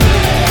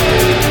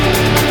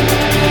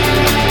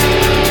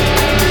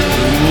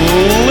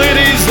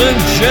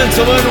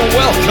gentlemen,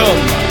 welcome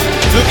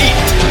to Eat,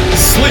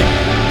 Sleep,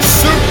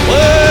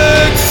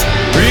 Suplex,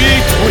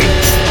 Retweet.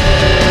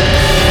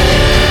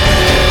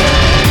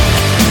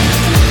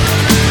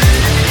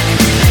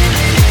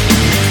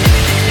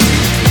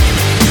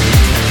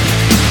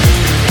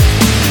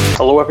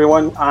 Hello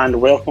everyone,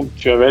 and welcome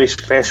to a very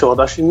special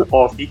edition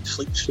of Eat,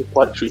 Sleep,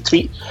 Suplex,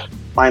 Retweet.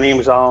 My name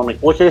is Alan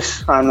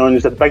McLucas, I'm known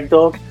as the Big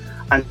Dog,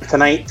 and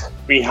tonight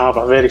we have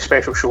a very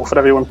special show for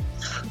everyone.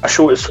 A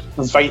show that's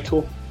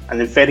vital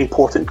and very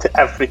important to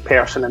every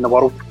person in the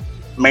world,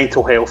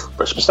 mental health.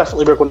 But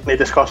specifically we're going to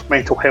discuss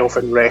mental health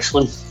in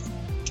wrestling.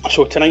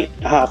 So tonight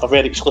I have a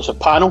very exclusive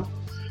panel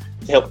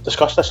to help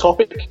discuss this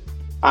topic,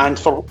 and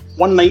for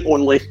one night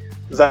only,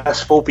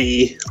 this will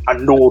be a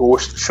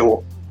no-roast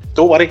show.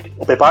 Don't worry,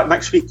 we'll be back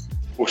next week.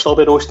 We'll still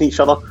be roasting each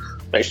other,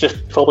 but it's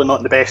just probably not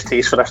in the best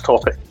taste for this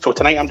topic. So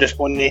tonight I'm just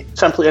going to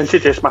simply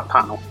introduce my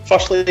panel.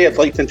 Firstly, I'd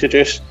like to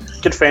introduce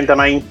a good friend of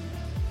mine,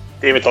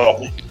 David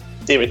Hockney.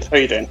 David, how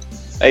you doing?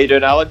 How you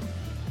doing, Alan?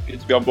 Good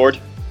to be on board.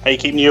 Are you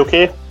keeping you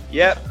okay?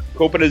 Yeah,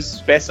 coping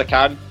as best I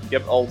can.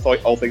 Yep, all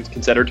things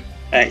considered.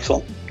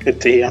 Excellent. Good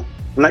to hear.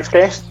 Next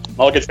guest,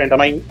 another good friend of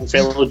mine and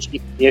fellow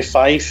GTA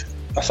 5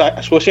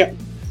 associate,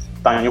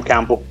 Daniel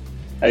Campbell.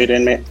 How you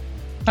doing, mate?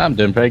 I'm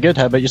doing pretty good.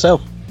 How about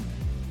yourself?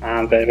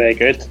 I'm very, very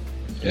good.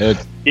 Good.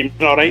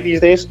 Keeping alright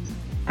these days?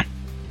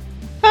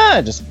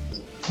 Just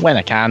when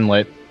I can.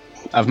 Like,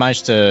 I've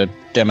managed to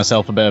get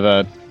myself a bit of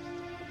a...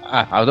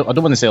 I don't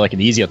want to say like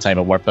an easier time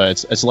at work,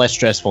 but it's less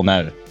stressful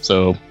now.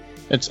 So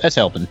it's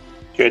helping.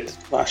 Good.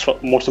 That's what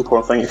the most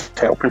important thing is,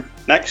 helping.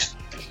 Next,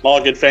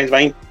 another good friend of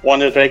mine,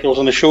 one of the regulars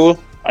on the show,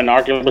 and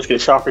arguably was going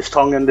to sharpest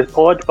tongue in the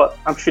pod, but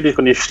I'm sure he's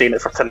going to stay in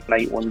it for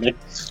tonight one day.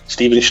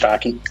 Stephen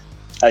Strachan.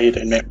 How you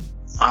doing, mate?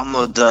 I'm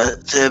not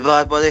too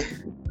bad, buddy.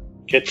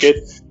 Good.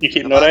 You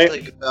keeping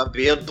alright? A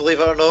beard, believe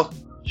it or not.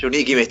 She'll need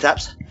to give me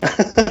tips.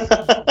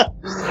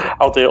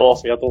 I'll do it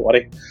off here, don't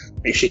worry.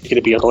 Make sure you get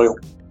a beard oil.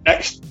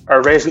 Next,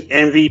 our resident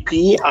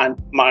MVP and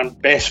my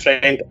best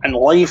friend in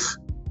life,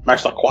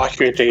 Mr.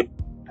 Quacker J.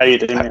 How you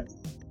doing, mate?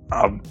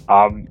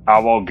 I'm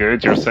all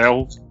good.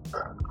 Yourself?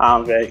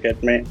 I'm very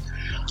good, mate.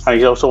 And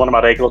he's also one of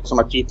my regulars and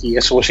my GT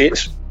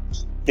associates.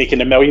 Making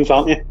the millions,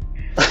 aren't you?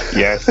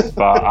 Yes,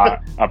 but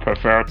I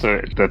prefer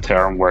the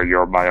term where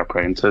you're my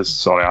apprentice.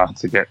 Sorry, I had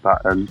to get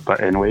that in, but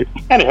anyway.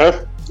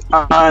 Anyhow,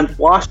 and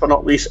last but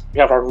not least, we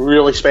have a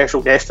really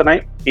special guest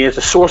tonight. He is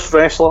a Source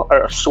Wrestler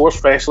out of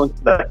Source Wrestling,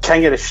 the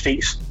king of the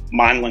streets,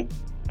 Manling.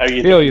 How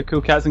you doing? Hey, you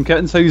cool cats and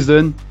kittens, how you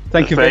doing?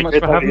 Thank you very much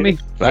for having me.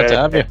 Glad to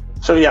have you.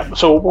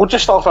 So we'll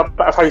just start with a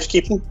bit of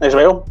housekeeping as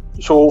well.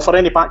 So for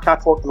any back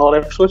catalogue and other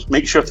episodes,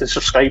 make sure to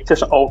subscribe to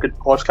us on all good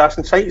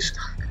podcasting sites,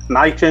 on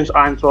iTunes,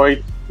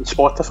 Android and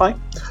Spotify.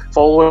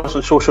 Follow us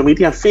on social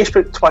media on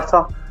Facebook,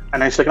 Twitter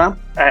and Instagram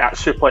at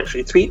Suplex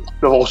Retweet.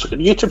 We've also got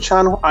a YouTube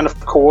channel and of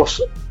course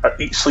our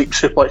Eat Sleep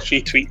Suplex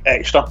Retweet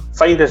Extra.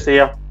 Find us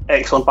there.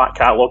 Excellent back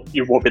catalogue,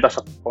 you won't be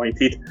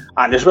disappointed.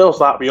 And as well as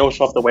that, we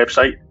also have the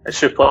website at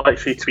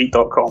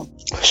suplexretweet.com.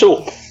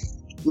 So,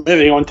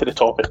 moving on to the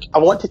topic, I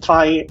want to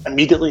try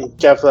immediately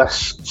give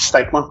this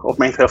stigma of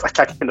mental health a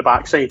kick in the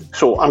backside.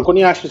 So I'm going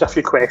to ask you a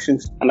few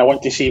questions and I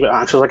want to see what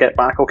answers I get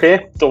back,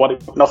 okay? Don't worry,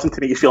 nothing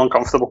to make you feel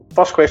uncomfortable.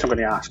 First question I'm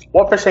going to ask,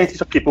 what percentage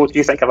of people do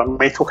you think have a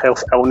mental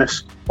health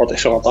illness or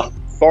disorder?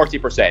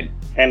 40%.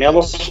 Any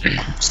others?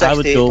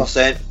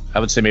 68%. I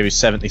would say maybe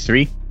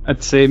 73.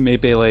 I'd say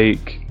maybe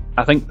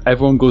I think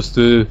everyone goes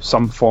through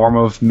some form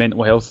of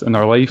mental health in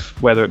their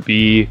life, whether it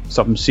be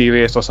something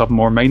serious or something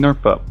more minor,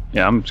 but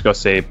yeah, I'm just going to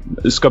say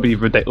it's going to be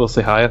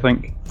ridiculously high, I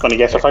think. Going to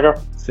guess a figure?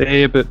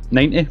 Say about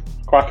 90.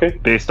 Quacky?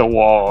 Based on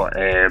what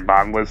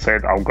Manley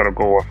said, I'm gonna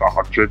go with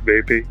 100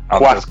 maybe.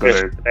 I'm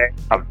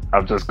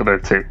just gonna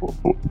take.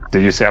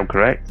 Did you say I'm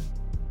correct?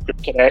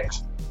 You're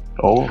correct.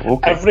 Oh,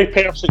 okay. Every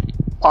person,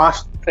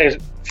 past,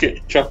 present,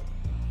 future,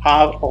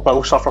 have or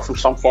will suffer from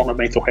some form of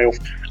mental health,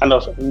 and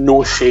there's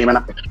no shame in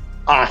it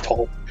at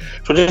all.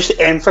 So just to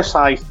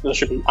emphasise, there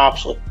should be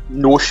absolutely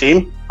no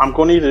shame. I'm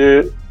going to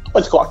do,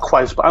 let's go a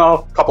quiz, but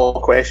a couple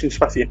of questions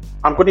with you.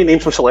 I'm going to name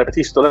some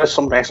celebrities. There is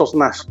some wrestlers in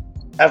this.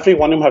 Every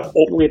one of them have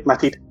openly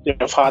admitted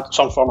they've had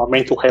some form of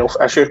mental health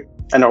issue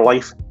in their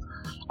life.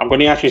 I'm going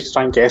to ask you to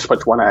try and guess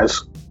which one it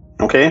is.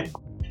 Okay?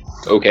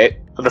 Okay.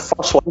 So the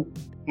first one,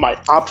 my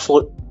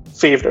absolute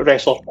favourite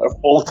wrestler of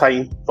all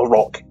time, The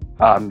Rock.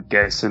 I'm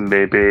guessing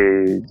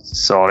maybe,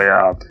 sorry,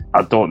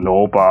 I don't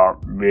know,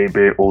 but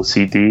maybe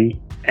OCD.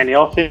 Any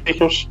other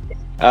takers?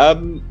 I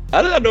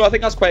don't know, I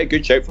think that's quite a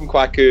good shout from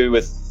Kwaku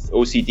with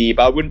OCD,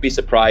 but I wouldn't be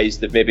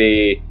surprised if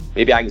maybe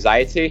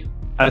anxiety.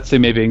 I'd say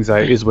maybe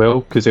anxiety as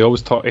well, because he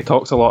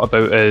talks a lot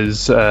about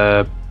his,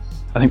 I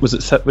think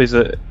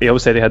he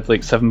always said he had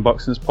like $7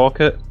 in his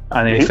pocket,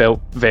 and he felt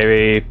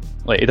very,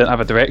 like he didn't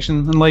have a direction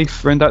in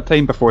life around that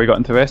time before he got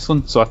into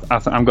wrestling, so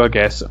I'm going to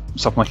guess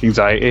something like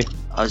anxiety.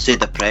 I'd say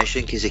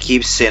depression, because he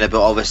keeps saying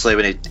about obviously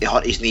when he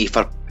hurt his knee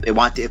he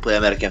wanted to play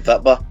American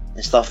football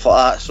and stuff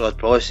like that, so I'd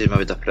probably say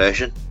maybe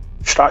depression.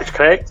 Strack's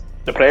correct,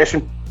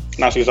 depression, and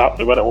that's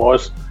exactly what it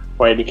was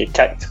when he got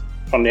kicked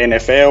from the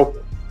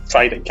NFL.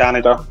 tried it in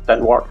Canada,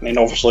 didn't work, and then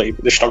obviously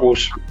the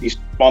struggles his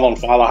mother and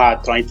father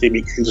had trying to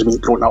make things when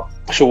growing up.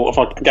 So if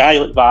a guy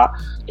like that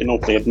can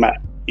openly admit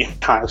he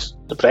has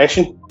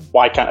depression,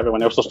 why can't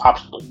everyone else? There's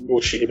absolutely no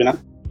shame in it.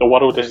 The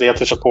world is there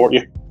to support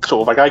you.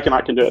 So if a guy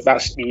can do it,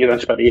 that's me, your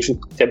inspiration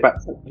to admit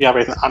you have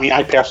everything. I mean,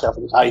 I personally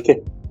have anxiety,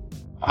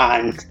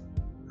 and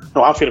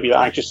no, I'm feeling a bit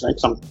anxious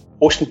because I'm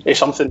hosting. It's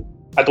something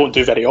I don't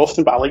do very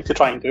often, but I like to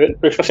try and do it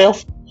and push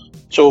myself.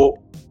 So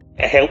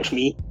it helps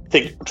me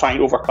to try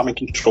and overcome and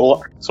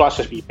control it. So that's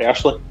just me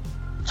personally.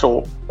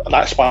 So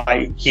that's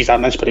why he's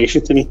an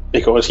inspiration to me,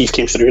 because he's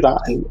came through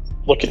that, and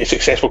look at the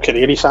successful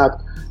career he's had,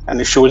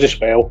 and it shows as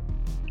well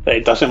that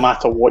it doesn't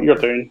matter what you're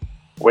doing,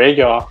 where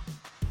you are,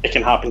 it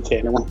can happen to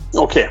anyone.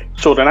 Okay,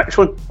 so the next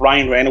one,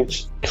 Ryan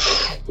Reynolds.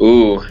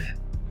 Ooh,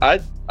 I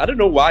don't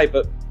know why,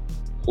 but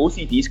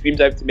OCD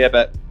screams out to me a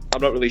bit.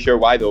 I'm not really sure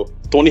why though.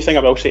 The only thing I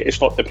will say, it's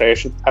not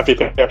depression. Every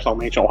person I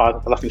mention will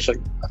have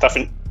a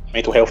different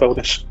mental health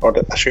illness or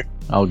issue.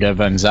 I'll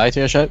give anxiety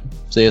a shout.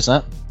 See, it's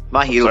that.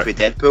 My hero would be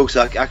Deadpool,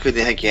 so I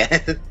couldn't think of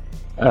anything.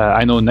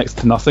 I know next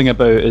to nothing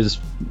about his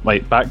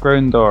like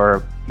background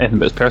or anything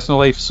about his personal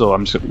life, so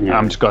I'm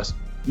just going to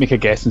make a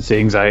guess and say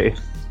anxiety.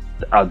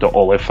 The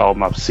only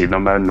film I've seen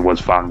him in was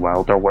Van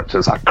Wilder, which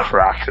is a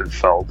cracking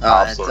film.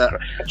 Absolutely.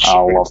 I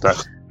loved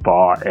it.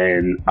 But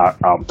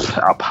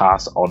I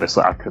pass,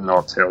 honestly, I could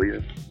not tell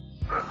you.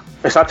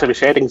 It's actually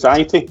said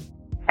anxiety,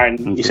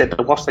 and he said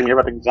the worst thing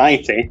ever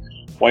anxiety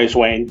was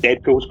when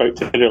Deadpool was about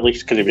to be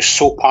released, because he was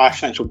so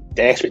passionate, so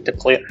desperate to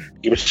play it.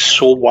 He was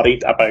so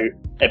worried about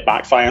it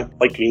backfiring,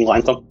 like Green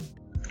Lantern,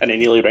 and it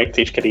nearly wrecked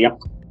his career.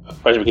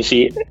 But as we can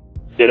see, it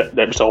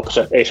was the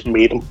opposite. It's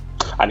made him,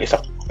 and it's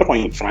a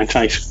brilliant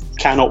franchise.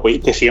 Cannot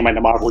wait to see him in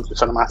the Marvel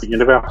Cinematic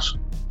Universe.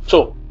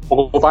 So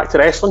we'll go back to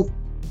wrestling.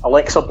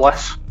 Alexa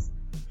Bliss.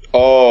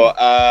 Oh,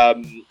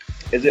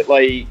 is it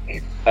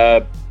like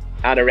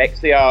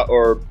anorexia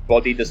or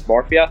body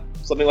dysmorphia,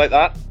 something like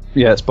that?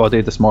 Yeah, it's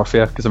body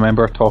dysmorphia, because I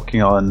remember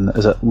talking on,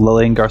 is it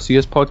Lillian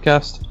Garcia's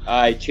podcast?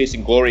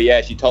 Chasing Glory,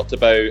 yeah. She talked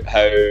about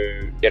how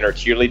in her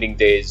cheerleading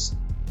days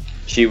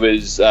she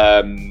was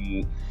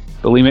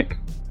bulimic.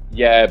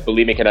 Yeah,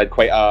 bulimic, and had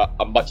quite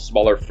a much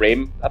smaller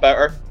frame about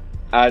her.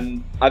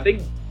 And I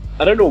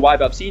don't know why,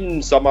 but I've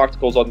seen some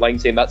articles online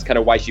saying that's kind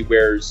of why she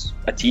wears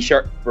a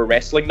t-shirt for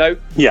wrestling now.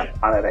 Yeah,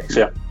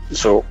 anorexia.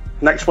 So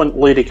next one,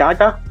 Lady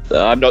Gaga.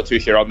 I'm not too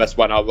sure on this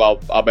one.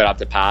 I'll have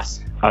to pass.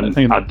 And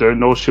I do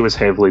know she was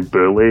heavily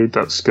bullied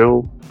at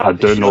school. I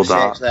do know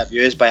that. Sexually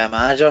abused by a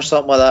manager or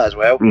something like that as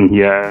well.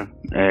 Yeah,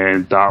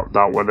 and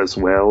that one as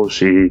well.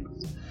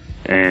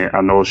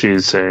 I know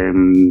she's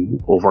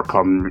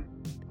overcome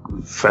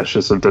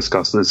vicious and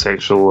disgusting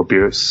sexual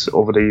abuse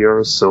over the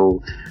years.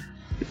 So,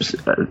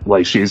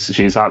 like,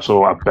 she's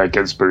actually a big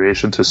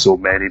inspiration to so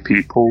many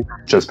people,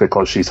 just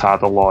because she's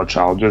had a lot of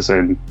challenges,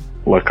 and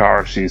look at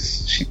her,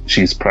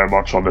 she's pretty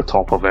much on the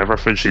top of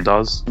everything she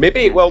does.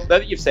 Maybe, well, now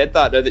that you've said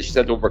that, now that she's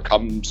had to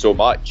overcome so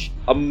much,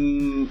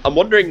 I'm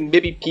wondering,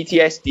 maybe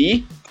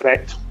PTSD?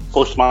 Correct.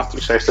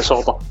 Post-traumatic stress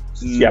disorder.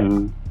 Yeah.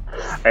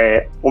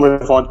 We'll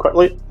move on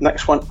quickly.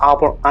 Next one,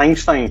 Albert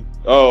Einstein.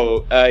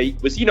 Oh,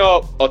 was he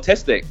not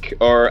autistic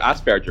or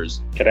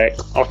Asperger's? Correct.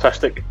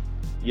 Autistic.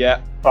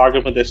 Yeah.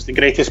 Arguably the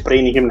greatest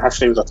brain in human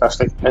history was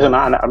autistic. Isn't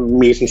that an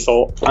amazing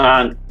thought?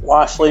 And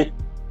lastly,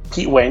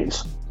 Pete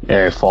Wentz.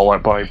 Fall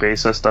Out Boy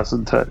bassist,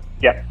 isn't it?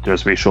 Yeah.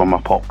 Just we show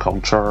my pop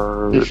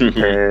culture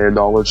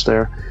knowledge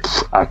there.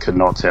 I could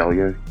not tell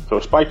you. So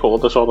it's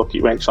bipolar disorder,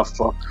 Pete Wentz suffers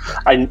from.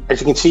 And as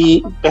you can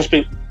see,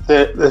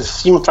 the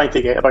theme I'm trying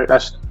to get about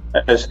this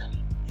is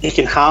you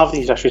can have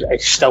these issues,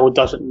 it still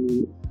doesn't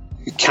mean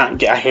you can't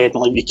get ahead in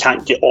life, you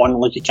can't get on in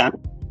life, you can't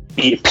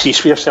be at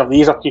peace with yourself.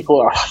 These are people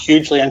that are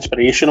hugely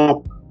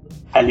inspirational,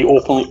 and they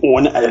openly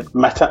own it and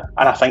admit it,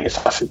 and I think it's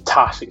a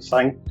fantastic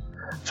thing.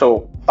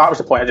 So that was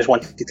the point I just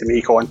wanted to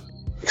make on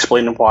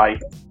explaining why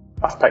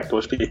I've picked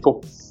those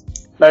people.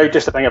 Now,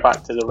 just to bring it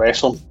back to the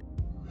wrestling,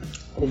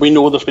 we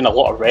know there's been a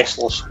lot of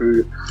wrestlers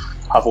who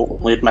have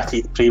openly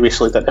admitted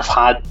previously that they've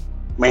had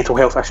mental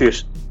health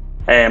issues.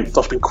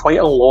 There's been quite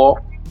a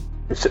lot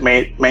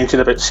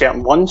mentioned about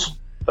certain ones,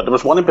 but there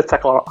was one in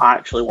particular I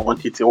actually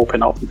wanted to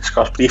open up and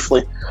discuss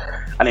briefly,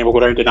 and then we'll go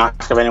around and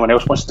ask if anyone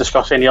else wants to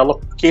discuss any other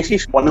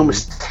cases. One of them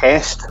was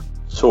Test.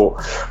 So,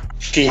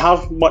 do you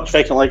have much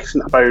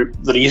recollection about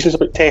the reasons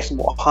about Test and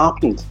what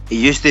happened? He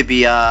used to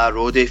be a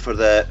roadie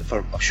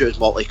for Shooter's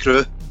Motley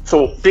Crue.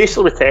 So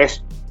basically with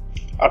Test,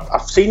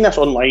 I've seen this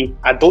online.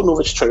 I don't know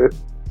if it's true,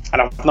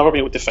 and I've never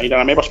been able to find it. I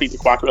remember speaking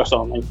to Quack about this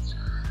online.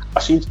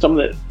 I've seen something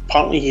that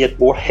apparently he had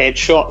more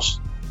headshots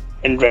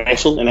in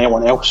wrestling than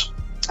anyone else,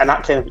 and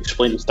that kind of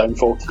explained his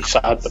downfall to his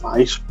sad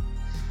demise.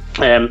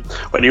 When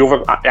he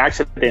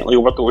accidentally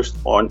overdosed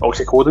on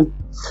oxycodone,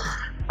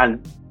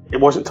 and it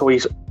wasn't until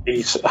he's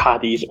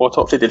had his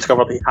autopsy they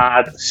discovered he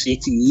had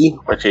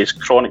CTE, which is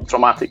chronic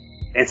traumatic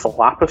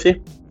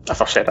encephalopathy,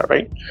 if I've said that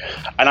right.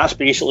 And that's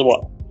basically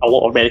what a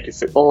lot of American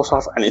footballers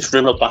have, and it's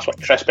rumoured that's what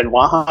Chris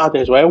Benoit had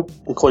as well,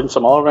 including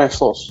some other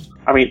wrestlers.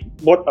 I mean,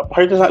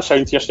 how does that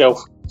sound to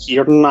yourself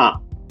hearing that?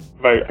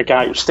 about a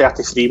guy who was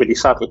 33 when he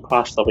sadly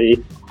passed away,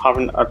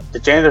 having a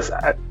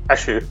degenerative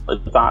issue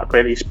like that,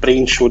 where his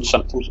brain showed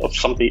symptoms of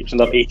somebody who's in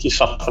their 80s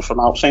suffering from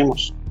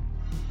Alzheimer's.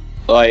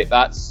 Like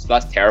that's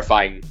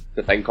terrifying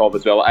to think of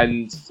as well.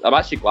 And I'm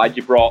actually glad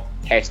you brought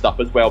Test up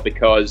as well,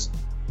 because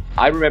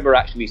I remember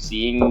actually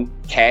seeing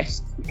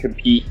Test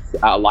compete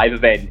at a live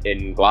event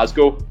in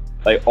Glasgow,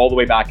 like all the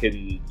way back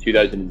in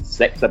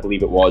 2006, I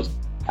believe it was,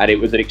 and it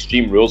was an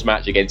Extreme Rules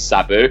match against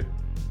Sabu.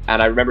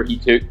 And I remember he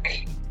took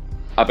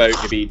about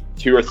maybe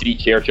 2 or 3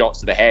 chair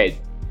shots to the head,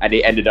 and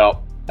he ended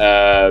up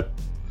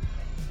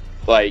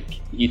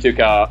he took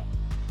a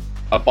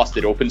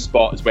busted open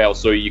spot as well,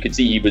 so you could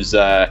see he was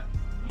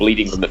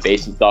bleeding from the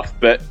face and stuff.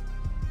 But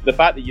the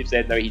fact that you've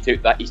said now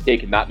he's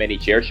taken that many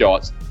chair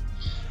shots,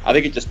 I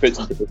think it just puts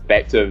into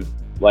perspective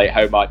like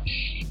how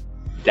much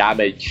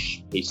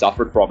damage he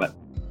suffered from it.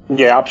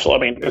 Yeah,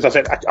 absolutely. I mean, as I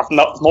said, I've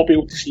not been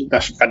able to see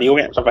this video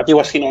yet. It's a video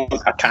I've seen on,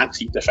 I can't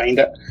seem to find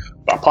it.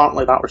 But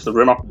apparently that was the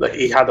rumour, that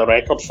he had a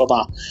record for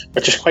that,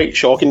 which is quite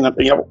shocking. That,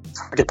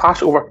 I could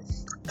pass it over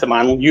to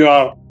Manuel. You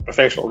are a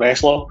professional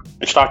wrestler,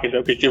 and started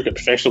out because you've got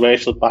professional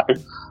wrestling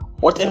background.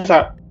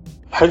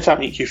 How does that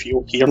make you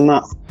feel hearing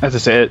that? As I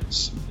said,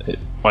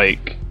 I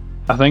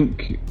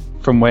think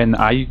from when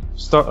I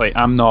start,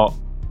 I'm not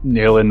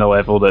nearly in the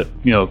level that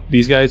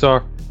these guys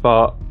are,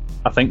 but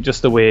I think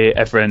just the way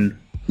everyone,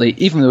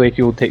 even the way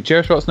people take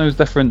chair shots now is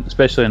different,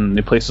 especially in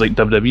the places like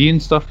WWE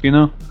and stuff.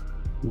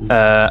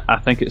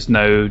 I think it's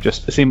now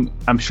just the same.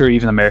 I'm sure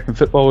even American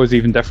football there's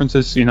even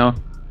differences, and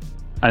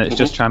it's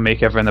just trying to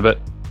make everyone a bit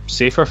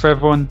safer for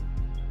everyone.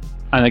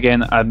 And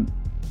again,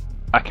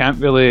 I can't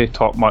really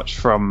talk much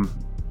from,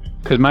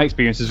 because my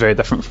experience is very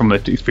different from the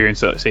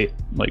experience that, say,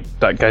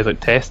 that guys like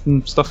Test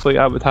and stuff like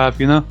that would have,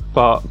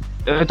 But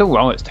I don't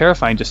know, it's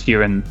terrifying just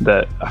hearing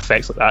that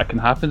effects like that can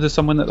happen to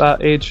someone at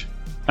that age.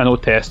 I know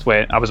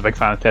I was a big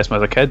fan of Test when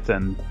I was a kid,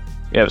 and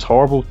yeah, it was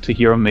horrible to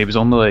hear him. He was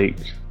only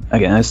in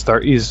his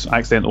 30s,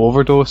 accidental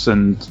overdose,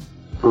 and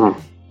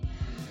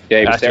yeah,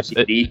 he was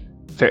 33.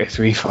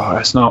 33,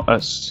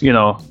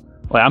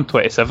 I'm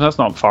 27, that's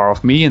not far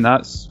off me, and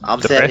that's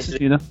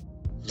depressing,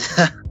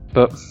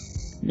 But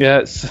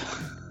yeah, it's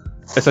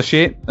a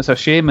shame. It's a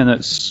shame, and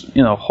it's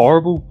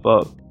horrible.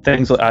 But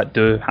things like that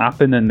do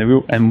happen in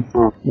the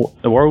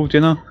world,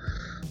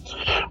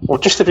 Well,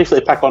 just to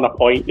briefly pick on a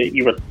point that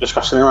you were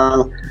discussing,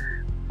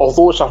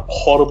 although it's a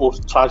horrible,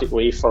 tragic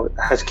way for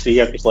his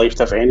career, his life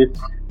to have ended,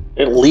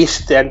 at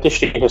least the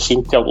industry has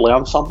seemed to have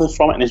learned something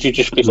from it. And as you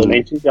just briefly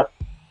mentioned here,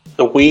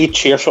 the way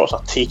chair shots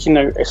are taken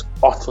now is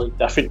utterly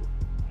different.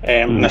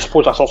 And I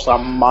suppose that's also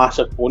a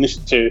massive bonus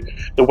to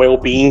the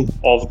well-being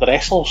of the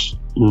wrestlers.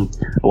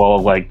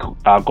 Well,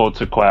 I go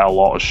to quite a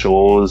lot of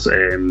shows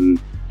in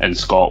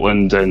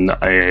Scotland,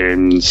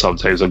 and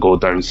sometimes I go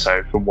down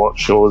south and watch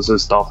shows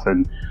and stuff,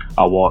 and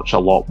I watch a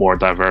lot more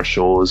diverse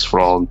shows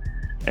from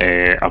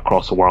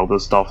across the world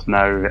and stuff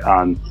now,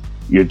 and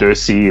you do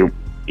see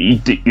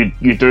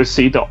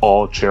the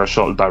odd chair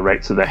shot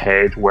direct to the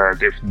head where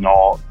they're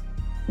not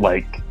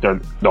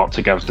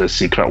to give the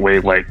secret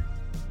away,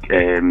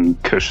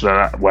 cushioning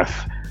it with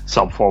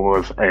some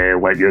form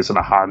of using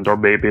a hand, or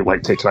maybe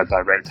taking a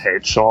direct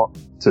headshot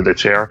to the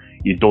chair.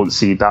 You don't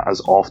see that as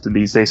often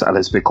these days, and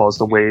it's because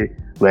the way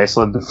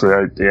wrestling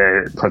throughout,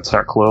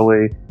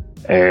 particularly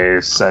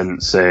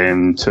since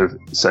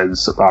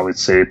I would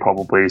say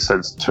probably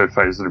since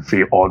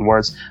 2003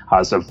 onwards,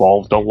 has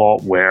evolved a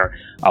lot, where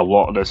a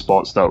lot of the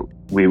spots that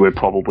we would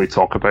probably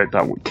talk about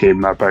that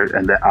came about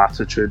in the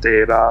Attitude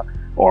Era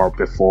or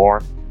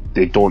before,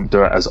 they don't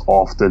do it as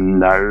often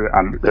now,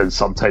 and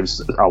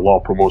sometimes a lot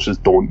of promotions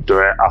don't do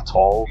it at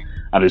all,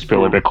 and it's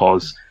purely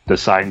because the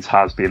science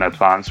has been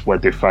advanced where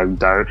they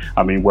found out.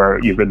 I mean, we're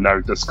even now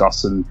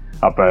discussing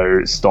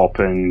about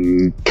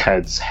stopping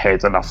kids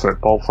heading a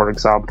football, for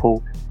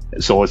example.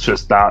 So it's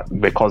just that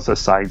because the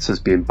science has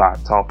been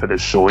backed up and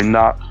is showing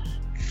that,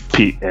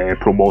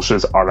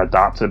 promotions are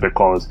adapted,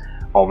 because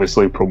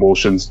obviously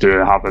promotions do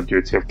have a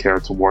duty of care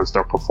towards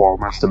their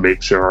performers to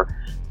make sure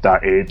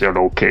that they're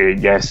okay.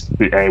 Yes,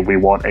 we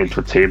want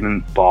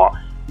entertainment, but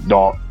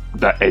not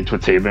the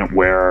entertainment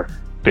where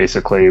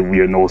basically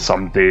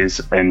some days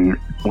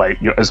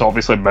it's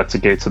obviously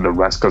mitigating the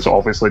risk, because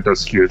obviously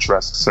there's huge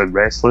risks in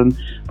wrestling,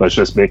 but it's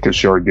just making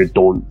sure you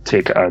don't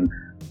take an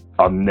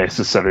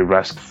unnecessary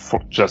risk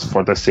just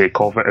for the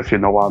sake of it, if you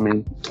know what I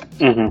mean.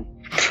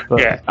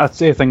 But I'd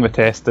say the thing with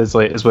Test is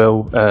as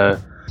well,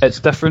 it's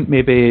different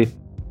maybe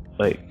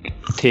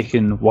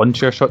taking one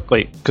chair shot,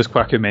 because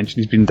Quacker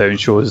mentioned he's been down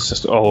shows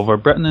just all over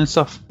Britain and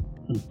stuff.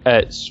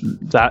 It's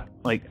that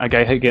a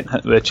guy getting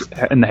hit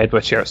in the head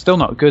with a chair, it's still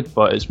not good,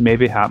 but it's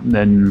maybe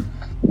happening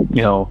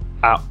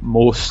at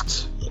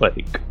most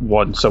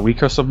once a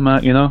week or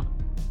something,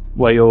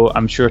 while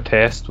I'm sure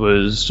Test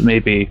was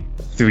maybe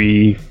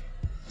 3,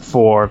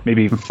 4,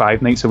 maybe even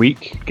 5 nights a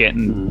week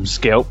getting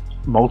scalped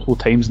multiple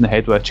times in the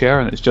head with a chair,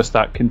 and it's just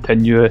that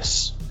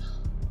continuous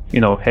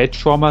head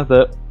trauma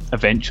that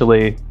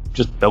eventually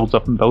just builds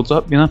up, Yeah, I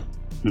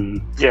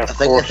think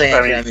the thing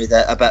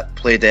that a bit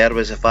played there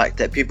was the fact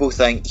that people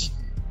think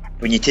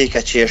when you take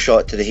a chair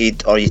shot to the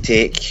head, or you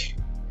take,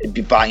 it'd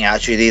be bang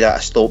at you there at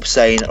a stop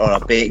sign or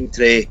a baking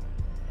tray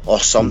or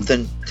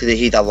something to the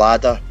head, a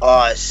ladder.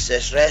 Oh,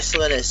 it's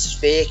wrestling, it's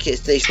fake,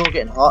 it's not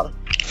getting hurt.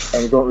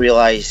 And you don't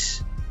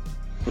realise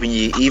when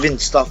you, even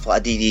stuff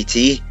like a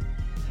DDT,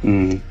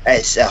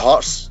 it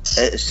hurts.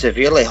 It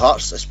severely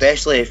hurts,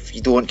 especially if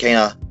you don't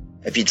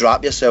if you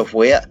drop yourself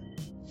weight,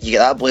 you get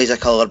that blaze of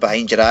colour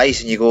behind your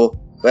eyes and you go,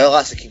 well,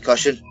 that's a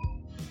concussion.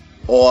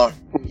 Or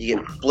you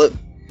get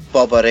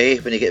Bubba Ray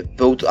when you get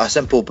a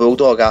simple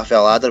bulldog off a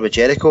ladder with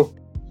Jericho.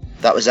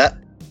 That was it.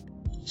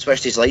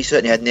 Switched his lights out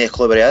and he had no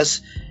clue where he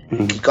is.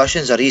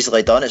 Concussions are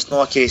easily done. It's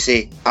not a case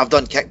of, I've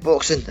done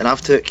kickboxing and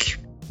I've took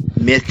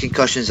more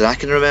concussions than I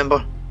can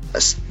remember.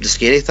 That's the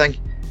scary thing.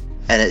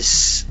 And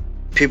it's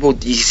people,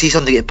 you see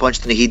somebody get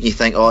punched in the head and you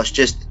think, oh, it's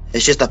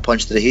just a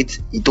punch to the head.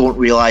 You don't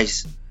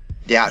realise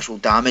the actual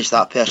damage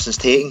that person's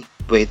taking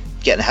by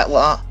getting hit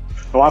like that.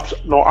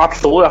 No,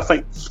 absolutely. I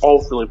think it's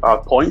all really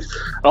bad points.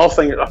 Another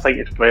thing I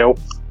think as well,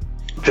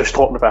 just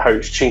talking about how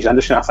it's changed the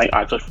industry, I think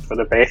actually for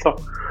the better.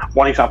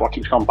 One example that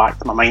keeps coming back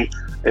to my mind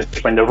is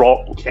when The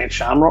Rock and Ken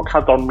Shamrock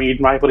had their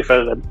main rivalry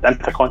for the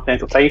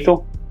Intercontinental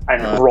title,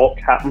 and Rock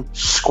hit him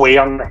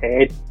square in the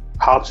head,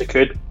 hard as he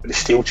could, with a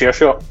steel chair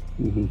shot.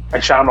 And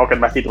Shamrock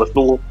admitted there was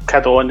no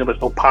kid on, there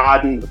was no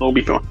padding, there was no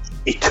beeping.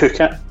 He took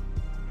it.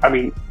 I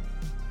mean,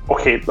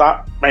 okay,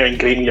 that might have been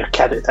great when you're a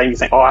kid at the time, you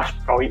think, oh, that's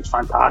brilliant, it's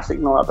fantastic,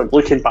 and all that, but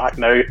looking back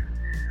now,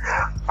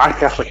 I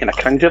personally kind of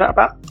cringe at it a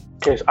bit,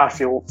 because I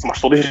feel, from a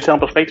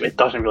storytelling perspective, it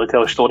doesn't really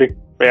tell a story,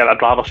 where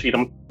I'd rather see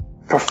them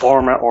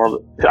perform it,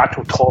 or the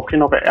actual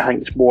talking of it. I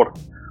think it's more,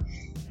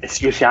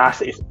 it's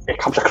enthusiastic, it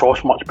comes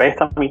across much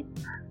better. I mean,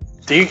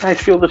 do you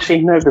guys feel the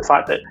same now, the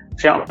fact that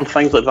certain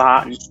things like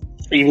that, and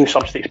even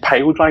some states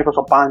pile drivers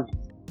are banned,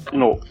 you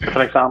know,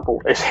 for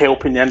example, is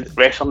helping the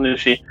wrestling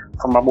industry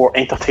from a more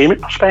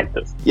entertainment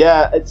perspective?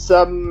 Yeah, it's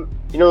you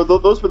know,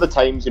 those were the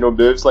times, you know,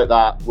 moves like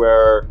that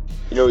where,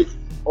 you know,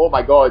 oh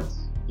my god,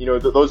 you know,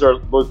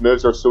 those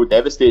moves are so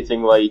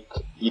devastating, like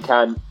you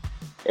can't,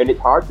 and it's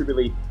hard to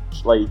really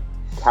like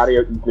carry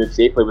out these moves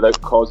safely without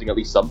causing at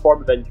least some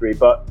form of injury.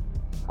 But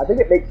I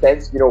think it makes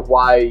sense, you know,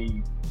 why,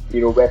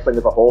 you know, wrestling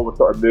as a whole was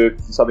sort of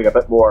moved to something a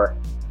bit more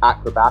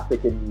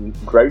acrobatic and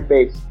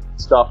ground-based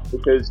stuff,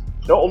 because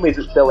not only is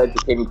it still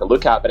entertaining to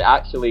look at, but it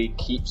actually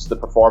keeps the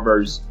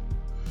performers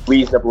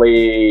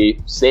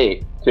reasonably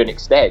safe to an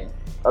extent.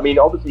 I mean,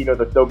 obviously, you know,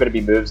 there's still going to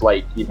be moves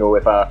like, you know,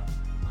 if a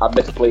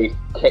misplaced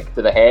kick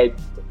to the head,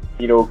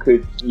 you know,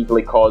 could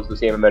easily cause the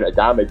same amount of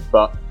damage,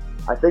 but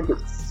I think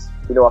it's,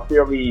 you know, a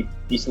fairly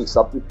decent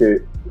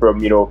substitute from,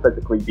 you know,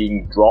 physically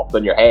being dropped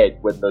on your head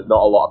when there's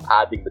not a lot of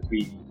padding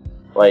between,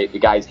 like, the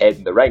guy's head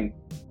and the ring.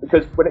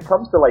 Because when it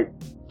comes to, like,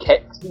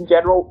 kicks in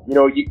general, you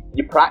know,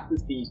 you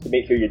practice these to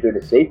make sure you're doing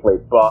it safely,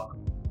 but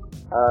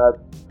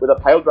with a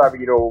pile driver,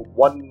 you know,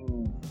 one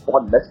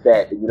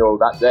misstep and, you know,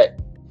 that's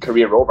it,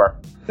 career over.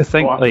 I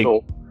think, like,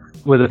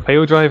 with a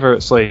pile driver,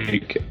 it's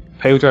like,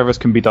 pile drivers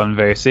can be done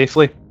very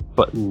safely,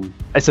 but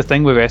it's the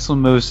thing with wrestling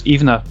moves,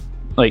 even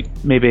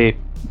maybe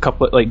a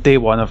couple of, like, day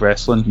one of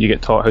wrestling, you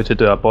get taught how to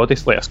do a body,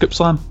 like a scoop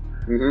slam.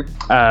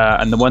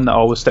 And the one that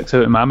always sticks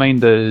out in my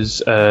mind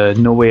is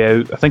No Way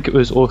Out. I think it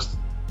was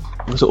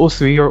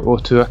 03 or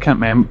 02, I can't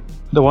remember.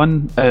 The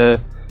one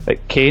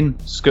like Kane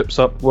scoops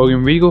up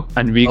William Regal,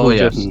 and Regal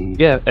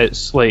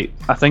it's like,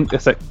 I think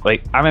it's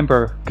like, I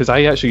remember, because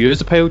I actually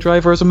used the pile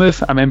driver as a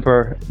move, I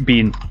remember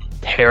being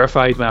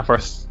terrified when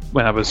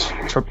I was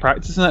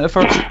practicing it at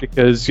first,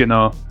 because, you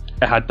know,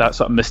 it had that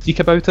sort of mystique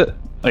about it,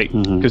 like,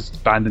 because it's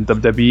banned in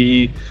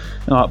WWE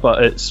and all that,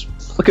 but it's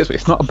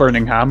not a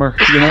burning hammer,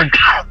 you know,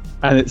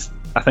 and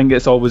I think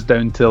it's always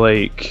down to,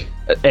 like,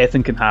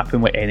 anything can happen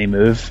with any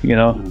move, you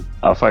know.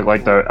 I think,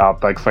 like, the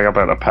big thing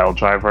about the pile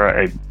driver,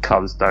 it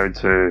comes down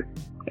to,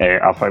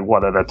 I think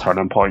one of the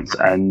turning points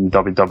in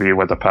WWE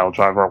with the pile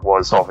driver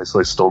was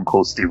obviously Stone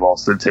Cold Steve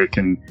Austin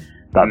taking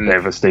that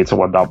devastating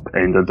one that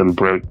ended in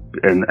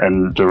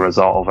the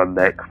result of a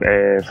neck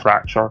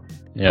fracture.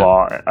 Yeah.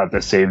 But at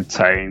the same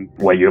time,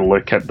 when you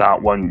look at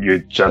that one, you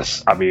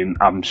just, I mean,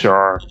 I'm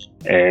sure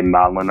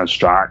Manlin and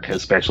Strack,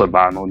 especially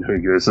Manlin who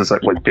uses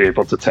it, would be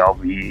able to tell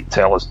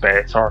us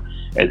better.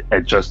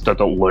 It just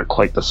didn't look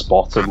like the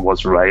spotting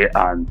was right,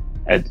 and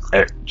it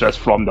just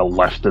from the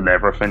lift and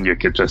everything, you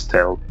could just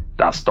tell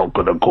that's not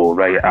going to go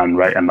right, and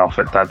right enough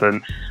it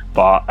didn't.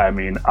 But I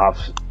mean,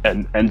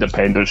 in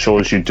independent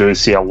shows, you do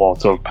see a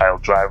lot of pile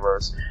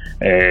drivers.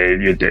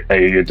 You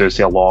do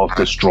see a lot of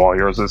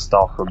destroyers and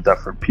stuff from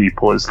different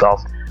people and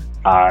stuff,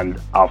 and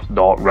as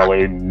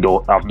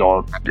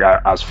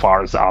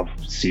far as I've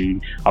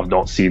seen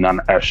an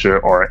issue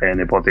or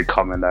anybody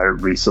coming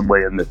out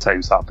recently in the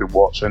times I've been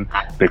watching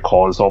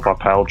because of a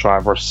pile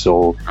driver.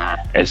 So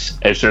it's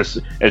just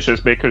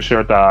making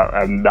sure that,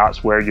 and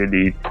that's where you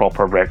need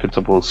proper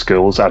reputable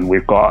schools, and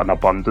we've got an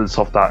abundance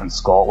of that in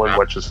Scotland,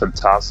 which is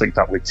fantastic,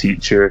 that we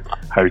teach you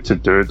how to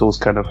do those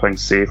kind of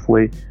things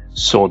safely,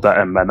 so that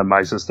it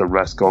minimises the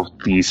risk of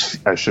these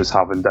issues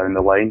having down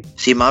the line.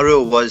 See, my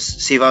rule was,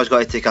 see if I was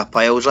going to take a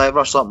pile driver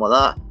or something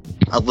like that,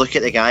 I'd look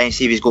at the guy and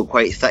see if he's got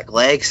quite thick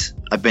legs,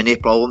 I'd be no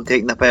problem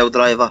taking the pile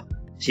driver.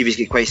 See if he's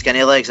got quite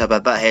skinny legs, I'd be a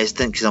bit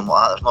hesitant because I'm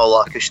like, there's not a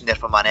lot of cushion there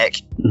for my neck.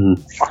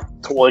 I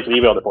totally agree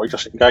with what the boys are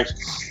saying, guys.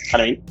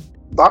 And I mean,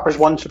 that was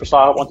one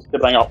superstar I wanted to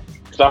bring up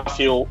because I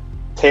feel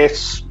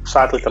Tess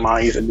sadly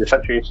demise in the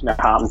situation that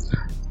happened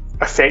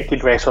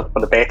affected wrestlers for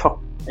the better.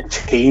 It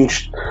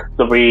changed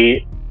the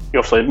way,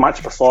 obviously, the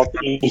match before,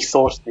 the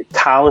ethos, the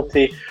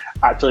mentality,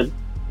 actually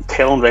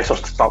telling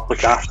wrestlers to start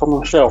looking after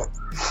themselves.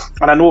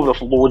 And I know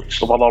there's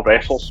loads of other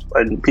wrestlers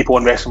and people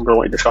in wrestling we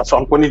want to discuss, so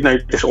I'm going to now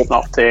just open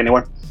up to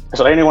anyone. Is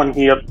there anyone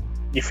here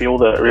you feel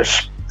that it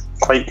was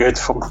quite good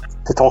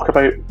to talk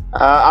about?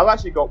 I've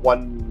actually got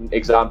one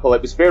example.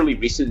 It was fairly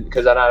recent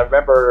because I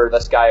remember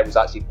this guy was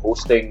actually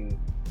posting.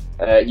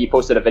 He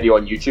posted a video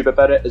on YouTube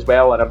about it as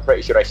well, and I'm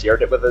pretty sure I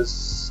shared it with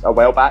us a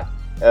while back.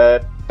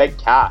 Big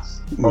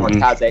Cass from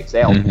Cass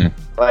XL.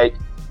 Like,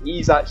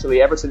 he's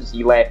actually, ever since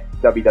he left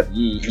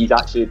WWE, he's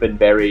actually been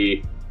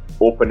very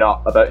open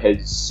up about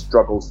his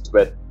struggles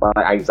with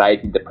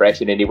anxiety and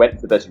depression, and he went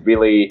into this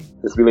really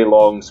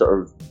long sort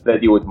of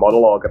videoed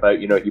monologue about,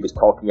 he was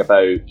talking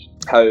about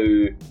how,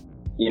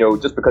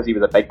 just because he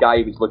was a big guy,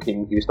 he was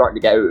starting to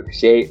get out of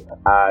shape,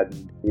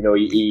 and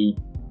he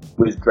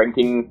was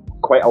drinking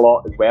quite a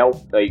lot as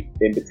well, like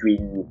in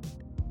between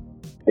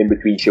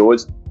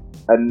shows,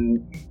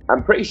 and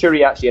I'm pretty sure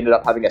he actually ended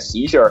up having a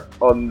seizure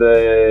on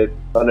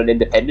an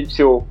independent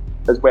show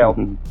as well,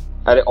 and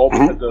it all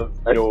because of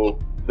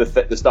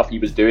the stuff he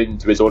was doing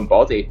to his own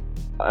body.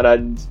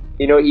 And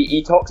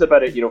he talks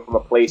about it from a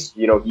place,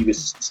 he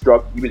was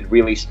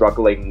really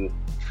struggling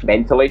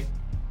mentally,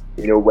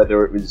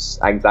 whether it was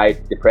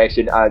anxiety,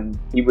 depression, and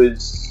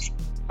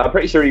I'm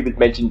pretty sure he was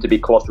mentioned to be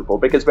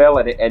claustrophobic as well,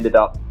 and he ended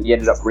up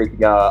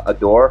breaking a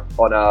door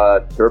on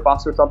a tour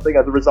bus or something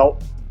as a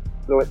result.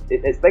 So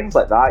it's things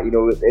like that,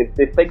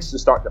 if things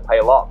just start to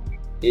pile up,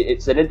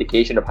 it's an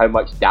indication of how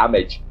much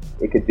damage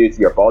it could do to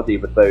your body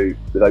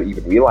without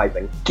even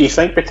realising. Do you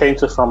think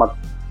potentially from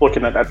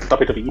looking at a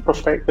WWE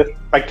perspective,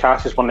 Big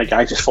Cass is one of the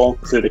guys that's fallen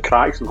through the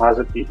cracks and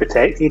hasn't been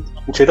protected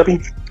and should have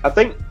been? I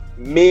think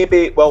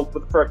maybe, well,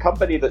 for a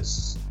company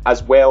that's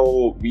as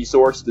well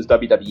resourced as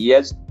WWE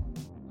is,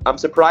 I'm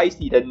surprised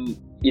he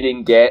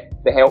didn't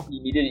get the help he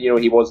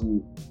needed. He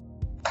wasn't.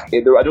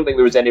 I don't think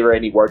there was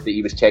any word that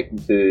he was checked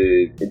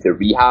into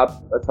rehab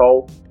at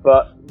all.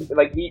 But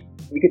like you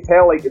could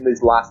tell, like in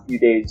his last few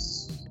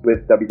days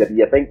with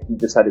WWE, I think he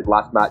just had his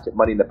last match at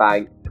Money in the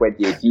Bank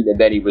 2018, and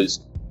then he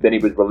was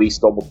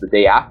released almost the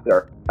day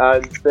after.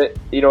 And there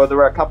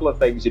were a couple of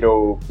things.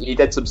 He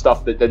did some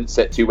stuff that didn't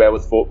sit too well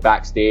with folk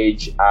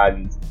backstage,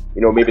 and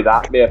maybe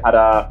that may have had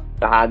a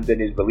hand in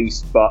his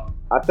release. But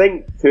I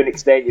think to an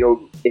extent,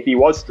 if he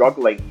was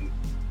struggling,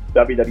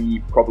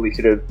 WWE probably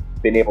should have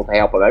been able to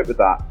help him out with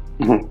that.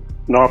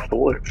 No,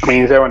 absolutely. I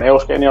mean, is anyone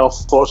else got any other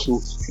thoughts on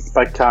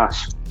Big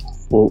Cass?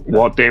 Well,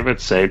 what David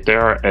said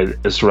there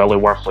is really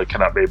worth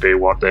looking at. Maybe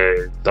what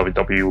the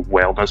WWE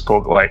wellness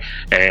program, like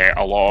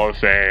a lot of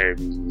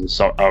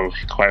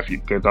quite a few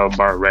good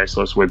number of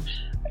wrestlers would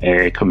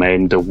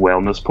commend the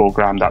wellness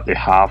program that they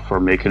have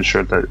for making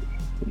sure that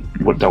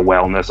with the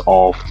wellness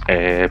of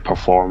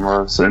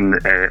performers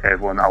and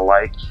everyone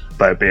alike.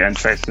 But it'd be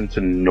interesting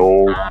to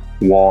know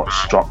what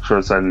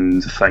structures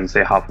and things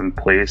they have in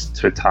place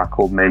to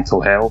tackle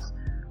mental health,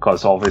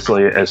 because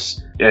obviously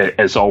it's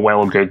all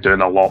well and good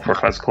doing a lot for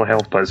physical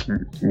health, but it's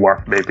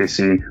worth maybe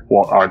seeing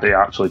what are they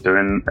actually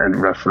doing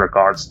in with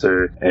regards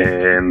to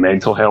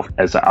mental health.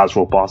 Is it as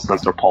robust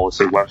as their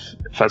policy with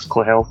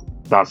physical health?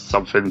 That's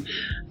something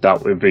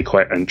that would be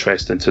quite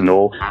interesting to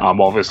know. I'm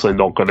obviously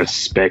not going to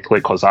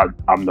speculate because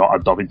I'm not a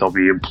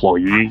WWE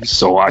employee,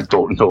 so I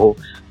don't know,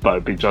 but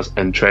it'd be just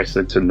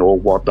interesting to know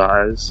what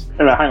that is.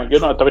 Hang on,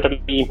 you're not a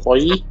WWE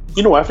employee?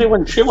 You know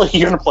everyone, surely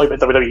you're employed by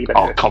WWE.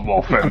 Oh, come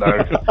off it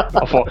now.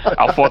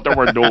 I thought there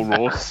were no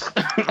roasts.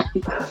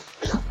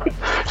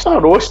 It's not a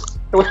roast.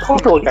 It was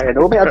probably a guy I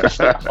know, mate. I just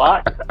said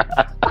back.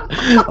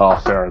 Oh,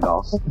 fair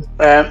enough.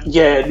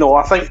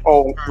 I think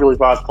all really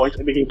valid points.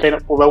 We can kind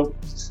of will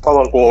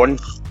further go on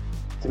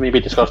to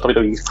maybe discuss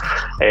WWE's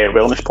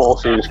wellness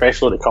policies,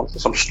 especially when it comes to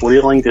some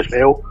storylines as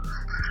well.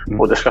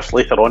 We'll discuss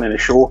later on in the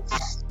show.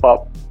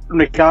 But in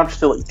regards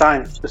to, like,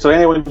 Dan, is there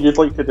anyone you'd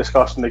like to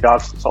discuss in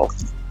regards to sort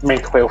of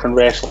mental health and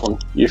wrestling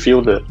you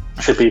feel that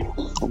should be?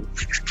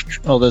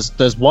 Well,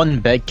 there's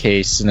one big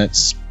case, and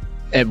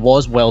it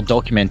was well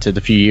documented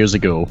a few years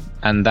ago,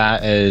 and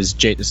that is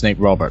Jake the Snake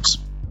Roberts.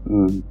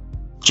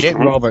 Jake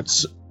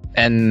Roberts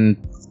in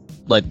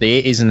like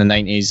the 80s and the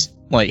 90s,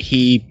 like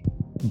he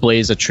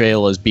blazed a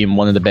trail as being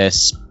one of the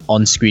best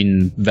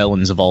on-screen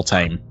villains of all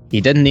time.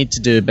 He didn't need to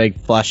do big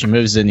flashy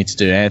moves, didn't need to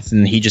do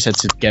anything. He just had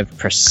to give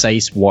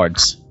precise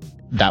words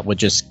that would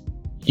just,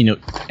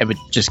 it would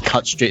just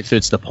cut straight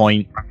through to the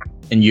point,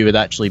 and you would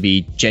actually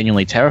be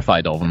genuinely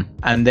terrified of him.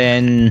 And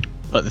then,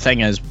 but the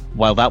thing is,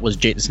 while that was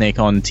Jake the Snake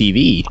on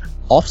TV,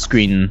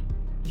 off-screen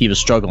he was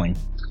struggling,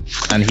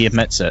 and he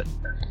admits it.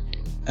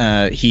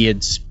 He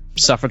had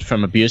suffered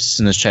from abuse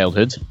in his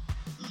childhood,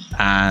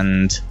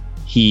 and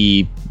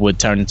he would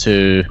turn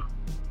to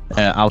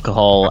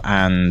alcohol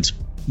and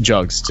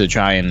drugs to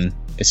try and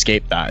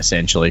escape that,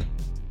 essentially.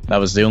 That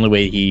was the only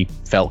way he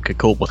felt could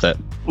cope with it.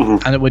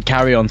 Mhm. And it would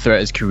carry on throughout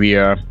his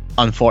career,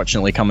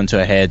 unfortunately coming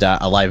to a head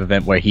at a live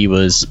event where he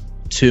was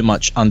too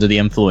much under the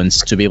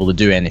influence to be able to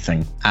do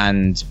anything.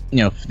 And,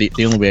 the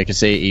only way I could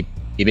say it,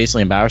 he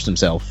basically embarrassed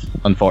himself,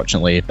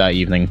 unfortunately, that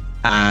evening.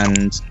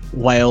 And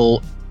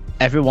while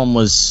everyone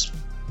was,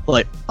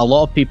 like, a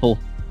lot of people,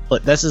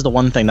 like, this is the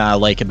one thing that I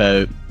like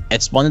about,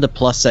 it's one of the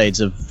plus sides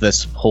of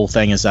this whole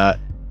thing is that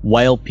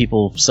while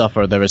people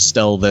suffer, there is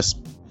still this,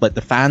 like,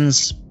 the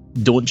fans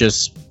don't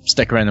just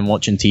stick around and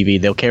watching TV,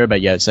 they'll care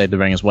about you outside the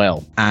ring as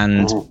well.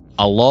 And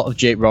a lot of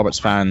Jake Roberts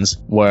fans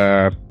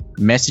were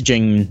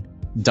messaging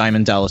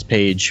Diamond Dallas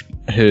Page,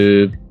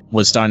 who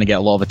was starting to get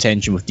a lot of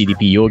attention with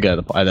DDP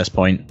Yoga at this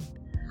point.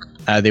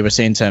 They were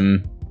saying to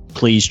him,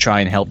 please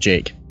try and help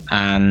Jake.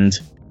 And,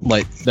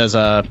 like, there's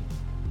a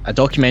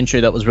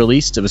documentary that was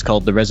released. It was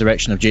called The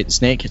Resurrection of Jake the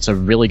Snake. It's a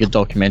really good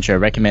documentary. I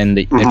recommend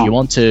that if you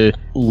want to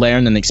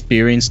learn and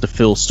experience the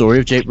full story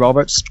of Jake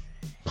Roberts,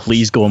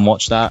 please go and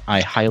watch that.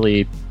 I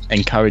highly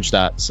encourage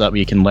that so that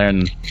we can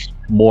learn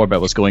more about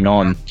what's going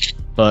on.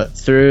 But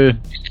through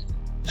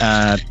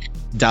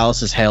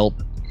Dallas's help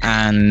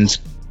and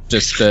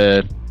just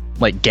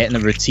getting a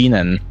routine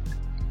in,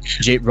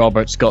 Jake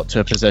Roberts got to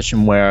a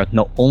position where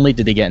not only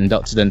did he get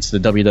inducted into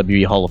the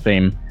WWE Hall of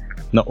Fame,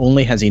 not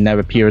only has he now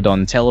appeared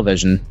on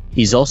television,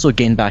 he's also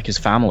gained back his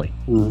family.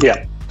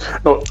 Yeah,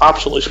 no,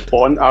 absolutely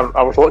spot on.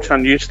 I was watching a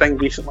news thing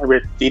recently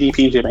with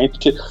DDP's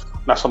dementia.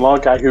 That's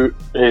another guy who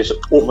is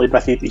openly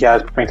admitted he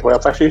has mental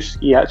health issues.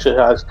 He actually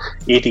has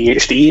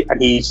ADHD, and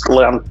he's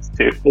learned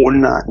to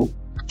own that and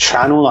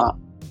channel that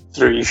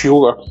through his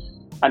yoga.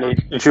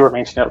 And as you were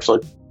mentioning,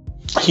 absolutely,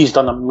 he's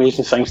done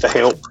amazing things to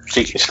help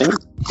Jake the Snake.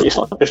 But it's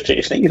not just Jake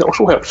the Snake, he's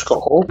also helped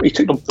Scott Hall. He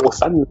took them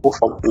both in,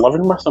 both are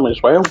living with him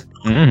as well.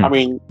 I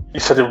mean,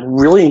 he's a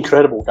really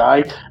incredible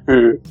guy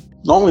who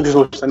not only does he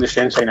know the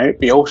industry inside out,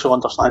 but he also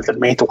understands the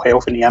mental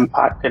health and the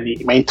impact and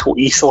the mental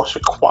ethos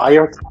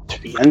required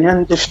to be in the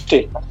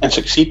industry and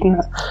succeed in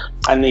it.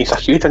 And he's a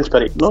huge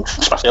inspiration, not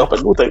just myself,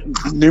 but no doubt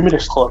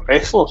numerous other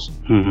wrestlers.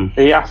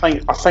 Yeah,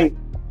 I think,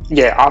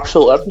 yeah,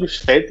 absolutely. Everything you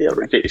said there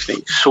about Jake the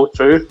Snake is so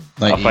true.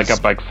 I think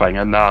a big thing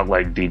in that,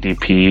 like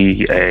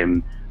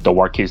DDP, the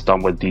work he's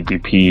done with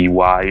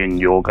DDPY and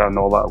yoga and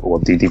all that. Well,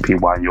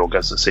 DDPY and yoga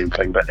is the same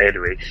thing, but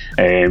anyway,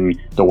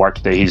 the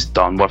work that he's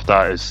done with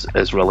that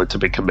is really to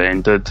be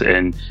commended,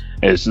 and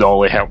it's not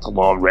only helped a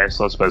lot of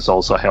wrestlers, but it's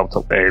also helped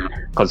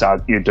because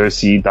you do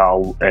see that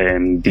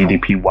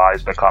DDPY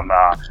has become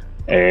a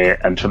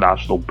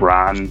international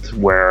brand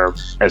where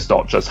it's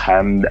not just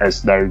him,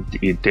 it's now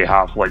they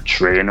have like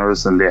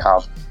trainers and they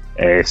have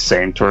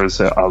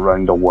centres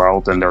around the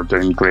world, and they're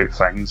doing great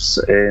things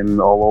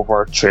all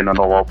over, training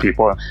a lot of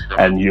people.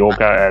 And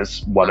yoga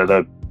is one of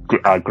a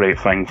great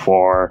thing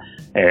for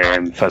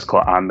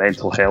physical and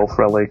mental health,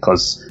 really,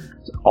 because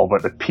all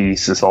about the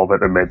peace, it's all about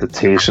the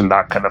meditation,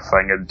 that kind of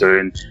thing,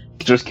 and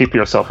just keep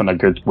yourself in a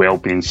good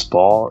well-being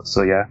spot.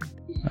 So yeah,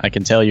 I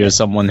can tell you as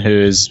someone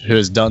who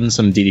has done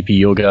some DDP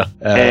yoga,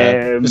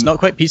 it's not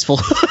quite peaceful.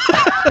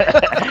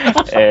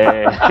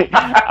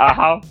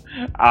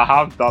 I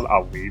have done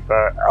a wee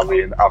bit. I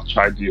mean, I've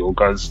tried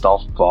yoga and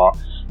stuff, but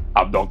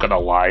I'm not gonna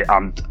lie,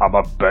 I'm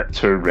a bit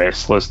too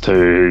restless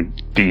to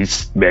be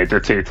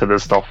meditating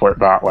and stuff like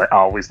that. Like, I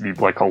always need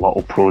like a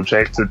little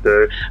project to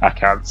do. I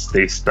can't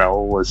stay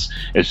still.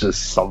 It's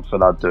just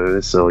something I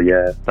do. So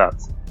yeah,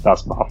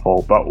 that's my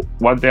fault. But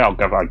one day I'll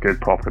give it a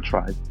good proper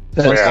try.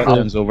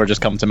 Lockdown's over,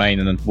 just come to mine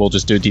and then we'll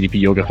just do DDP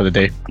yoga for the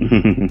day. I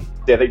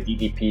think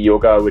DDP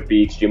yoga would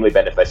be extremely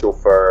beneficial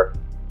for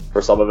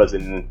some of us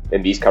in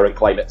these current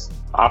climates.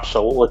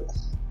 Absolutely.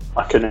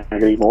 I couldn't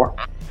agree more.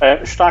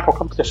 Strack, I'll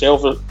come to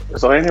yourself.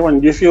 Is there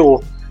anyone you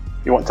feel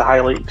you want to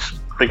highlight in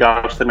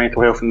regards to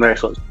mental health in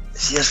wrestling?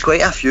 See, there's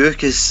quite a few,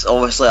 because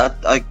obviously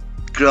I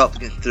grew up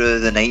through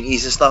the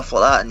 90s and stuff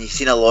like that, and you've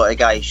seen a lot of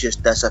guys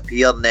just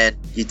disappear, and then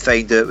you'd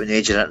find out when the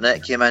age of the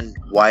internet came in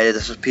why they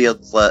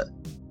disappeared. Like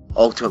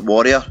Ultimate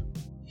Warrior,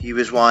 he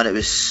was one. It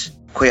was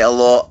quite a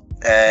lot.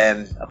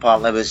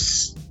 Apparently it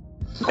was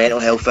mental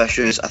health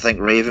issues. I think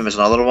Raven was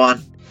another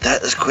one.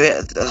 That is quite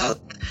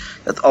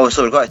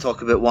obviously we've got to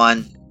talk about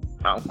one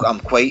I'm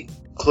quite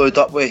clued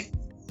up with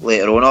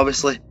later on,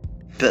 obviously,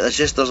 but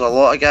there's a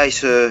lot of guys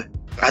who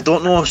I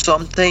don't know,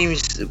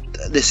 sometimes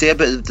they say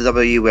about the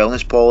WWE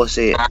wellness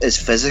policy is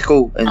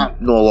physical and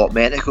not a lot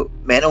mental,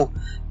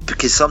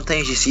 because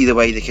sometimes you see the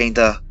way they kind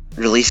of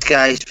release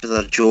guys for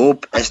their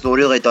job, it's not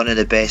really done in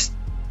the best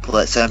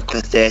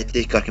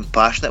sympathetic or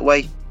compassionate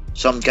way.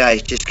 Some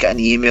guys just get an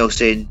email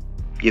saying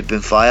you've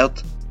been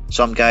fired,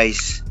 some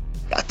guys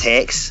get a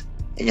text,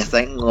 and you're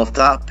thinking, well, if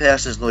that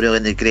person's not really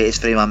in the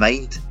greatest frame of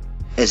mind,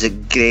 is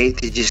it great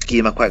to just give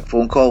him a quick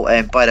phone call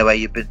and by the way,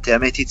 you've been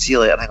terminated, see you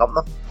later, hang up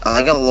them? I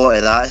think a lot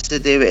of that is to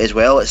do with it as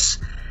well. It's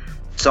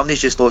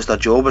somebody's just lost their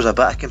job, there's a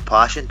bit of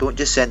compassion, don't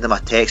just send them a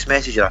text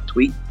message or a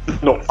tweet.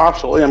 No,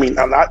 absolutely. I mean,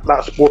 and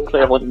that's more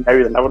prevalent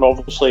now than ever,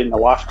 obviously, in the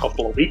last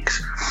couple of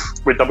weeks,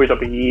 with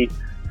WWE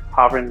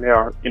having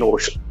their,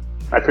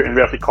 I put in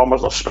inverted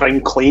commas, their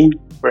spring clean,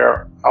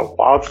 where a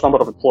large number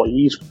of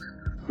employees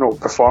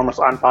performers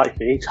and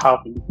backstage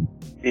have been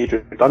made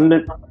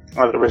redundant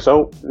as a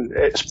result.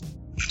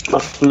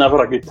 There's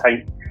never a good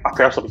time. I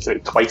personally do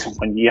it twice in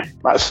 1 year.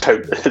 That's how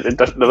there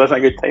isn't a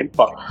good time.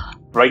 But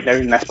right now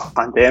in this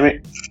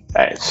pandemic,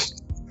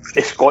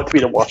 it's got to be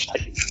the worst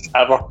time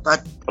ever.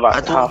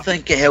 I don't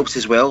think it helps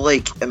as well.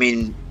 Like, I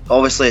mean,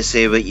 obviously,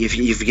 say if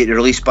you get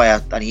released by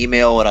an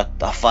email or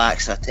a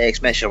fax, a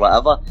text message or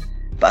whatever,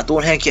 but I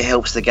don't think it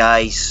helps the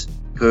guys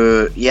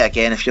who,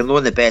 again, if you're not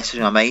in the best of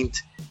your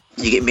mind,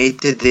 you get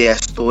made to do a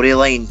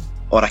storyline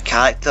or a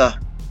character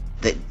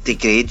that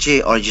degrades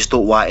you or you just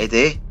don't want to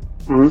do.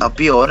 I'll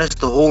be honest,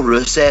 the whole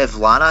Rusev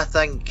Lana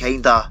thing,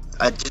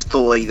 I just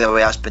don't like the way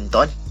that's been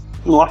done.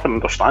 No, I can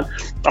understand.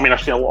 I mean, I've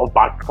seen a lot of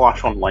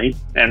backlash online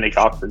in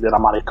regards to they're a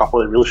married couple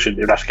that really should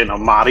be risking their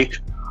marriage,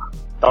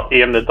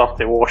 airing the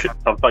dirty wash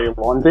of dirty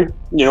laundry.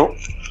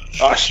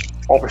 That's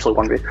obviously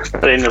one way.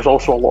 But then there's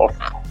also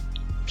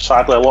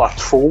sadly a lot of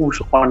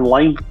trolls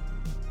online,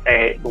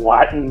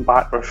 Latin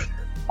back with,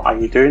 why are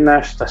you doing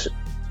this?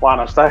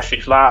 Lana's this,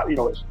 it's that.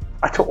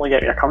 I totally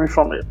get where you're coming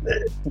from,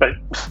 but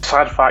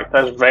sad fact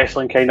is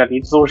wrestling kind of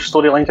needs those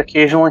storylines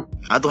occasionally.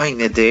 I don't think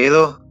they do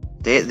though.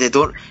 They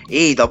don't.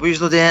 AEW's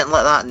not doing anything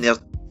like that, and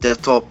they're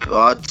top.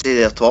 I'd say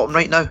they're top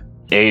right now.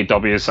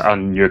 AEW's a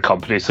new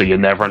company, so you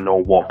never know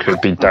what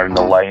could be down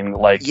the line.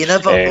 Like, you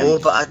never know,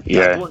 but I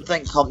don't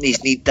think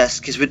companies need this,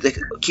 because with the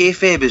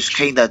kayfabe is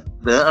kind of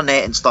the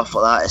internet and stuff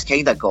like that. It's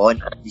kind of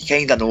gone. You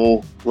kind of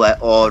know,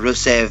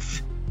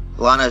 Rusev.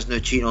 Lana's now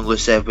cheating on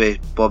Rusev with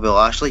Bobby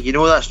Lashley. You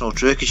know that's not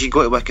true, because you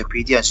can go to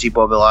Wikipedia and see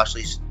Bobby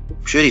Lashley's.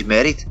 I'm sure he's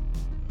married.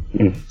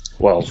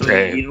 Well, so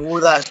you know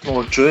that's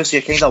not true, so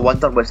you kind of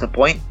wonder what's the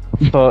point.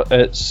 But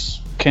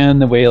it's kind of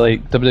the way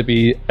like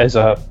WWE is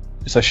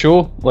a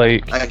show.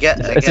 Like,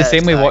 it's the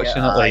same way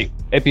watching it. Like,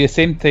 it'd be the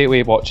same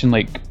way watching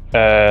like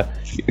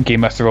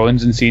Game of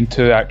Thrones and seeing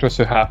two actors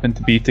who happen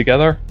to be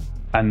together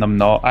and them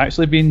not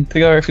actually being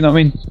together. If you know what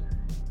I mean.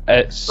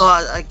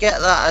 I get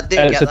that. I do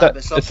get that.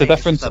 But it's a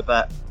difference.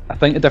 I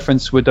think the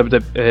difference with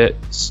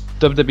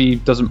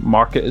WWE doesn't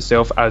market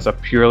itself as a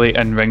purely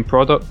in-ring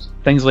product.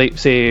 Things like,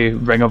 say,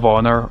 Ring of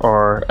Honor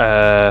or,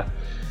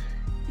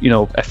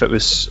 if it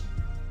was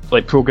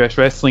like Progress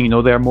Wrestling,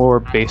 they're more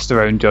based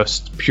around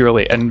just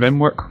purely in-ring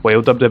work,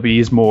 while WWE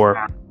is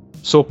more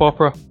soap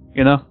opera,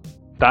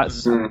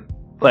 That's,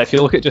 like, if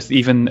you look at just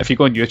even, if you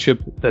go on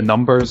YouTube, the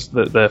numbers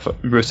that the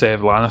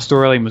Rusev Lana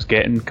storyline was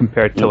getting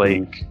compared to,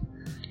 like,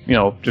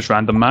 just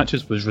random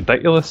matches was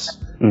ridiculous.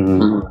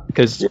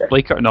 Because,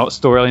 like it or not,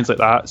 storylines like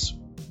that's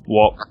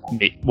what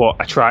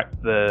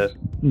attract the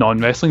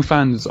non-wrestling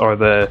fans or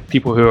the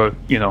people who are,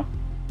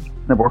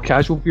 the more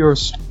casual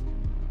viewers.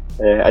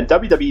 And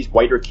WWE's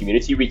wider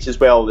community reach as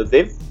well.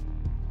 They've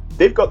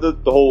got the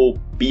whole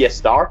Be a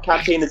Star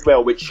campaign as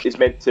well, which is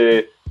meant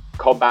to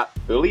combat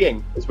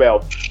bullying as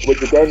well,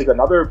 which again is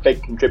another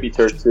big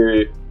contributor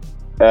to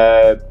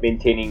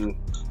maintaining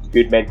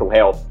good mental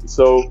health.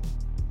 So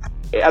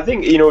I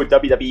think,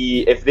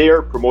 WWE, if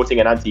they're promoting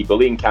an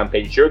anti-bullying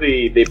campaign, sure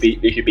they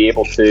should be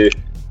able to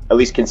at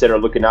least consider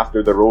looking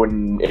after their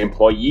own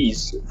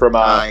employees from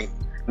a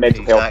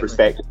mental health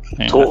perspective.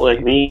 Yeah. Totally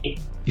agree.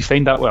 You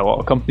find that with a lot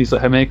of companies.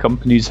 Like, how many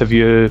companies have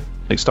you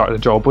started a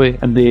job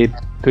with, and they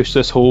push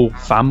this whole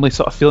family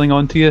sort of feeling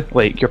onto you?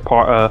 Like, you're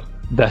part of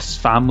this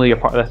family, you're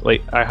part of this.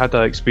 Like, I had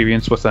an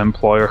experience with an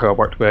employer who I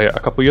worked with a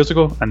couple of years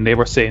ago, and they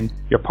were saying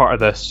you're part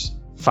of this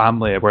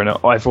family where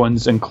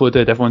everyone's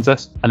included, everyone's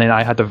this, and then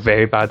I had a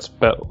very bad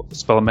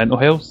spill of mental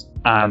health,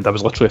 and I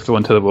was literally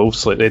thrown to the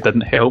wolves. Like, they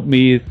didn't help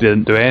me, they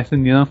didn't do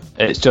anything.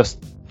 It's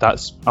just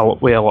that's a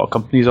way a lot of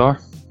companies are.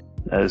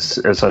 It's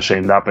a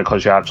shame that,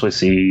 because you actually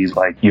see,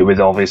 like, you would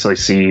obviously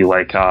see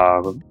like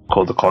a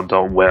code of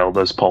conduct,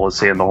 wellness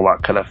policy and all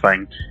that kind of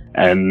thing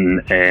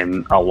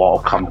in a lot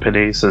of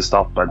companies and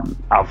stuff, but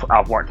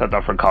I've worked at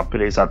different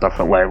companies at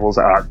different levels,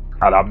 and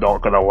I'm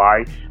not going to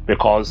lie,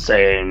 because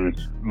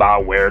my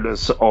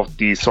awareness of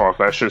these sort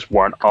of issues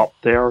weren't up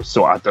there,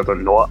 so I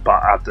didn't know it,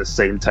 but at the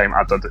same time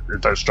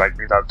it did strike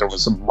me that there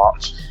was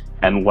much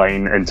in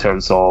line in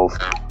terms of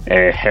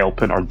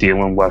helping or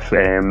dealing with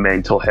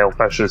mental health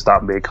issues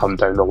that may come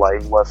down the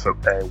line with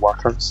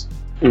workers.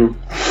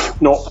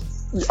 No,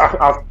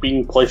 I've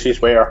been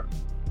places where,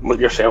 with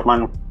yourself,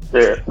 man,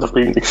 they've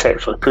been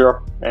exceptionally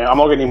poor. I'm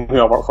not going to name who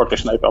I work for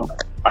just now,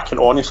 but I can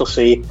honestly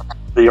say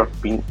they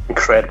have been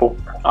incredible.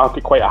 I've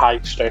got quite a high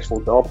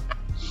stressful job,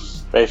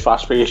 very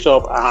fast paced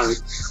job, and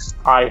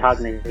I had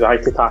an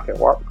anxiety attack at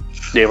work.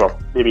 They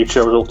made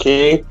sure I was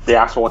okay. They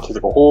asked if I wanted to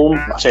go home.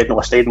 I said no,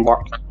 I stayed and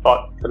worked.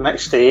 But the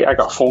next day I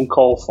got a phone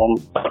call from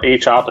the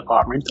HR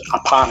department. I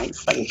panicked,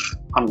 thinking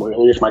I'm going to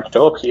lose my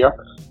job here.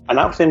 And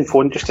that was them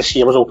phone just to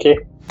see I was okay.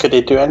 Could they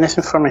do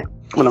anything for me?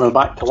 When I went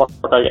back to work,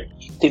 I got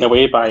taken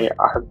away by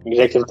an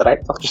executive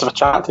director. Just have a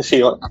chat to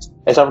say, like,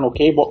 is everyone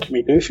okay? What can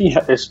we do for you?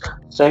 Is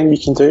there anything we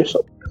can do?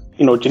 So,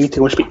 do you need to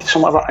go and speak to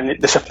someone about it?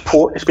 And the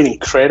support has been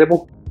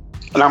incredible.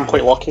 And I'm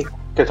quite lucky,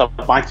 because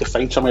I've managed to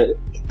find someone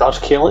that does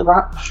care like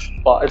that.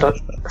 But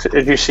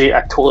as you say,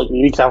 I totally agree.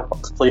 You can have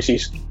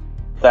places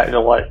that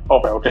you're like, oh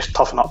well, just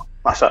toughen up,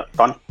 that's it,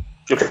 done.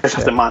 You just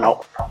have to man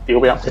up.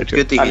 You'll be up to It's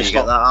good to hear you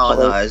get that, Alan.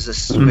 That is.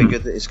 It's really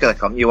good. It's good to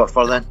come. You work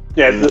for then.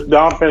 Yeah, they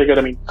are very good.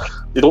 I mean,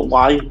 they don't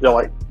lie. They're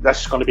like,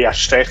 this is going to be a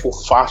stressful,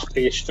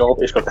 fast-paced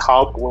job. It's going to be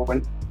hard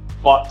going,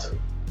 but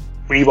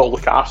we will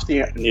look after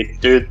you, and they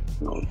do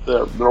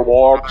the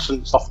rewards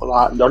and stuff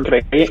like that, and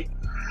they're great.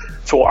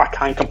 So I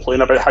can't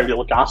complain about how they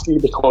look after you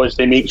because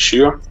they make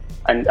sure,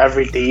 and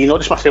every day, not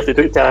just myself, they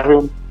do it to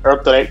everyone.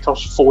 Our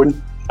directors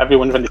phone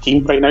everyone in the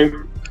team right now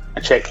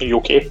and check, are you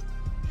okay?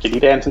 Do you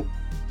need anything?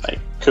 Like,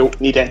 cool,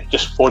 need anything,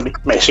 just phone me,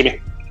 message me,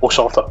 we'll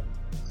sort it.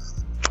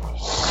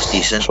 It's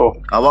decent.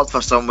 So, I worked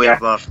for somewhere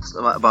where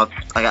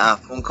I got a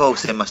phone call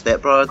saying my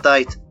stepbrother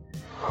died,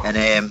 and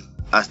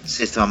I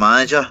says to my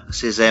manager, I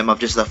says, I've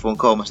just had a phone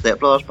call, my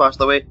stepbrother's passed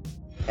away,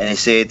 and he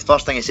said,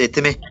 first thing he said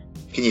to me,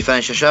 can you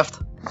finish your shift?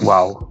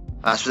 Wow.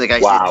 That's what the guy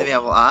said to me.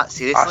 I'm like,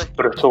 seriously? that's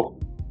brutal.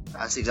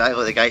 That's exactly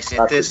what the guy said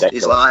That's to us.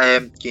 He's ridiculous.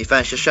 like, can you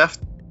finish your shift?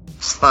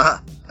 It's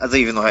like, I don't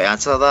even know how to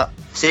answer that.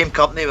 Same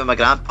company when my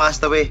gran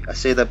passed away, I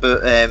said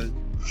about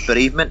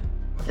bereavement,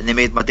 and they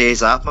made my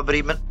days after my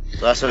bereavement.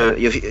 So that's how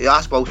you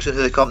ask Wilson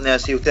who the company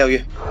is, he'll tell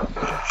you.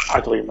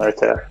 I don't even know how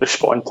to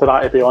respond to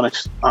that, to be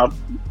honest. I'm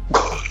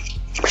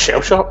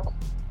shell shocked.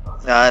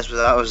 Yeah,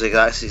 that's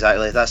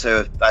exactly. That's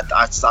how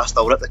I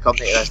still rip the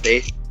company to this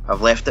day.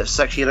 I've left it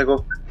 6 years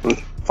ago.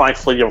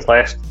 Thankfully, you've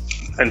left,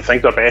 and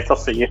things are better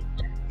for you,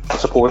 I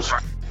suppose.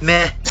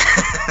 Meh.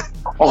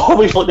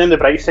 Always looking in the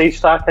bright side,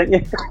 Stack, aren't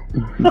you?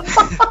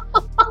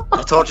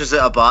 The torches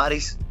out of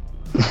batteries.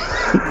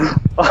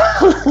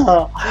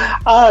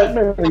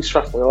 Moving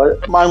swiftly,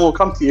 man, we'll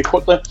come to you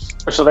quickly.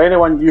 Is there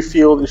anyone you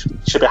feel that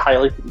should be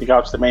highlighted in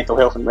regards to mental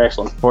health in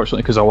wrestling?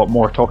 Fortunately, because a lot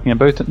more talking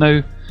about it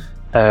now,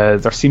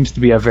 there seems to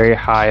be a very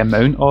high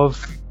amount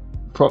of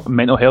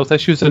mental health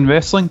issues in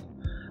wrestling,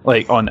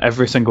 like on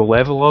every single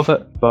level of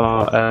it.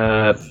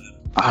 But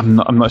I'm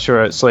not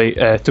sure. It's like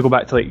to go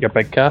back to like your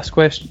big cast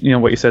question, you know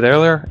what you said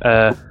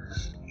earlier.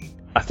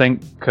 I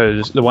think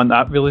because the one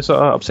that really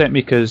sort of upset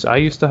me, because I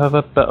used to have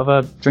a bit of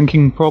a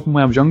drinking problem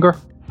when I was younger,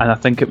 and I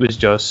think it was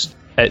just,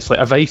 it's like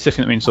a vice, if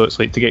you know what I mean. So it's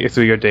like to get you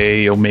through your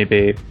day, you'll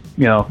maybe,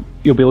 you'll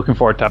be looking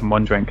forward to having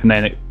one drink, and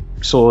then it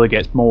slowly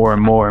gets more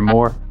and more and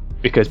more,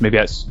 because maybe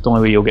that's the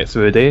only way you'll get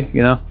through a day,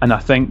 And I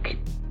think,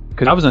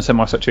 because I was in a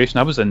similar situation,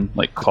 I was in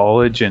like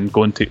college and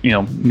going to,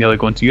 nearly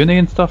going to uni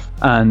and stuff,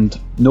 and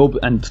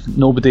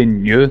nobody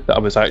knew that I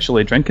was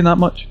actually drinking that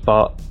much.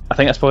 But I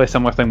think that's probably a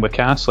similar thing with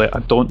Cass. Like, I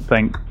don't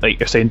think, like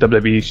you're saying,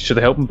 WWE should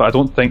have helped him, but I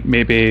don't think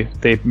maybe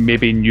they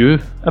knew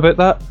about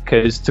that,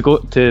 because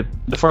the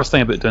first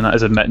thing about doing that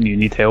is admitting you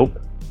need help,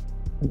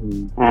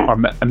 or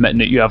admitting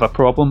that you have a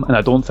problem, and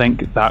I don't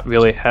think that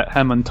really hit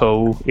him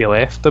until he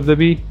left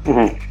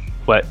WWE,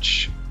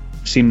 which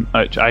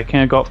I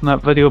kind of got from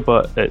that video,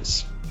 but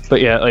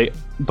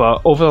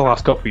over the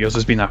last couple of years,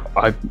 there's been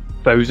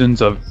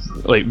thousands of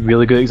like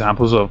really good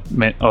examples of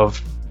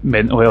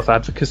mental health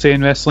advocacy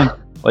in wrestling.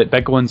 Like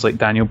big ones like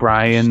Daniel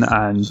Bryan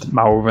and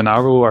Mauro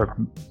Ranallo are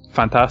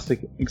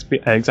fantastic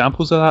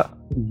examples of that.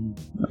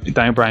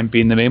 Daniel Bryan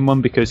being the main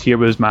one, because here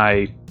was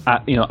my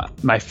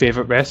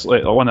favourite wrestler,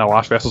 like one of the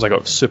last wrestlers I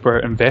got super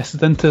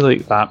invested into,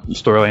 like that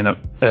storyline at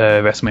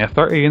WrestleMania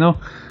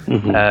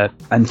 30,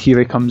 and here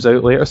he comes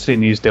out later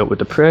saying he's dealt with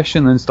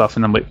depression and stuff,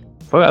 and I'm like,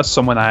 well, that's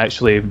someone I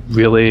actually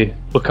really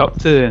look up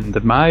to and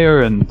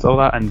admire and all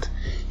that, and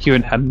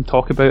hearing him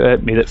talk about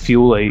it made it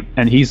feel like,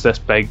 and he's this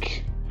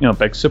big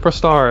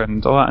superstar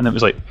and all that, and it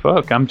was like,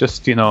 fuck, I'm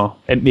just,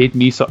 it made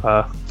me sort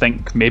of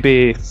think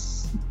maybe,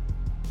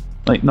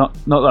 like, not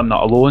that I'm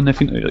not alone, if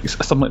like,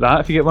 something like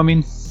that, if you get what I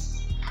mean.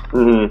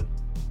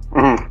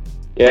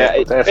 Yeah,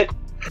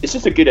 it's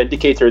just a good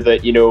indicator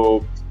that,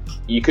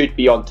 you could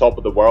be on top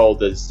of the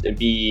world and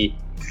be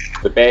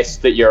the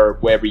best at your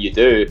whatever you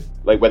do,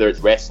 like whether it's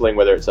wrestling,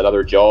 whether it's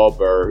another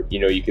job, or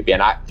you could be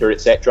an actor,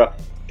 etc.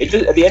 It's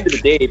just, at the end of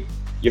the day,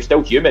 you're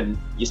still human.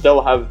 You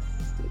still have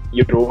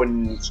your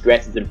own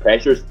stresses and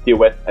pressures to deal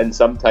with, and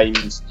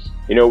sometimes,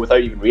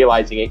 without even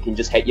realizing it, can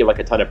just hit you like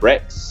a ton of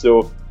bricks.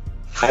 So,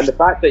 and the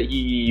fact that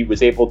he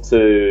was able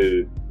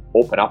to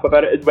open up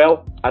about it as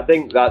well, I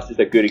think that's just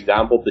a good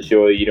example to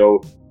show,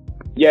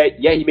 yeah,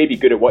 he may be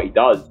good at what he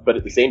does, but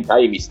at the same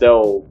time, he's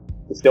still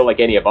like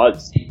any of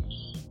us.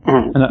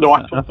 No,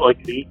 I totally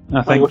agree.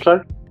 I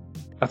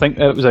think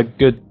it was a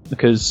good,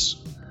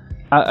 because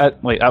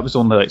that was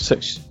only about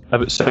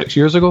 6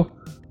 years ago,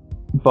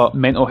 but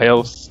mental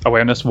health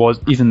awareness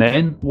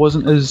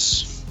wasn't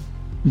as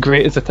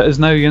great as it is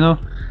now,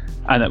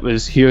 and it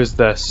was, here's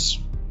this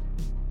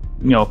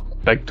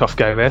big tough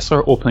guy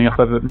wrestler opening up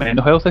about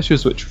mental health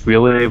issues, which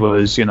really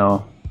was,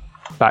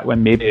 back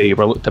when maybe you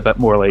were looked a bit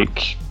more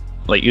like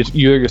you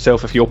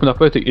yourself, if you open up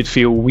about it, you'd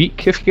feel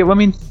weak, if you get what I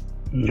mean.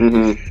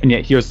 And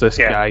yet here's this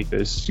guy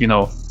who's,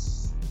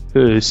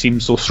 who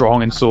seems so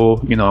strong and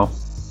so,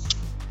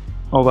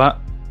 all that,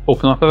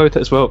 open up about it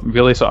as well. It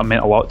really sort of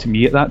meant a lot to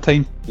me at that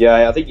time.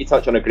 Yeah, I think you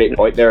touch on a great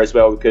point there as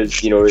well,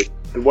 because,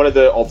 one of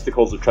the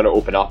obstacles of trying to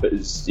open up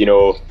is,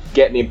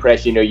 getting the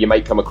impression, you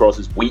might come across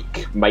as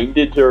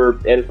weak-minded or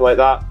anything like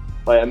that.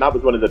 Like, and that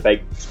was one of the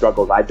big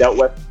struggles I dealt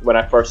with when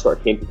I first sort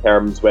of came to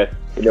terms with,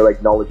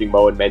 acknowledging my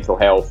own mental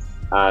health.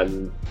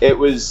 And it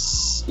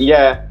was,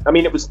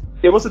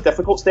 it was a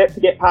difficult step to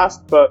get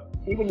past, but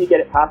see, when you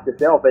get it past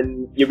yourself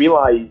and you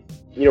realise,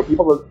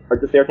 people are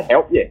just there to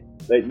help you.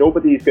 Like,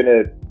 nobody's going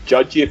to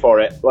judge you for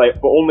it.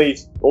 Like, but only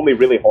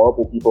really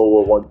horrible people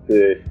will want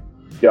to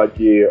judge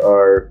you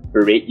or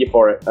berate you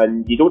for it,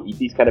 and you don't need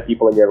these kind of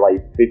people in your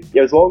life.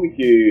 As long as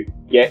you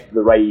get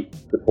the right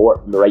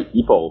support from the right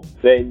people,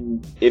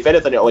 then if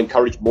anything, it'll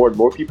encourage more and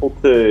more people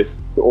to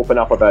open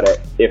up about it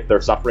if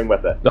they're suffering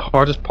with it. The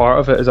hardest part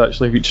of it is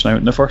actually reaching out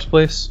in the first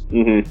place.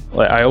 Mm-hmm.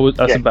 Like,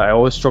 that's the bit I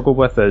always struggle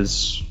with,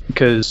 is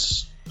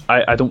because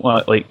I don't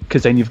want,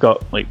 because then you've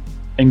got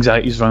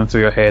anxieties running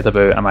through your head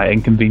about, am I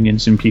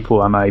inconveniencing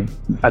people? I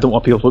don't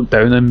want people to look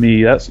down on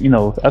me. That's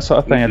that sort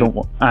of thing. I don't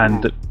want,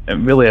 and it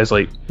really is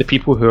the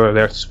people who are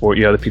there to support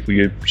you are the people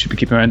you should be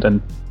keeping around,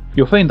 and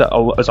you'll find that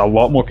there's a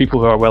lot more people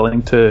who are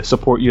willing to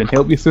support you and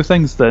help you through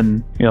things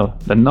than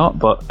not.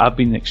 But I've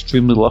been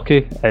extremely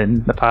lucky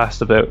in the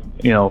past about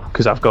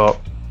because I'm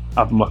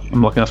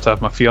lucky enough to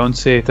have my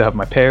fiance, to have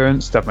my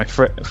parents, to have my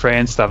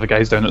friends, to have the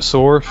guys down at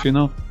Source.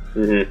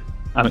 Mm-hmm.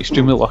 I'm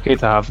extremely lucky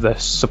to have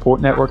this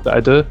support network that I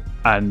do,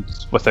 and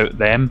without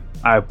them,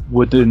 I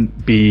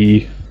wouldn't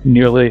be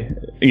nearly,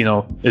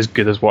 as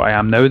good as what I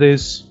am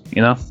nowadays.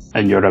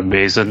 And you're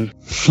amazing.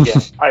 Yeah,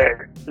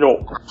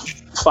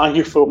 thank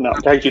you for opening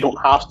up, guys. You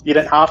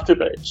didn't have to,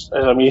 but it's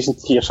amazing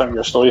to hear some of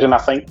your stories, and I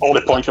think all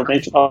the points you've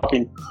mentioned have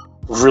been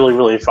really,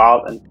 really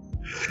valid. And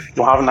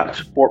having that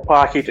support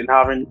package and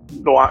having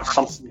that's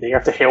something there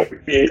to help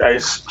you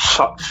is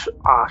such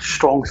a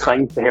strong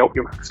thing to help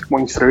you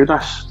going through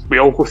this. We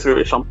all go through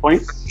it at some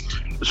point.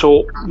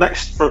 So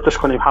next, we're just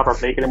going to have our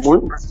break in a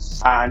moment,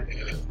 and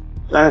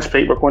in this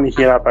break we're going to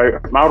hear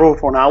about Mauro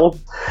Ranallo.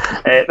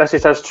 This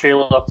is his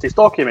trailer to his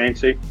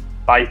documentary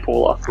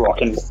Bipolar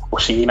Rock and Roll. We'll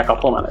see you in a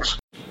couple of minutes.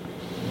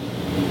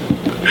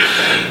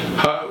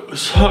 I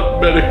was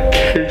on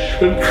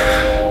medication,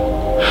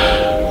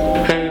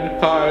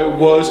 and I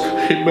was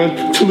a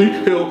mentally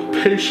ill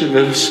patient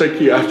in a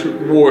psychiatric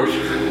ward.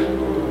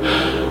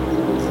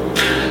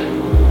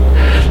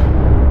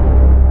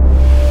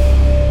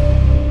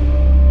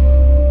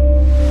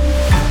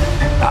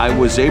 I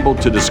was able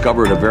to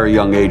discover at a very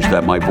young age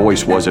that my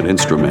voice was an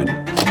instrument.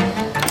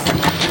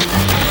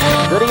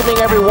 Good evening,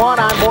 everyone.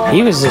 I'm Warren.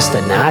 He was just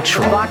a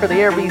natural. Doctor, the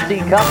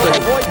RBC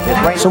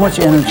company. So much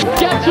energy.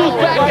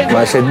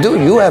 I said,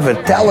 dude, you have a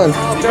talent.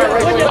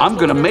 I'm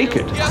going to make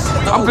it.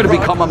 I'm going to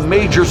become a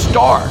major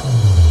star.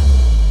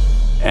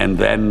 And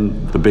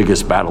then the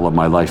biggest battle of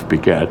my life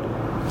began.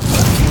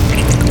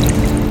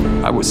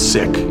 I was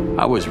sick.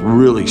 I was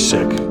really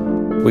sick.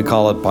 We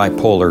call it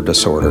bipolar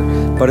disorder,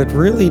 but it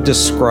really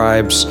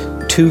describes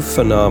two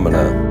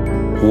phenomena.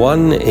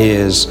 One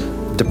is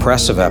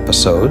depressive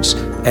episodes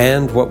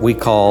and what we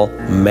call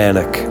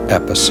manic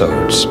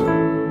episodes.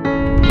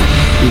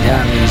 He'd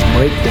have these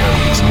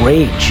breakdowns,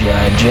 rage,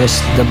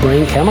 just the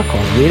brain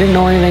chemicals. We didn't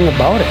know anything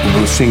about it.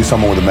 When seeing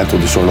someone with a mental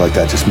disorder like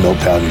that just melt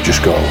down, you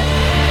just go,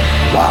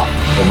 wow.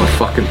 I'm a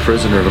fucking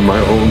prisoner of my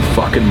own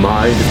fucking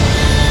mind.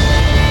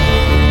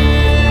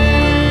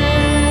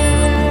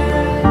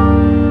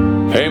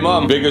 Hey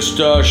Mom, biggest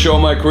show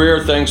of my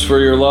career. Thanks for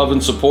your love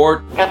and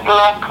support. Good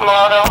luck,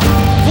 Moto.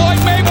 Floyd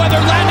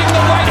Mayweather landing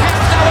the right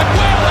hand now at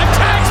will and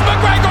tags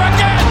McGregor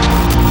again.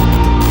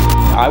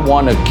 I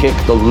want to kick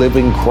the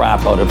living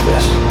crap out of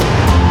this.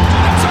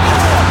 It's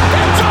over!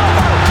 It's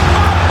over!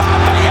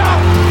 Mamma mia!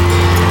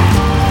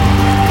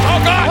 Oh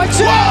God! What's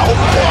up? Tell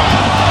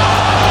me!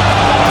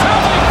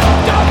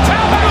 Don't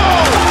tell me!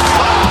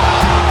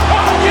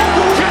 Oh, you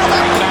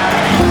killing me!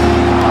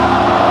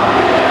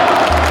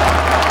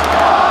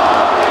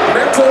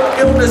 Mental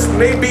illness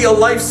may be a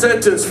life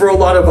sentence for a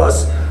lot of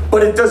us,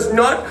 but it does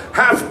not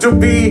have to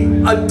be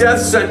a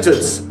death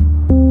sentence.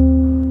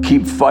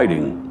 Keep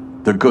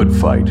fighting the good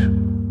fight.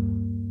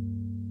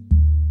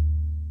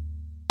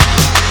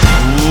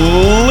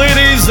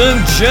 Ladies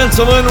and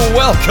gentlemen,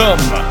 welcome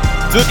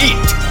to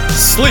Eat,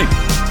 Sleep,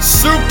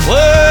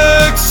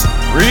 Suplex,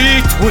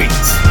 Retweet.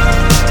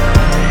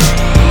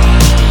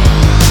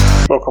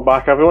 Welcome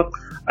back, everyone.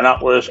 And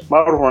that was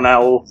Mauro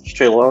Ranallo's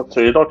trailer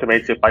to the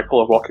documentary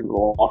Bipolar Rock and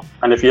Roll.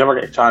 And if you ever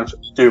get a chance,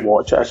 do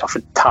watch it. It's a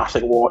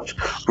fantastic watch,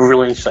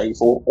 really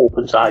insightful,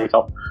 opens eyes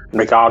up in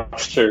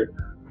regards to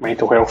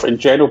mental health in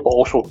general, but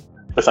also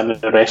within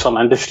the wrestling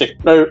industry.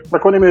 Now, we're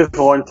going to move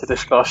on to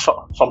discuss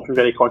something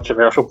very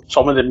controversial.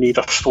 Some of the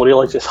major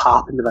storylines that's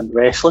happened within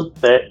wrestling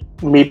that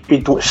maybe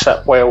don't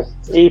sit well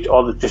age,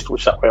 or they just don't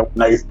sit well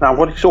now. Now, I'm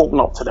going to open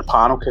up to the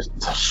panel because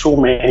there's so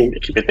many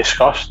that can be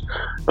discussed,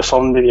 but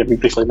some maybe we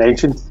briefly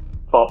mentioned.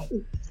 But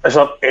is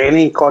there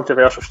any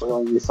controversial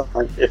storyline you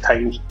think at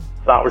times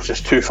that was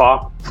just too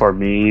far? For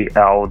me,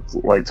 I would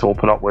like to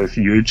open up with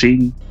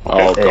Eugene.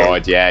 Oh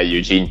God, yeah,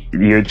 Eugene.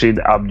 Eugene,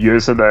 I'm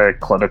using a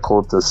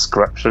clinical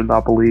description, I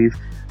believe,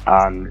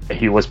 and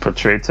he was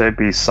portrayed to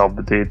be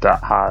somebody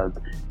that had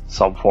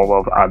some form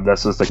of, and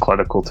this is the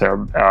clinical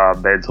term,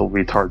 mental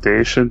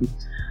retardation.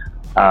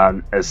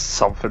 and it's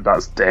something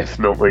that's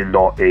definitely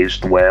not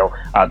aged well.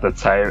 At the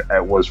time,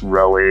 it was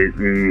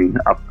really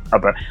a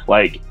bit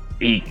like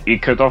he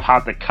could have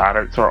had the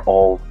character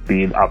of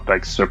being a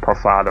big super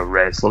fan of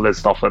wrestling and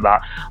stuff like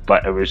that,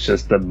 but it was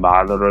just the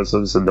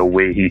mannerisms and the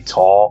way he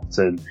talked,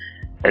 and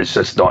it's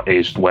just not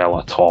aged well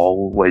at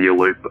all when you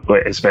look,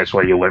 especially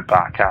when you look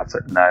back at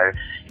it now.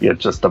 You're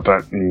just a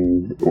bit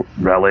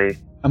really.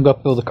 I'm going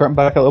to pull the curtain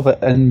back a little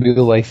bit. In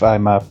real life,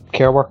 I'm a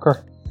care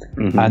worker,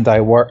 and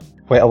I work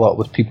quite a lot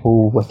with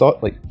people with,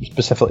 like,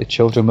 specifically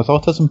children with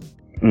autism.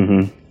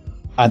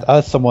 And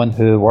as someone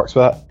who works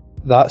with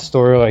that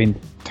storyline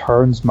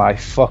turns my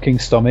fucking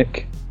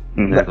stomach.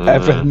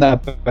 Everything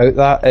about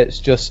that,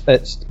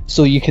 it's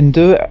so you can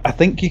do it. I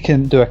think you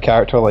can do a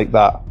character like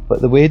that,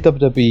 but the way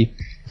WWE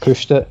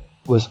pushed it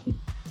was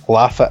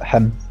laugh at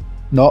him,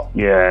 not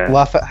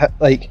laugh at him.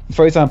 Like,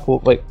 for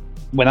example, like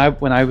when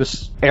I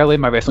was early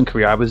in my wrestling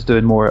career, I was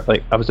doing more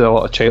like I was doing a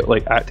lot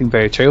of acting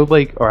very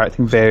childlike or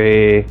acting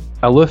very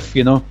aloof,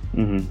 you know.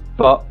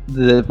 But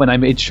when I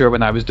made sure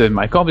when I was doing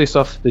my comedy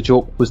stuff, the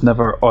joke was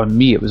never on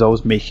me. It was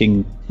always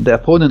making the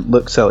opponent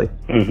look silly.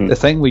 The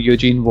thing with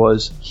Eugene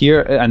was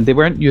here, and they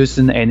weren't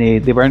using any.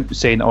 They weren't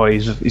saying, "Oh,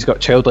 he's got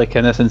childlike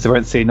innocence." They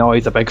weren't saying, "Oh,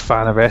 he's a big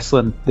fan of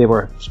wrestling." They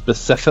were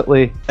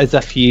specifically as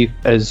if he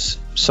is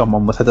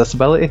someone with a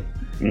disability.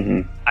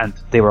 And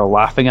they were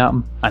laughing at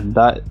him, and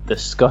that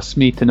disgusts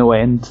me to no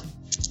end.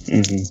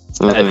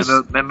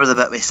 Remember the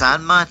bit with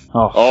Sandman?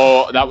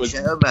 Oh, that was.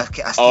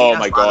 Oh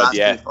my god, that's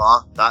yeah. Too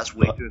far. That's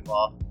way too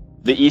far.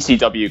 The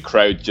ECW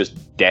crowd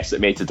just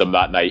decimated him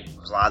that night.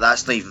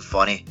 That's not even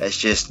funny. It's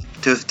just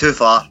too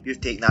far.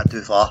 You've taken that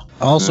too far.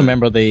 I also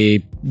remember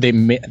they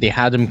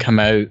had him come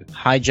out,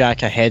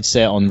 hijack a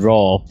headset on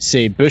Raw,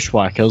 say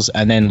Bushwhackers,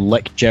 and then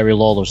lick Jerry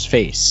Lawler's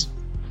face,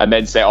 and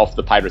then set off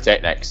the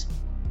pyrotechnics.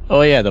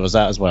 Oh yeah, there was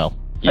that as well.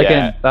 Yeah.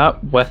 Again,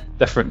 that with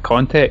different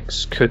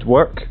contexts could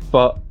work,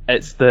 but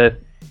it's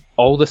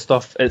all the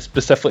stuff, it's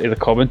specifically the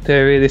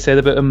commentary they said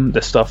about him,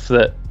 the stuff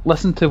that,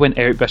 listen to when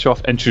Eric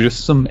Bischoff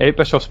introduces him. Eric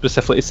Bischoff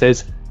specifically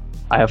says,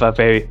 "I have a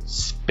very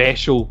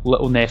special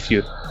little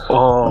nephew."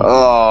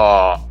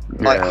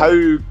 Like,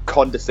 how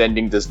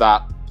condescending does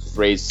that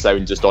phrase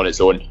sound just on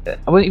its own? I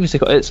wouldn't even say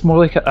it's more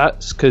like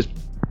that's because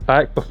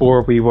back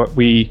before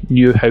we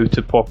knew how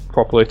to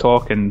properly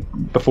talk,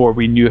 and before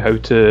we knew how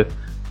to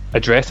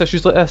address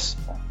issues like this,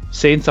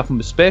 saying something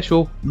was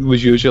special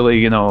was usually,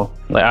 you know,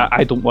 like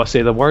I don't want to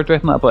say the word or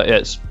anything like that, but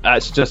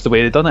it's just the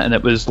way they done it, and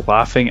it was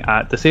laughing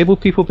at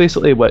disabled people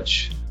basically,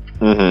 which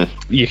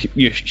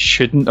you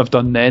shouldn't have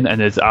done then,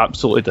 and is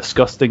absolutely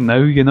disgusting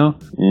now, you know.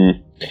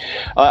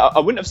 I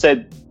wouldn't have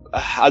said.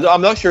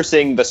 I'm not sure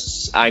saying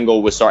this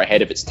angle was sort of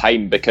ahead of its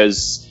time,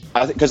 because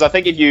I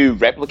think if you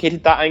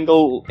replicated that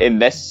angle in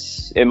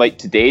like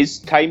today's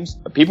times,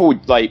 people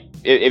would, like,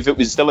 if it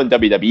was still in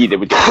WWE, they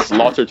would get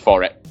slaughtered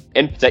for it.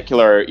 In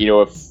particular, you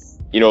know, if,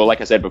 you know, like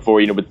I said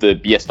before, you know, with the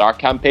Be a Star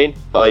campaign,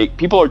 like,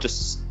 people are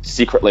just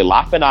secretly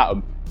laughing at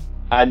him.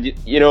 And,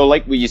 you know,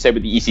 like what you said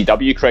with the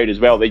ECW crowd as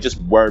well, they just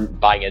weren't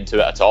buying into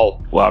it at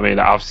all. Well, I mean,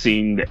 I've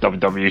seen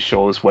WWE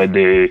shows when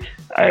they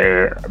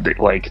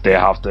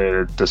have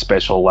the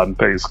Special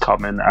Olympics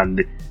coming,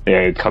 and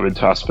they come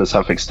into a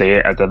specific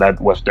state, and then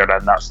if they're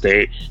in that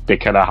state, they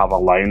kind of have a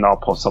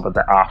lineup of some of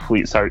the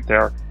athletes out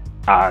there,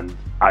 and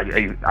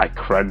I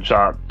cringe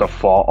at the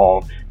thought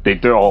of they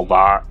do all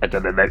that, and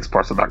then the next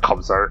person that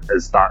comes out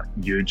is that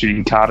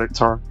Eugene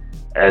character.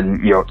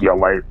 And you're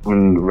like,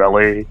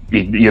 really?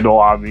 You know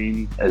what I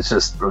mean? It's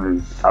just,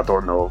 I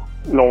don't know.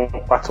 No,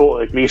 I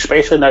totally agree,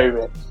 especially now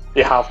that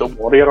they have the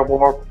Warrior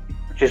Award,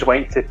 which is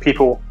went to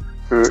people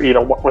who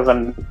either work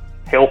within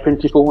helping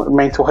people with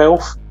mental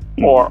health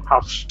or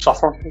have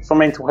suffered from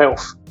mental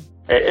health.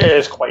 It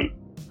is quite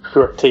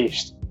poor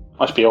taste,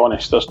 let's be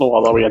honest. There's no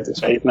other way of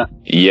describing it.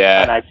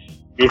 Yeah. And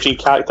Eugene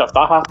character, if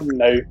that happened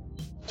now,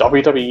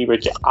 WWE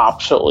would get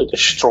absolutely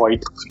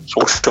destroyed.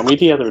 Social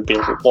media, there would be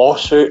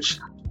lawsuits.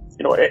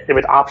 You know, it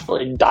would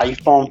absolutely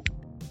dive bomb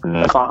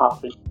if that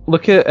happened.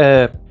 Look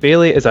at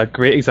Bayley is a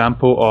great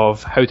example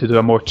of how to do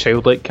a more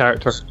childlike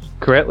character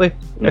correctly,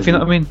 if you know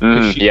what I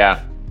mean.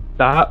 Yeah.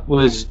 That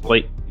was,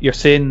 like, you're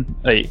saying,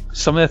 like,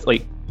 some of the,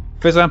 like,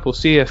 for example,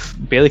 see if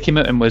Bayley came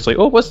out and was like,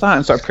 "Oh, what's that?"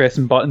 and started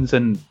pressing buttons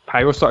and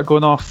pyro started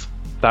going off,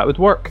 that would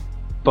work.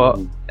 But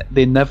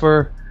they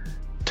never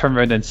turned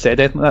around and said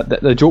anything like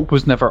that. The joke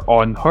was never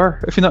on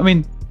her, if you know what I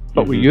mean.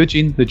 But with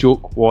Eugene, the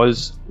joke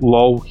was,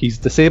 lol, he's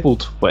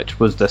disabled, which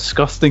was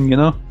disgusting, you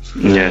know?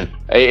 Yeah.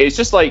 It's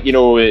just like, you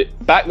know,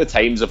 back in the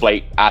times of,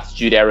 like,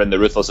 Attitude Era and the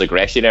Ruthless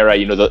Aggression Era,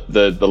 you know,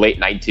 the late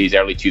 90s,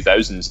 early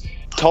 2000s,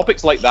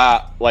 topics like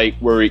that, like,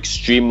 were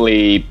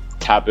extremely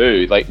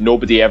taboo. Like,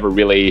 nobody ever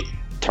really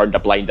turned a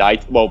blind eye.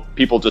 Well,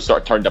 people just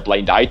sort of turned a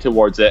blind eye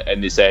towards it,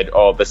 and they said,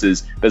 "Oh, this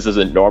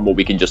isn't normal.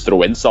 We can just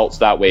throw insults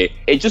that way."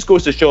 It just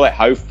goes to show, like,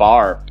 how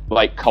far,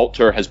 like,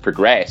 culture has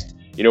progressed.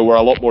 You know, we're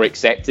a lot more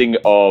accepting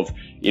of,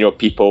 you know,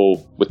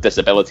 people with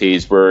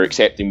disabilities. We're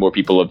accepting more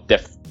people of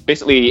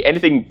basically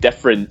anything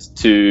different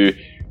to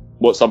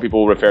what some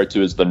people refer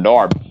to as the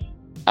norm.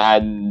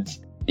 And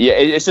yeah,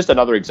 it's just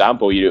another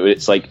example. You know,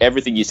 it's like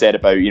everything you said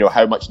about, you know,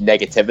 how much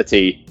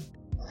negativity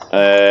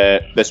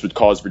this would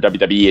cause for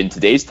WWE in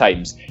today's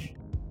times.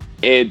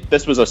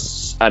 This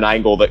was an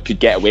angle that could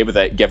get away with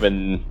it,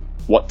 given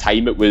what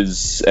time it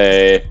was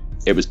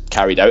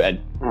carried out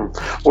in.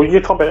 Well, you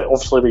talk about,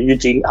 obviously, with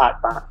Eugene at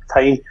that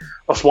time.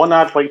 There's one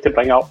I'd like to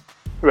bring up,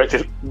 which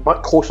is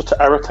much closer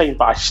to our time,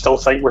 but I still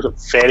think was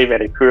very,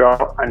 very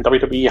poor, and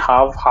WWE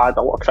have had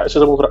a lot of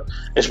criticism over it,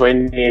 is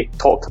when they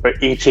talked about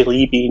AJ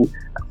Lee being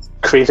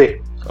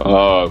crazy.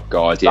 Oh,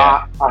 God,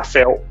 yeah. That, I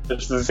felt,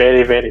 was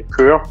very, very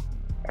poor.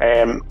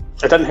 It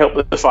didn't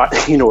help the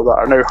fact, you know, that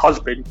our now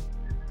husband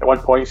at one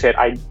point said,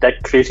 "I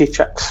dig crazy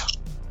chicks."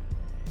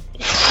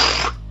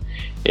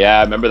 Yeah,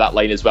 I remember that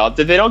line as well.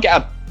 Did they not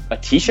get a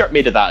t-shirt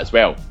made of that as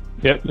well?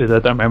 Yep, they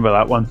did. I remember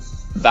that one.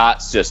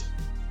 That's just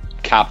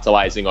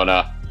capitalizing on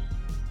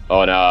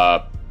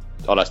a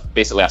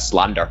basically a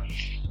slander.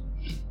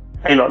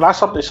 You know, that's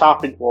something that's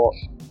happened, what,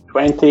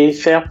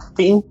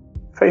 2013?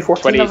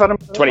 2014,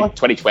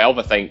 2012,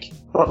 I think.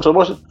 So it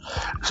wasn't.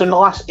 So in the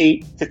last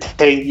 8 to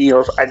 10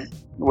 years, and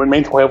when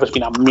mental health has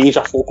been a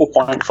major focal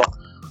point for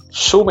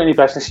so many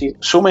businesses,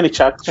 so many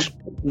charities, just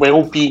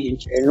well-being in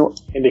general,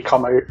 and they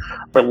come out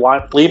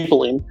with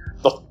labelling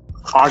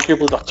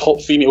arguably the top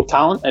female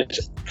talent.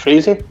 It's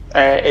crazy.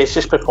 It's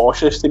just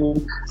preposterous to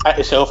me. At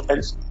itself,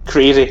 it's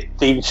crazy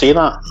to even say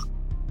that.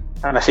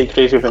 And I say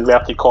crazy with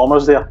inverted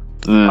commas there.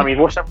 I mean,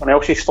 what's everyone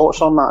else's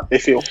thoughts on that? Do you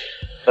feel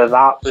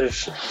that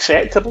is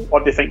acceptable, or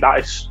do you think that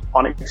is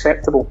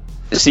unacceptable?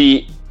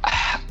 See,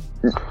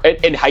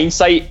 in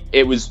hindsight,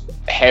 it was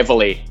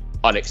heavily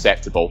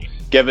unacceptable,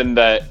 given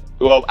that,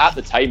 well, at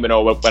the time, you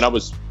know,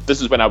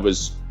 this is when I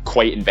was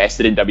quite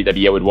invested in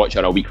WWE. I would watch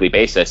on a weekly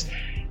basis.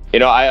 You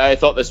know, I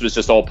thought this was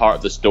just all part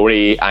of the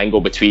story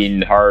angle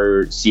between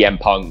her, CM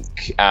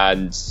Punk,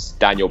 and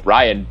Daniel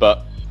Bryan.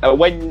 But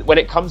when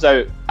it comes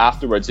out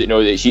afterwards, you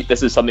know,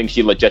 this is something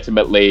she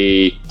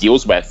legitimately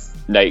deals with,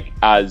 like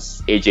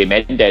as AJ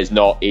Mendez,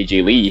 not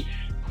AJ Lee.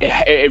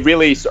 It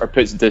really sort of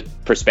puts into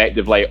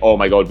perspective, like, oh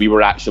my God,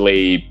 we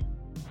actually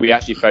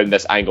found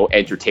this angle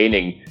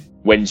entertaining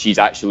when she's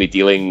actually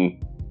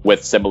dealing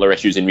with similar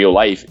issues in real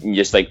life. And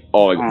you're just like,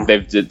 oh,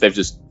 they've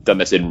just done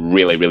this in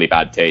really, really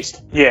bad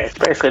taste. Yeah,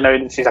 especially now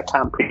that she's a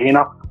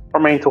campaigner for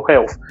mental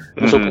health.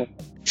 So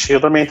share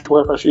their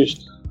mental health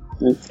issues.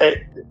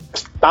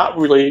 That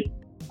really,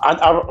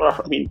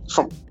 I mean,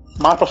 from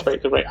my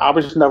perspective, right, I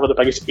was never the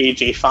biggest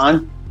AJ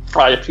fan.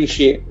 I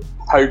appreciate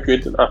how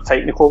good her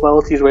technical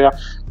abilities were,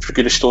 for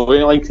good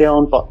storyline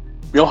telling, but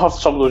we all have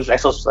some of those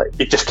wrestlers that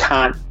you just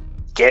can't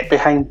get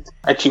behind,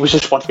 and she was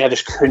just one I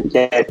just couldn't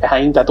get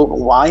behind. I don't know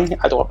why.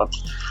 I don't have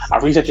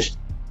a reason. I just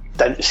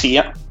didn't see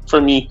it for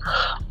me.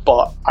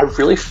 But I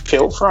really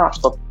felt for her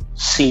after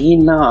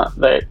seeing that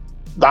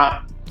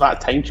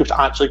time she was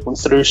actually going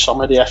through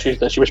some of the issues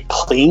that she was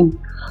playing,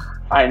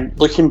 and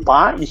looking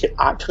back, you can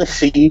actually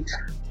see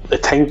the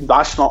time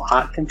that's not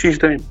acting she's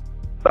doing.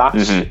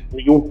 That's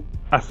real.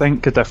 I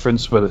think the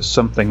difference with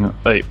something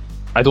like,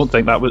 I don't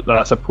think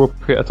that's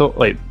appropriate at all,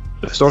 like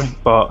the story,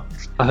 but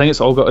I think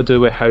it's all got to do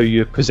with how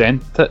you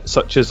present it,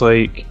 such as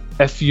like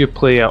if you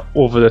play an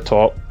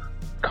over-the-top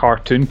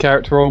cartoon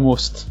character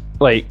almost,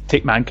 like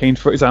take Mankind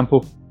for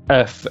example.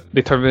 If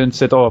they turned around and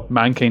said, "Oh,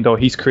 Mankind, oh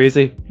he's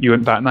crazy," you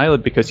wouldn't bat an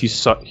eyelid because he's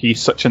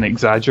such an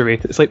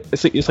exaggerated.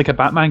 It's like a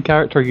Batman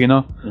character, you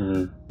know.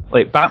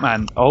 Like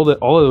Batman, all of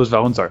those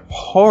villains are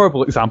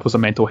horrible examples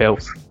of mental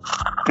health,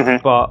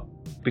 but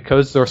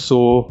because they're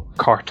so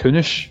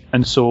cartoonish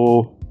and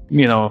so,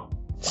 you know,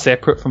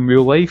 separate from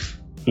real life,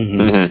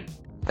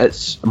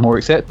 it's more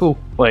acceptable.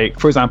 Like,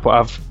 for example,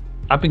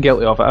 I've been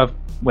guilty of it.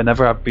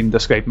 Whenever I've been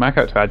describing my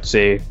character, I'd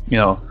say, you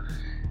know,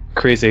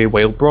 crazy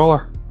wild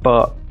brawler.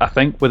 But I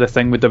think the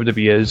thing with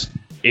WWE is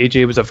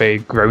AJ was a very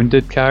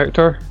grounded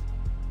character,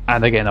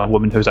 and again, a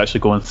woman who's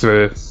actually going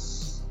through,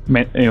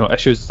 you know,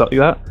 issues and stuff like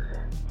that.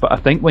 But I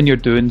think when you're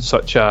doing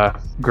such a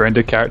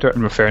grounded character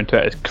and referring to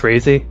it as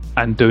crazy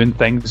and doing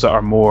things that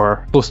are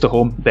more close to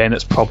home, then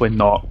it's probably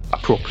not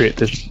appropriate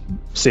to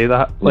say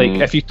that. Like,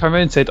 if you turn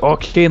around and said, "Oh,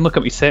 Kane, look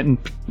at me setting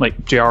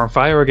like JR on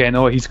fire again,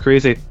 oh, he's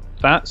crazy,"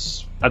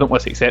 that's, I don't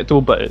want to say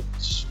acceptable, but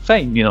it's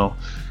fine, you know.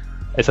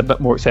 It's a bit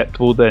more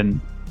acceptable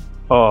than,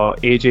 "Oh,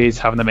 AJ's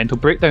having a mental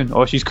breakdown,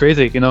 oh, she's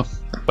crazy," you know,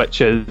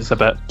 which is a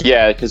bit...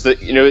 Yeah, because,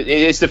 you know,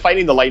 it's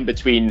defining the line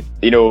between,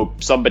 you know,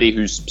 somebody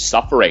who's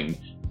suffering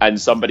and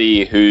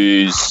somebody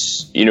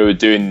who's, you know,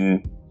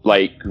 doing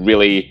like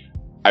really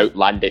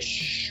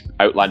outlandish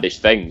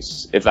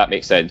things, if that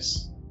makes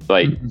sense.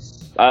 Like,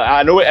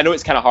 I know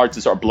it's kind of hard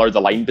to sort of blur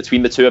the line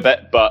between the two a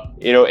bit, but,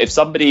 you know, if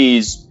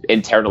somebody's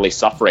internally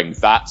suffering,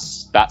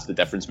 that's the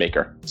difference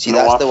maker. See,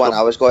 that's the one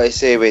I was going to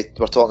say. We're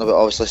talking about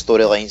obviously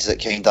storylines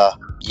that kind of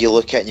you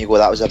look at and you go,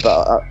 that was a bit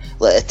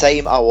like at the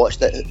time I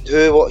watched it.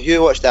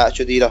 Who watched the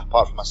Attitude Era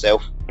apart from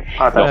myself?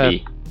 I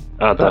did.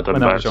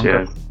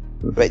 Yeah.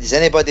 Right, does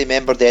anybody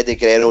remember the Eddie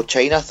Guerrero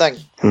China thing?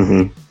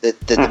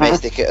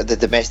 The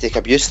domestic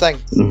abuse thing?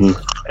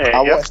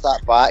 I watched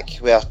that back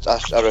with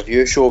a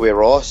review show with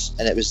Ross,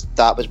 and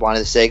that was one of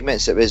the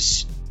segments. It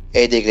was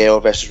Eddie Guerrero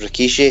versus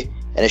Rikishi,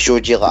 and it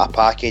showed you like a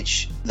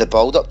package, the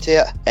build up to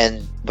it.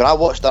 And when I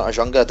watched that when I was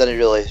younger, I didn't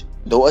really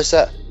notice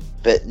it,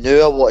 but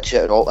now I watch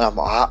it and I'm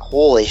like,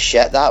 holy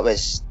shit,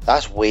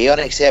 that's way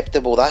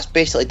unacceptable. That's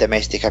basically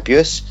domestic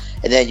abuse.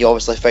 And then you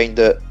obviously find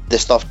out the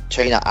stuff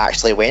China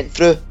actually went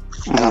through,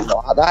 and I'm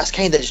like, that's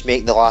kind of just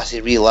making the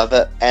lassie relive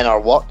it in our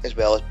work as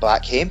well as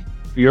back home.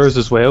 Yours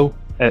as well.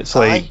 It's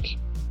like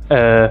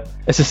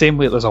it's the same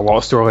way. There's a lot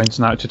of storylines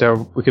in Attitude Era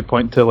we could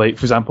point to, like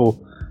for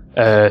example,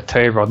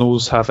 Terry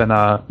Runnels having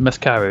a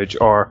miscarriage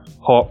or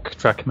Hawk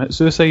trying to commit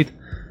suicide.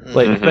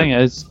 Like the thing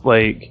is,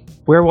 like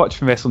we're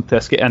watching wrestling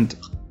Tisket,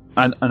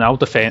 and I'll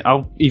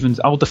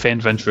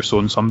defend Vince Russo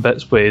in some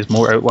bits with his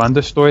more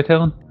outlandish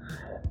storytelling,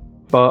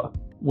 but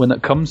when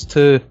it comes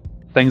to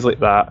things like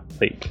that,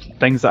 like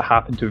things that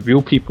happen to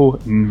real people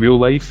in real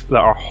life that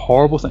are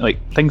horrible things,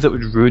 like things that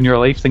would ruin your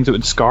life, things that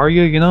would scar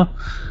you, you know,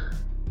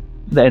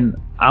 then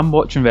I'm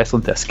watching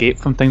wrestling to escape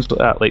from things like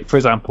that. Like for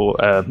example,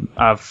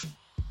 I've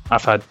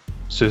had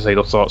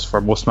suicidal thoughts for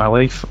most of my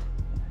life,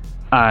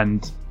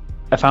 and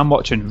if I'm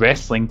watching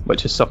wrestling,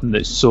 which is something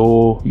that's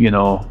so, you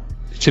know,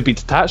 should be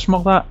detached from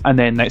all that, and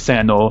then next thing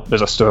I know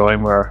there's a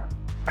storyline where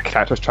a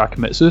character's trying to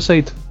commit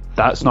suicide,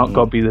 that's not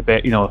going to be the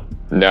best, you know,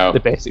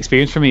 the best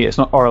experience for me. It's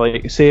not. Or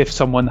like say if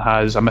someone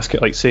has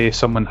a say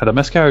someone had a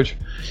miscarriage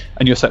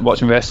and you're sitting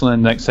watching wrestling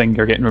and next thing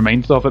you're getting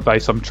reminded of it by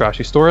some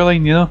trashy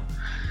storyline, you know.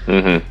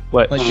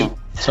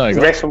 Sorry,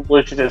 wrestling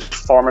was just a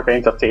form of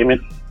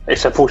entertainment.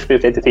 It's supposed to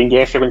be entertaining.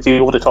 Yes, you're going to see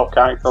all the top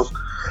characters,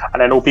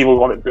 and I know people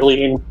want it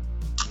bullying,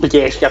 but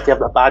yes, you have to have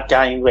the bad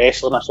guy in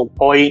wrestling at some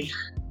point.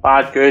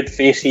 Bad, good,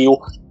 face,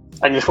 heel,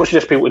 and you're supposed to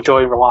just be able to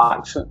enjoy and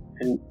relax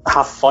and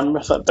have fun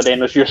with it. But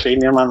then, as you're saying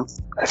there, man,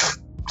 if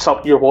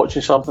you're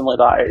watching something like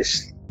that,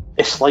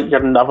 it's like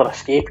you're never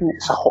escaping.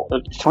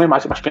 Can you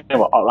imagine? It must be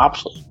an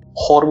absolutely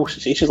horrible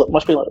sensation. It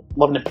must be like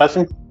living in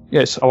prison.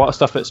 Yeah, it's a lot of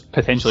stuff that's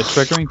potentially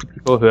triggering to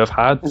people who have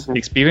had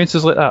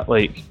experiences like that.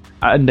 Like,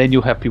 and then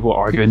you'll have people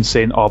arguing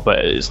saying, "Oh,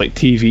 but it's like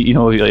TV, you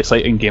know, it's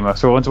like in Game of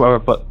Thrones or whatever."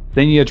 But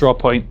then you draw a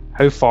point: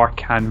 how far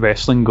can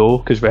wrestling go?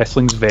 Because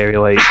wrestling's very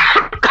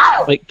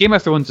like Game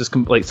of Thrones is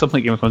like something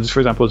like Game of Thrones, for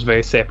example, is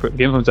very separate.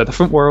 Game of Thrones is a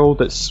different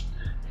world.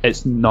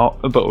 It's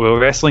not, but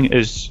wrestling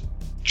is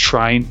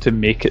trying to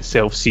make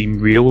itself seem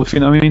real, if you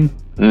know what I mean.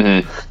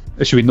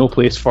 There should be no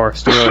place for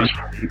storyline,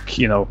 like,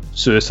 you know,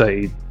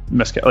 suicide,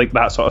 like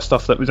that sort of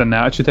stuff that was in the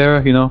Attitude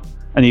Era, you know,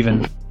 and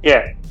even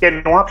yeah,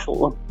 no,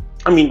 absolutely.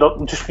 I mean,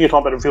 just when you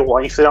talk about real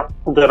life,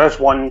 there is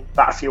one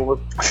that I feel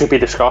should be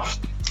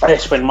discussed.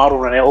 It's when Mauro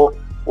Ranallo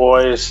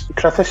was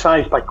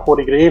criticised by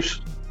Corey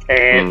Graves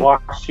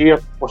last year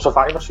with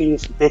Survivor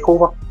Series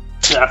Takeover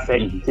that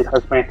affected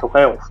his mental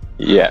health.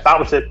 Yeah, that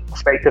was the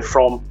perspective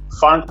from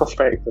fan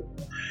perspective.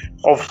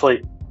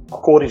 Obviously,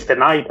 Corey's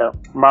denied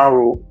it.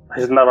 Mauro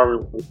has never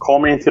really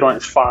commented on it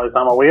as far as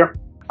I'm aware.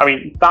 I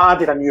mean, that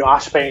added a new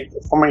aspect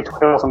for mental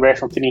health and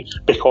wrestling to me,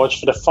 because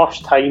for the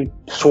first time,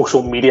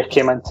 social media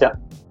came into it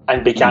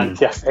and began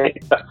to affect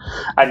it.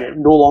 And it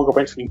no longer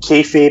went from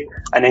kayfabe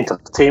and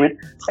entertainment.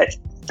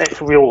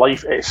 It's real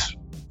life. It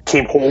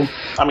came home.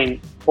 I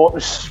mean, what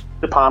was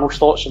the panel's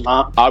thoughts on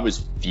that? I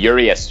was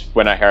furious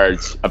when I heard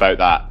about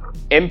that.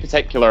 In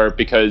particular,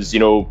 because, you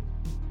know,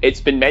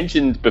 it's been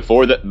mentioned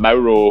before that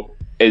Mauro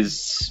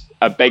is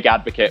a big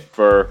advocate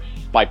for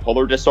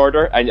bipolar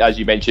disorder, and as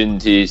you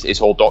mentioned, his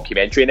whole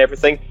documentary and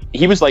everything.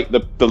 He was like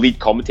the lead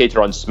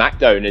commentator on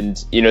SmackDown,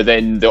 and you know,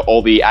 then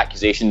all the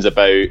accusations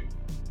about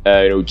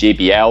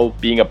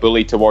JBL being a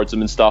bully towards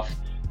him and stuff,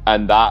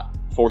 and that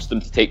forced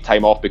him to take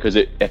time off because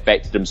it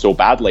affected him so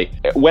badly.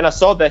 When I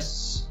saw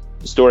this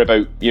story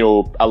about, you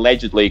know,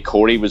 allegedly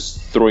Corey was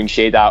throwing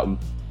shade at him,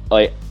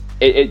 like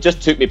it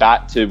just took me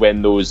back to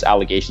when those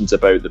allegations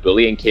about the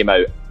bullying came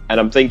out,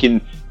 and I'm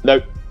thinking now,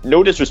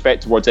 no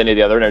disrespect towards any of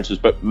the other announcers,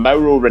 but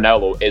Mauro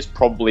Ranallo is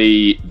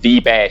probably the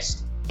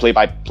best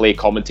play-by-play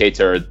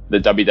commentator the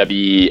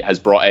WWE has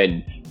brought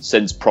in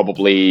since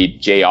probably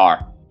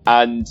JR.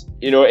 And,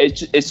 you know,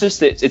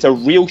 it's a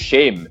real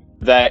shame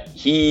that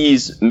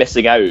he's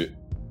missing out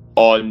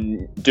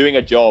on doing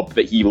a job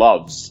that he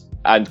loves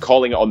and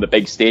calling it on the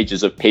big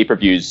stages of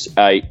pay-per-views.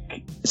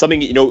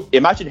 Something, you know,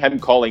 imagine him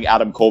calling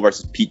Adam Cole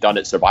versus Pete Dunne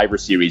at Survivor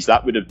Series.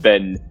 That would have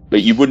been,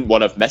 but you wouldn't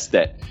want to have missed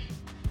it.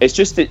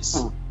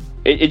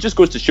 It just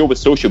goes to show with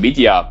social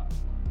media,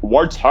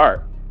 words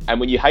hurt,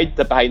 and when you hide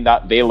behind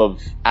that veil of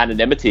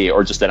anonymity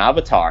or just an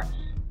avatar,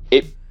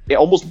 it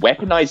almost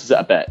weaponizes it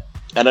a bit.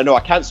 And I know I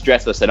can't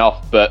stress this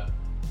enough, but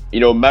you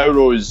know,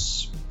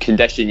 Mauro's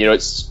condition, you know,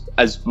 it's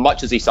as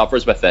much as he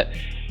suffers with it,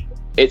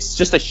 it's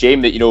just a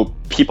shame that, you know,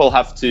 people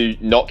have to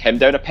knock him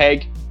down a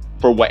peg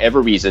for whatever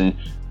reason,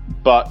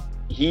 but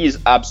he's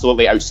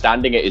absolutely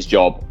outstanding at his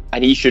job,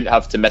 and he shouldn't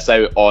have to miss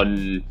out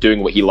on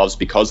doing what he loves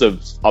because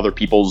of other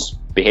people's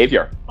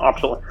behaviour.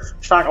 Absolutely.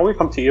 Frank, I'll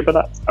come to you about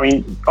that. I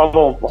mean,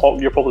 although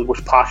you're probably the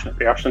most passionate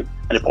person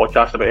in the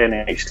podcast about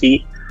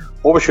NXT,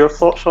 what was your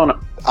thoughts on it?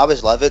 I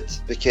was livid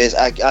because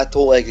I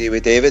totally agree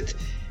with David.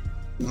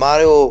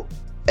 Mario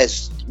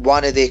is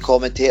one of the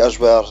commentators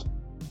where,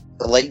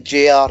 like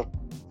JR,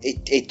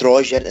 it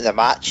draws you into the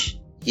match.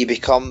 You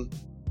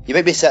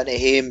might be sitting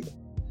at home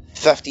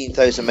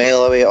 15,000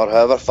 mile away or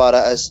however far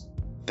it is.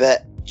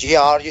 But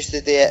JR used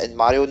to do it and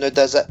Mario now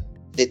does it.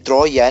 They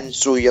draw you in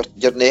so you're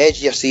on the edge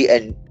of your seat,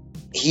 and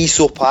he's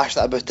so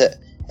passionate about it,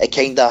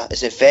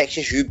 it's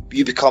infectious.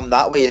 You become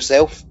that way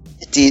yourself.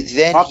 To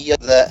then hear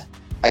that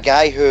a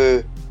guy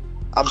who,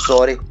 I'm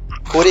sorry,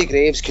 Corey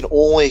Graves can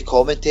only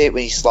commentate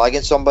when he's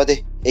slagging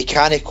somebody. He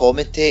can't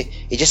commentate.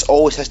 He just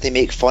always has to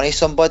make fun of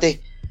somebody.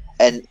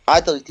 And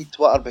I deleted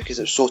Twitter because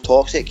it was so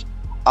toxic.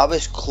 I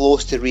was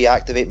close to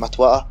reactivate my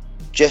Twitter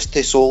just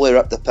to solely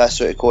rip the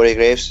piss out of Corey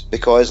Graves,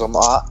 because I'm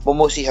like, well,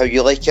 we'll see how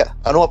you like it.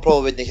 I know I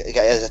probably wouldn't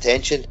get his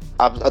attention.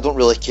 I don't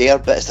really care,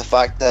 but it's the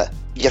fact that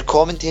you're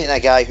commentating a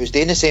guy who's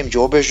doing the same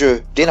job as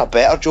you, doing a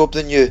better job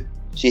than you,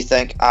 so you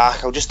think,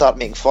 I'll just start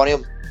making fun of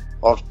him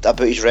or about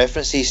his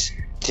references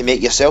to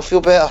make yourself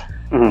feel better.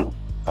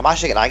 I'm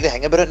actually getting angry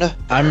thinking about it now.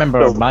 I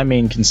remember my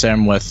main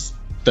concern with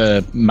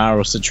the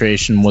Mauro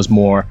situation was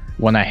more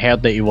when I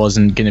heard that he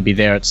wasn't going to be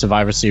there at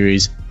Survivor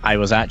Series. I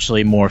was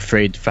actually more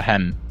afraid for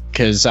him,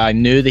 because I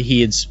knew that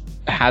he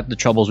had the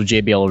troubles with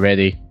JBL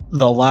already.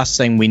 The last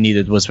thing we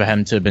needed was for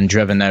him to have been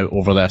driven out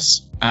over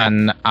this,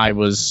 and I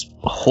was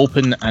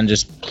hoping and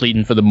just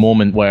pleading for the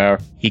moment where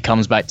he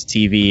comes back to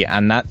TV,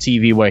 and that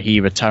TV where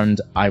he returned,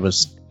 I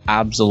was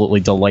absolutely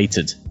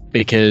delighted,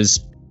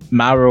 because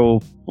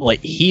Mauro,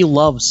 he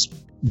loves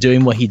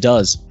doing what he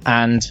does,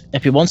 and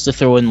if he wants to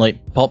throw in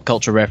pop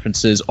culture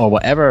references or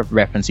whatever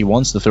reference he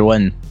wants to throw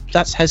in,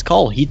 that's his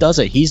call. He does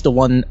it. He's the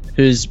one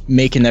who's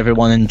making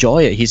everyone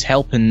enjoy it. He's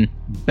helping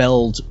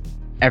build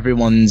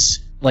everyone's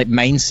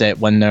mindset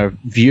when they're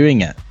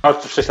viewing it. I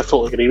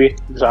totally agree with you.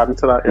 Just adding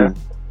to that, yeah.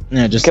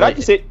 Can I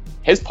just say,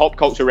 his pop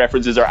culture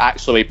references are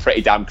actually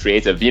pretty damn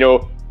creative.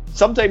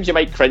 Sometimes you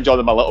might cringe on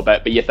them a little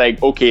bit, but you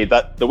think, okay,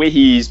 that the way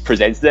he's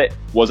presented it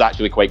was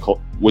actually quite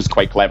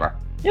clever.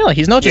 Yeah,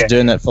 he's not just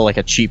doing it for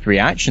a cheap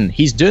reaction.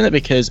 He's doing it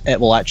because it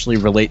will actually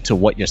relate to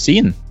what you're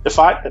seeing. The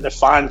fact that the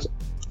fans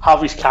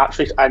have his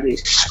catchphrase and they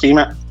scream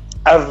it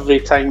every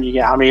time you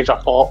get a major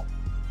pop,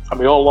 and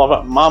we all love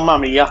it. Mamma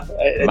mia!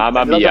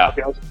 Mamma mia!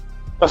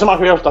 Doesn't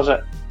matter who else does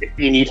it.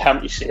 You need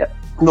him to say it.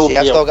 See,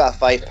 I've still got a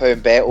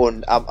 £5 bet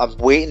on. I'm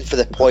waiting for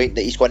the point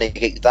that he's going to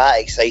get that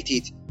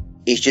excited.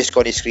 He's just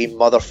going to scream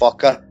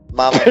 "motherfucker."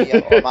 Mamma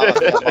mia, or Mamma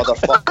mia,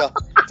 motherfucker.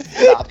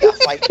 I've got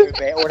a £5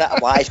 bet on it. I'm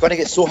like, he's going to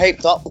get so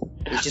hyped up.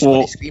 He's just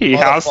going to scream he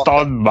has motherfucker.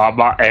 done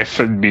Mamma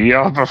effing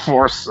Mia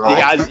before, so.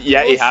 He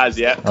has,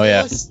 yeah. Oh,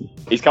 yeah.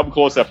 He's come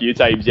close a few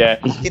times, yeah.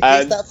 You can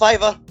taste that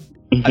fiver.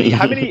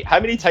 How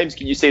many times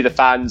can you say the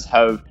fans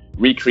have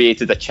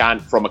recreated a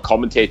chant from a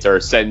commentator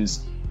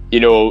since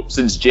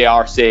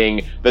JR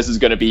saying this is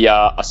going to be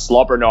a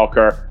slobber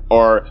knocker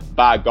or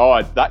by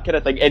God, that kind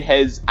of thing, in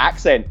his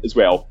accent as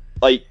well?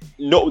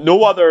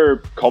 No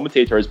other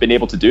commentator has been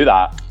able to do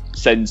that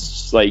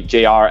since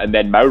JR and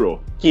then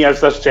Mauro. He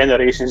has this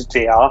generation's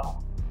JR,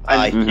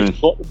 and he's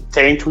got the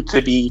potential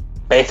to be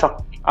better,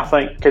 I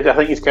think, because I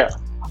think he's got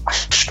a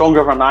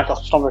stronger vernacular,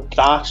 stronger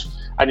grasp,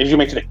 and as you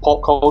mentioned, the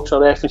pop culture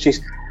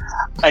references,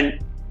 and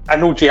I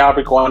know JR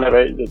would go on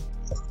about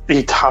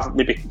he'd have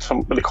maybe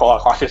some what they call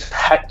it classes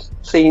hick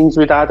scenes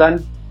we'd add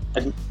in,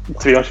 and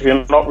to be honest with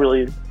you, not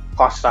really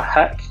classed as a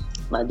hick,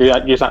 and I do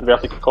use that in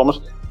vertical commas.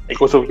 It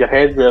goes over your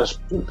head, whereas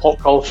in pop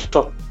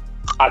culture,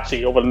 I'd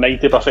say over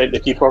 90% of the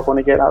people are going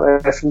to get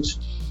that reference.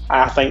 And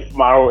I think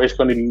Mauro is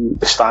going to be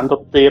the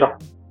standard bearer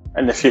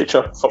in the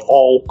future for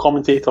all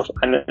commentators.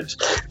 And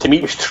to me,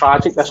 it was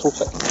tragic, this whole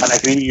thing. And I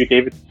agree with you,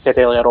 David said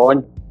earlier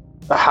on,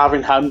 that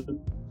having him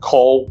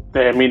call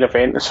the main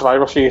event in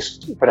Survivor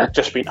Series would have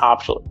just been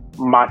absolutely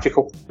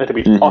magical. It would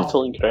have been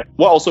utterly incredible.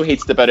 What I also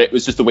hated about it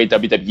was just the way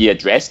WWE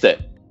addressed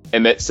it.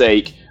 And it's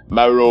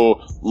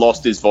Mauro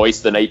lost his voice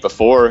the night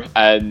before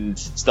and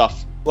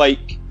stuff.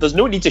 There's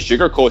no need to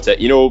sugarcoat it.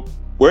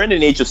 We're in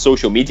an age of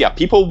social media.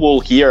 People will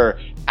hear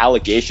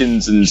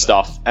allegations and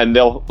stuff, and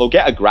they'll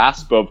get a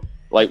grasp of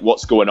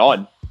what's going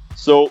on.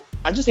 So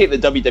I just hate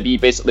that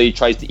WWE basically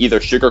tries to either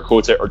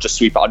sugarcoat it or just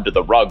sweep it under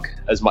the rug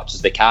as much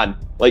as they can.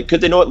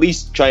 Could they not at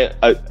least try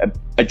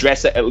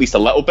address it at least a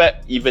little bit,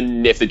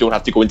 even if they don't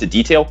have to go into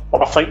detail?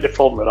 Well, I think the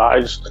problem with that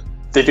is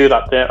they do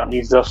that there. It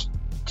means they're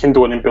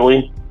condoning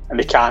bullying, and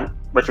they can't,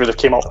 which would have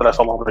came up with this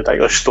other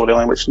ridiculous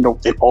storyline which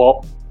nobody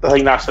bought. I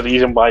think that's the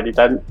reason why they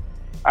didn't.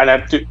 And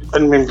I'm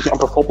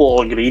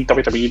probably agreed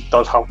WWE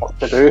does have work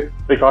to do with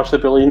regards to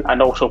bullying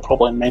and also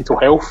probably mental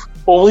health.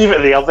 We'll leave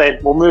it there then,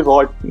 we'll move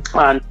on.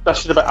 And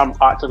this is a bit I'm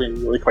actually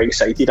really quite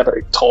excited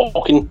about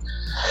talking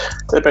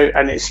about,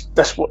 and it's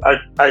this.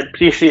 I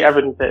appreciate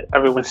everything that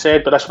everyone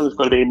said, but this one's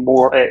going to be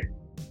more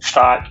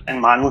stark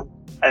and manly,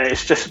 and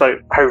it's just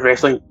about how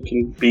wrestling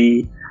can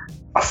be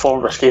a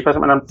form of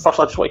escapism. And first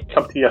I just want to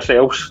come to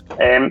yourselves.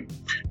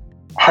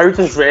 How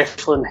does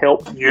wrestling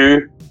help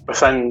you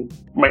within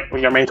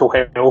with your mental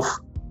health,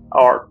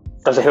 or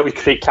does it help you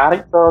create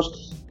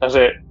characters? Does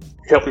it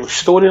help you with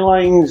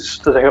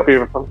storylines? Does it help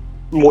you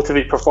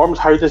motivate performance?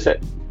 How does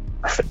it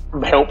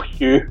help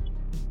you?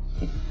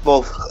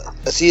 Well,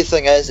 see, the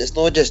thing is, it's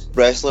not just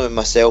wrestling with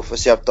myself.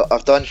 See, I've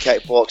done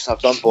kickboxing,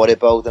 I've done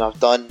bodybuilding, I've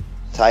done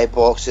Thai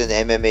boxing,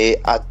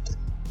 MMA.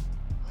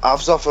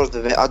 I've suffered.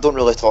 I don't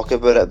really talk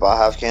about it, but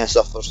I have kind of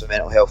suffered from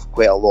mental health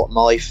quite a lot in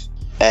my life,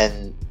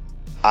 and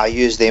I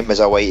use them as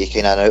a way to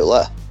kind of an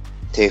outlet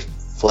to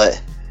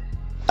flit.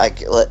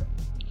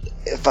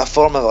 If a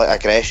form of like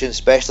aggression,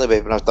 especially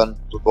when I've done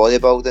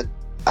bodybuilding.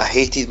 I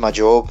hated my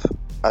job.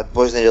 I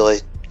wasn't really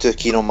too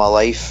keen on my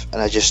life,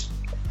 and I just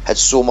had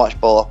so much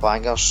built up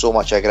anger, so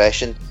much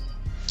aggression,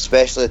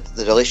 especially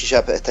the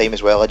relationship at the time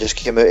as well. I just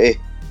came out of.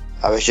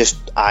 I was just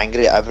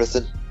angry at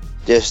everything.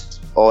 Just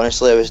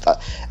honestly, if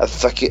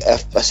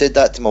I said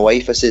that to my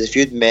wife, I said, if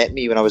you'd met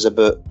me when I was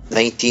about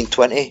 19,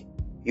 20,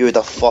 you would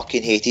have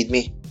fucking hated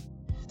me.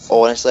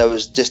 Honestly, I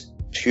was just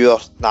pure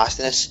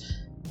nastiness,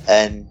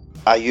 and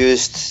I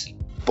used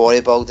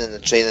bodybuilding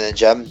and training in the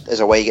gym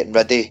as a way of getting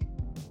rid of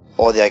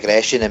all the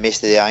aggression and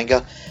most of the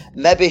anger.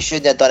 Maybe I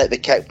shouldn't have done it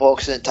with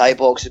kickboxing and Thai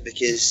boxing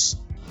because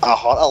I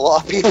hurt a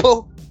lot of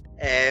people.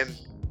 It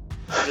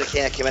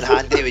kind of came in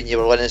handy when you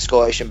were winning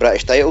Scottish and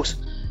British titles.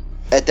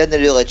 It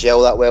didn't really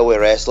gel that well with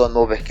wrestling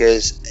though,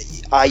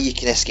 because you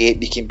can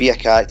escape, you can be a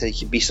character, you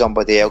can be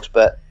somebody else,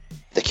 but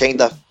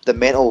the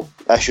mental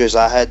issues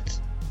I had,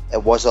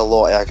 it was a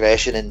lot of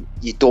aggression, and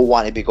you don't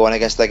want to be going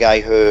against a guy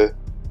who,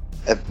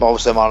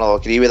 obviously Marlon will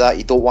agree with that,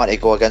 you don't want to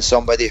go against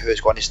somebody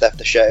who's going to stiff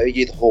the shit out of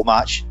you the whole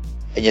match,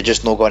 and you're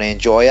just not going to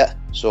enjoy it.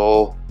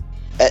 So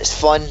it's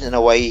fun in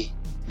a way,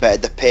 but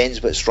it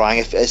depends what's wrong.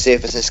 If it's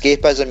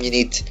escapism, you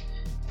need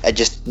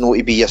just know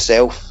to be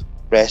yourself.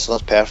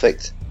 Wrestling's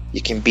perfect.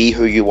 You can be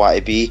who you want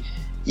to be.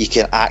 You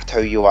can act how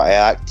you want to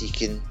act. You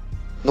can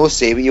not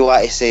say what you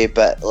want to say,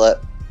 but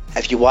look,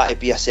 if you want to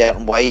be a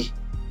certain way,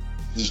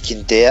 you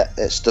can do it.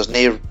 There's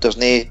no,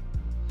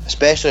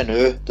 especially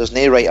now, there's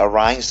no right or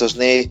wrongs. There's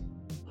no.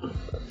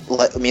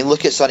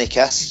 Look at Sonny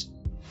Kiss.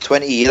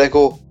 20 years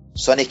ago,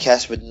 Sonny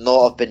Kiss would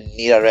not have been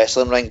near a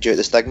wrestling ring due to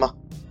the stigma.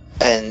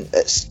 And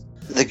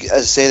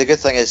the good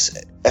thing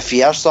is, if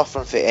you are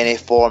suffering from any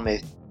form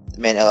of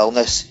mental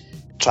illness,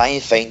 try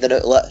and find an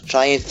outlet.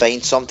 Try and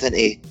find something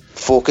to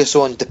focus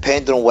on,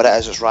 depending on what it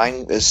is that's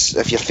wrong.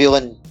 If you're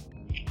feeling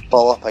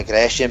built up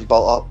aggression,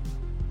 built up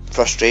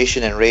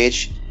frustration and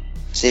rage,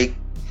 say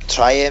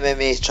try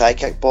MMA, try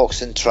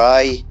kickboxing,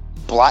 try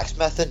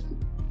blacksmithing.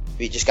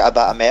 You just get a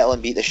bit of metal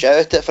and beat the shit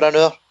out of it for an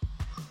hour.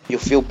 You'll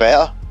feel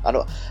better. I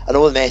know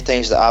the many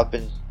times that I've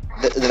been.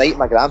 The night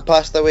my gran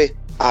passed away,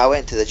 I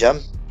went to the gym.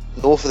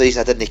 No, for the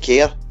reason I didn't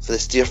care, for the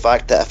sheer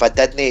fact that if I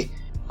didn't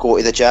go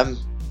to the gym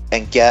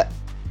and get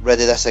rid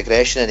of this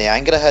aggression and the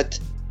anger I had,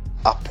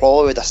 I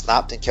probably would have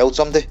snapped and killed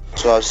somebody.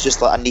 So I was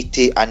just like, I need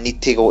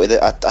to go to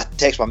the. I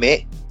text my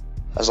mate.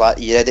 I was like,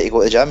 you ready to go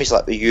to the gym? He's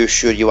like, are you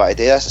sure you want to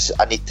do this? I said,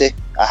 I need to.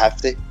 I have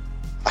to.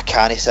 I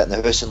can't sit in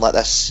the house and let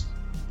this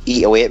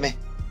eat away at me.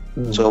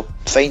 So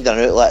finding an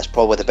outlet is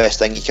probably the best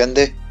thing you can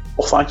do.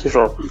 Well, thank you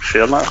for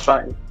sharing that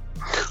fact.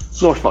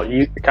 No, it's not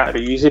easy. It can't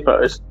be easy,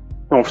 but it's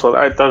obviously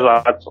it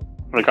does add,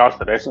 in regards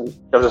to wrestling,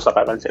 it gives us a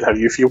bit of insight how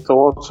you feel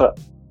towards it.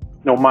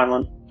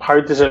 Marlon, how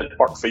does it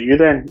work for you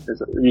then?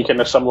 Are you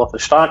kind of similar to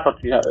Stag, or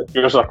do you have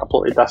yours a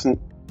completely different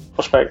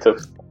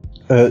perspective?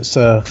 It's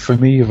for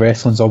me,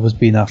 wrestling's always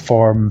been a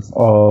form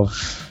of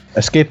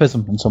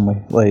escapism in some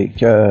way. Like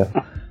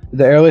the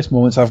earliest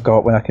moments I've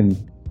got when I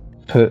can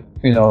put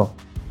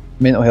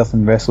mental health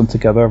and wrestling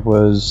together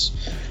was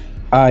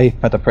I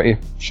had a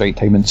pretty shite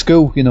time in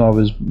school. I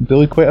was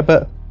bullied quite a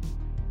bit,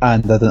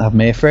 and I didn't have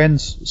many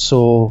friends,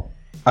 so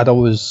I'd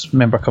always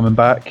remember coming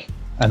back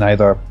and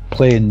either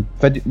playing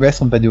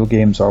wrestling video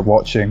games or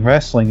watching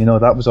wrestling.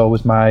 That was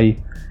always my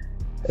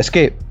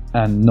escape,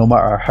 and no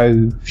matter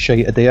how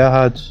shite a day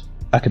I had,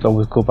 I could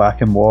always go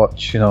back and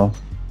watch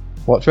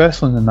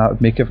wrestling, and that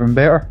would make everything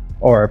better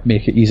or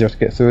make it easier to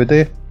get through a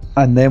day.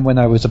 And then when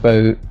I was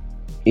about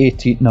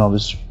 18, I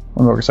was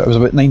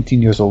about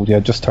 19 years old. Yeah, I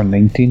just turned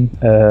 19.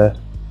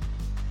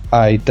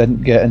 I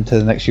didn't get into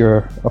the next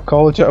year of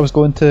college that I was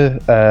going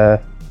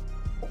to.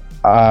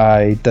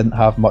 I didn't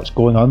have much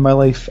going on in my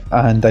life,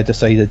 and I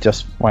decided,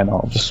 just why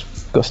not? I'll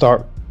just go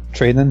start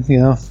training.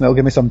 That'll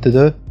give me something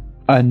to do.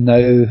 And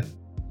now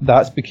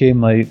that's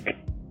became like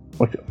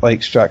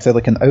Strack said,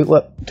 like an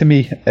outlet to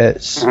me.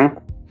 It's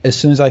as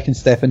soon as I can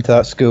step into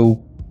that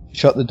school,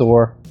 shut the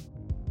door,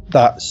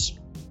 that's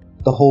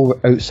the whole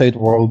outside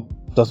world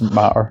doesn't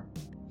matter.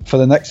 For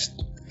the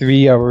next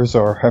 3 hours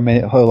or how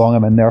long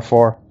I'm in there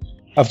for,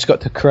 I've just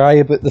got to cry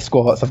about the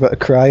squats, I've got to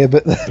cry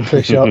about the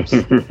push-ups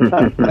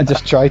and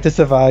just try to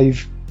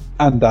survive,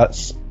 and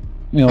that's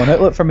an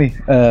outlet for me.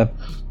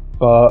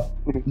 But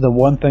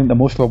the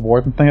most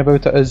rewarding thing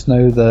about it is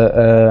now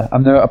that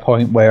I'm now at a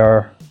point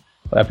where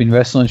I've been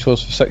wrestling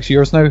shows for 6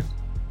 years now,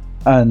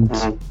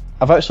 and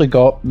I've actually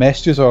got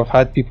messages, or I've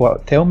had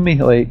people tell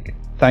me like,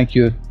 thank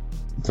you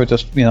for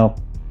just doing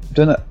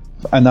it,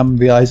 and I'm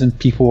realizing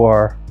people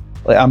are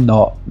like, I'm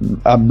not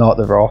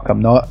The Rock,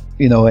 I'm not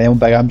anyone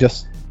big,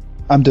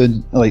 I'm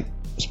doing like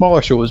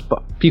smaller shows,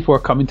 but people are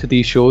coming to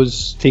these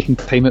shows, taking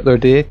time out their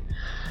day,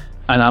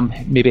 and I'm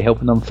maybe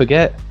helping them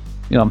forget.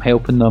 I'm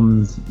helping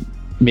them,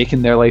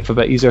 making their life a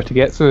bit easier to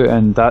get through,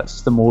 and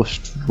that's the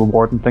most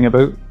rewarding thing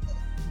about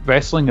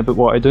wrestling, about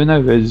what I do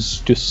now,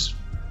 is just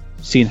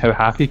seeing how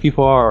happy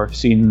people are, or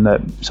seeing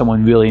that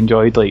someone really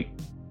enjoyed, like,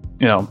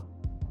 you know,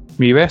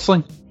 me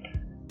wrestling.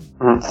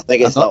 I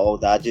think it's that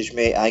old adage,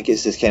 mate. I think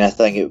it's this kind of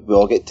thing that we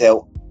all get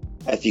told.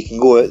 If you can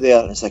go out there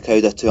and it's a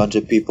crowd of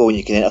 200 people and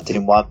you can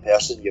entertain one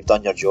person, you've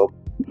done your job.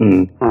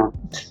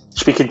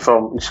 Speaking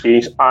from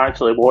experience, I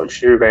actually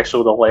watched you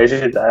wrestle the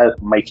legend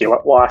Mikey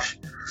Whiplash,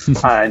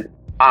 and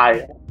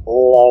I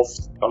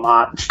loved the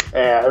match.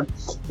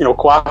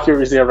 Quacky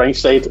was there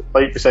ringside,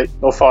 like you said,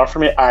 not far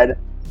from me, and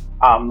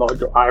I'm not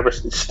your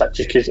Iris and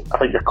Stitches because I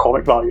think your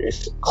comic value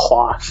is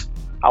class.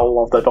 I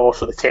loved it.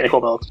 Also, the technical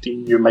ability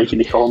between you, Mike,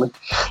 and the comment,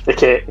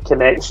 the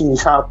connection you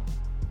have.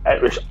 It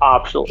was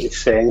absolutely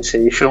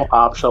sensational.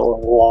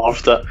 Absolutely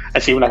loved it.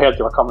 And see, when I heard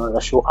you were coming on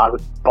the show, I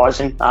was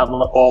buzzing. I'm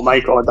like, oh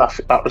my god,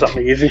 that was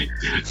amazing.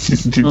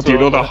 Do you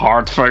know the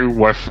hard thing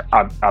with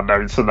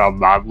announcing a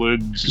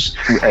Madland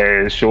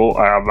show,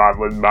 a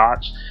Madland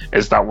match,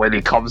 is that when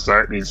he comes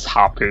out and he's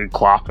happy and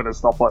clapping and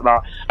stuff like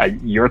that,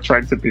 and you're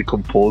trying to be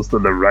composed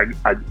in the ring,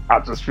 and I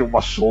just feel my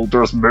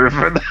shoulders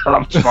moving, and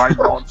I'm trying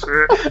not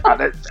to,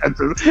 and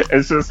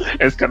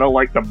it's kind of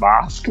like The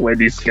Mask when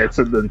he's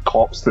getting the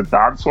cops to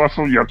dance with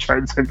him. You're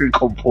trying to be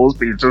composed,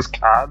 but you just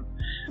can't.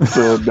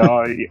 So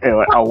no,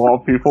 a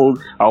lot of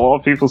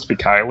people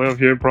speak highly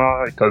of you,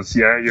 bro, because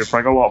you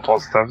bring a lot of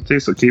positivity.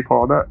 So keep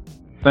on it.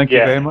 Thank you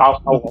very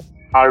much.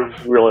 I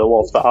really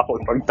loved that.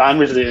 Dan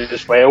was there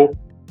as well.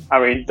 I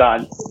mean,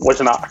 Dan,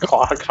 wasn't that a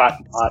classic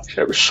match?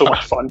 It was so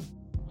much fun.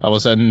 I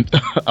was in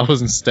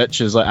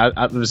stitches. Like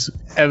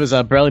it was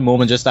a brilliant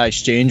moment. Just that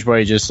exchange where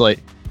he just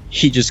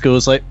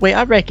goes like, "Wait,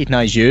 I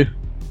recognise you,"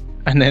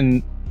 and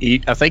then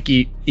I think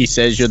he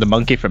says you're the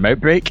monkey from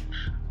Outbreak.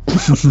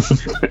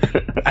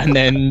 And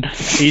then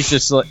he's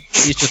just like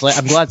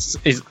I'm glad,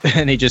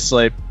 and he just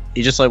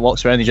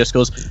walks around and he just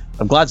goes,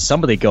 I'm glad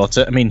somebody got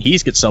it. I mean,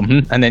 he's got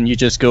something. And then you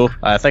just go,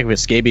 I think with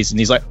scabies, and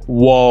he's like,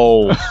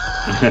 whoa.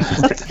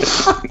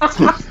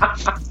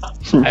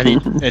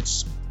 And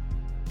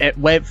it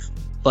went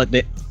like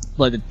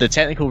the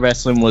technical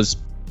wrestling was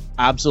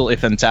absolutely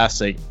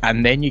fantastic,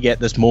 and then you get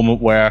this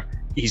moment where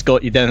he's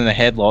got you down in a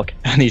headlock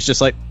and he's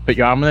just like, put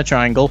your arm in a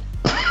triangle.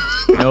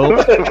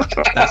 Nope,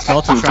 that's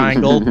not a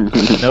triangle.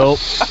 Nope.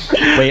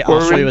 Wait,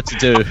 I'll show you what to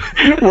do.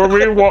 Were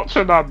we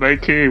watching a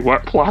Mikey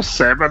Whiplash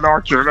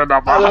seminar during a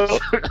match?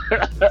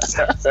 That's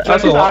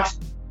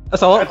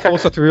a lot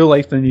closer to real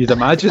life than you'd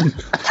imagine.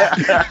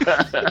 Can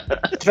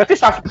I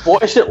just ask,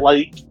 what is it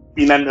like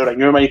being in the ring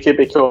with Mikey?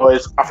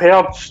 Because I've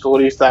heard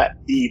stories that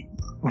he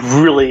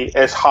really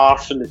is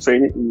harsh in the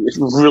training. It's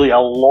really a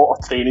lot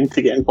of training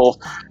to get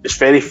involved. It's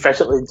very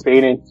physically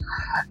draining,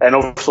 and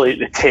obviously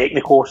the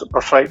technical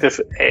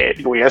perspective, he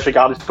is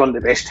regarded as one of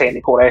the best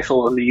technical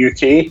wrestlers in the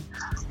UK.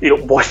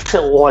 What's it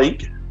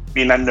like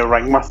being in the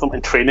ring with them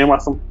and training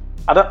with them?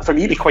 For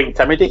me, it'd be quite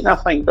intimidating, I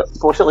think. But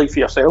what's it like for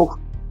yourself?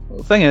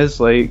 The thing is,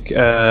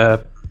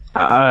 the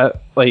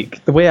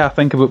way I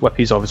think about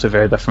Whippy is obviously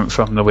very different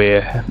from the way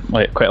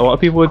quite a lot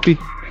of people would be.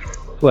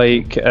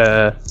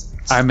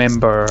 I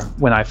remember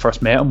when I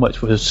first met him,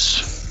 which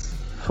was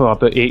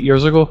about 8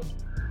 years ago.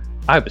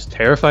 I was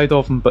terrified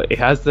of him, but he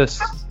has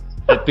this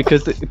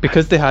because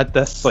they had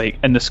this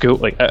in the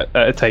school at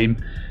a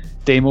time.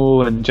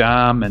 Damo and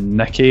Jam and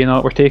Nicky and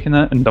all were taking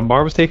it, and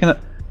Dunbar was taking it,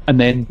 and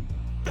then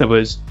there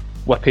was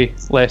Whippy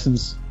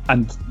lessons,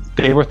 and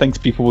they were things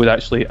people would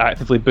actually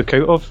actively book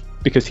out of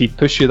because he'd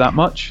push you that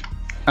much,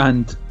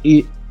 and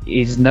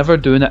he's never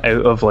doing it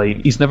out of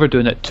he's never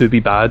doing it to be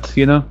bad,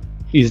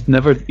 He's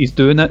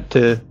doing it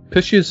to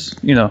push us,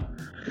 because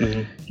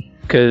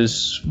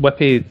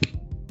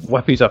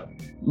Whippy's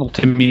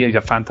to me, he's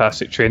a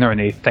fantastic trainer,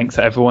 and he thinks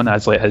that everyone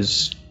as they're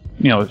his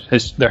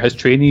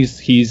trainees.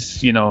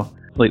 He's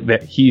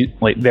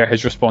they're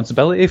his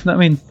responsibility, if you know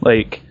what I mean.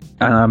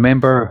 And I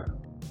remember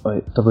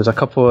there was a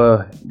couple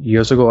of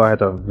years ago I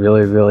had a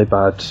really, really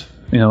bad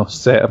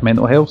set of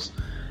mental health,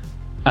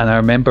 and I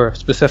remember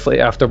specifically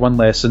after one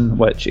lesson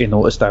which he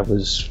noticed I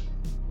was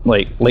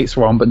lights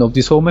were on but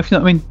nobody's home, if you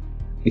know what I mean.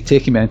 He'd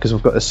take him in because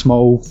we've got a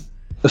small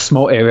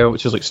area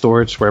which is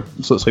storage where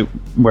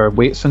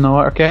weights and all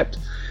that are kept,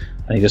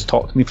 and he just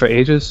talked to me for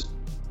ages,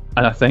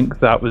 and I think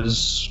that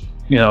was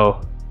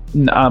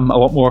I'm a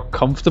lot more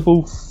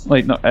comfortable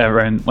not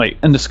around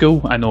in the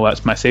school. I know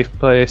that's my safe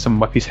place, and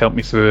Whippy's helped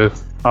me through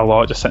a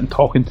lot, just sitting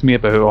talking to me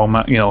about all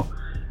my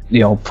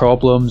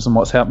problems and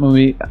what's happening with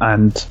me.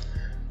 And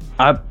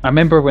I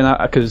remember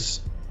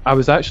because I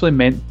was actually I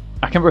can't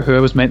remember who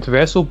I was meant to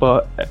wrestle,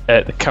 but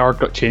the card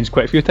got changed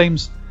quite a few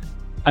times.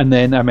 And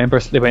then I remember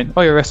they went,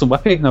 "Oh, you're wrestling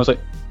Whippy," and I was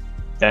like,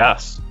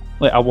 "Yes."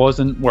 I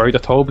wasn't worried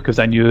at all because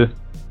I knew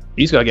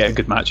he's got to get a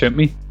good match out of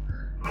me.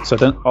 So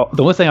the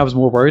only thing I was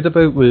more worried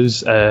about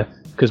was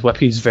because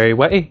Whippy's very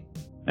witty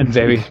and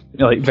very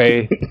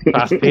very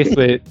fast paced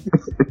with it.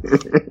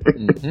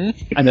 Mm-hmm.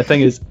 And the thing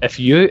is, if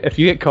you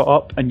get caught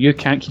up and you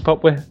can't keep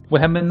up with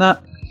him in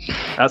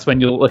that's when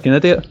you look like an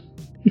idiot,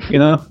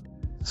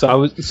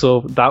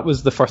 So that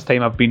was the first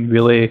time I've been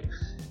really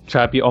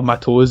trying to be on my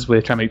toes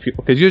with trying to make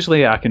people, because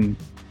usually I can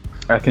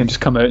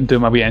just come out and do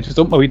my wee entrance.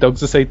 Oh, my wee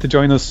dog's decided to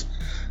join us.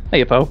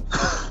 Hey, pal.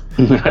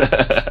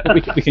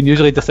 we can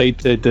usually decide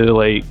to do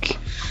like,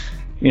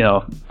 you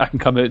know, I can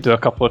come out, do a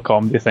couple of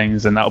comedy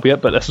things, and that'll be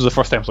it. But this was the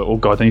first time I was like, oh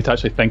god, I need to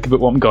actually think about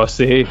what I'm gonna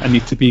say. I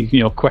need to be,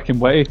 you know, quick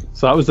and witty.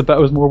 So that was the bit I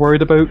was more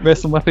worried about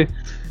wrestling Whippy.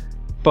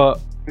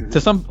 But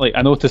to some, like,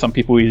 I know to some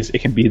people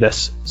it can be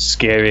this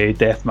scary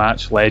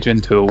deathmatch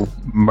legend who'll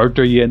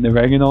murder you in the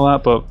ring and all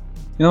that. But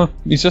you know,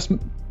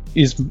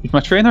 he's my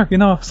trainer, you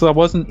know. So I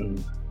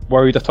wasn't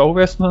worried at all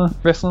wrestling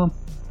him.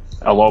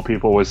 A lot of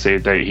people would say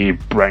that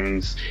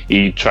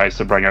he tries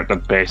to bring out the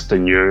best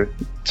in you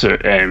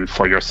to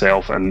for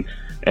yourself, and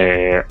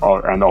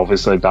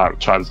obviously that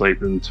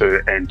translates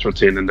into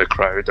entertaining the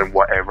crowd in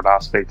whatever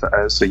aspect it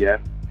is. So yeah,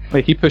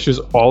 like he pushes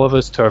all of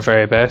us to our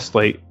very best.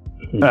 Like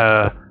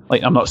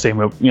I'm not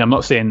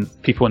saying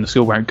people in the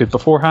school weren't good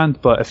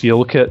beforehand, but if you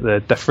look at the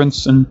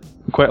difference in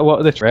quite a lot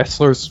of the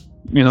wrestlers,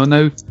 you know,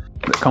 now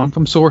that come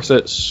from Source,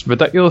 it's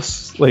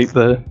ridiculous. Like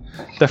the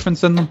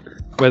difference in them,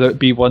 whether it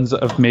be ones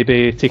that have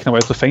maybe taken a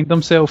while to find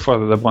themselves,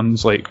 or the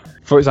ones like,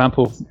 for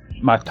example,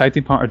 my tag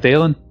team partner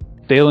Dalen.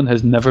 Dalen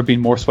has never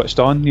been more switched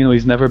on. You know,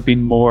 he's never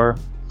been more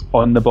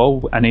on the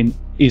ball, and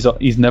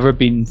he's never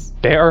been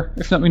better.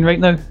 If not, right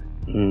now.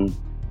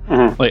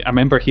 Like I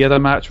remember he had a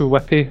match with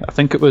Whippy. I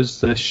think it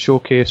was the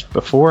showcase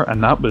before,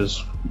 and that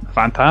was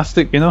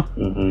fantastic. You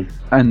know,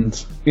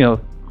 and you know,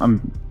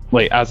 I'm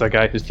like, as a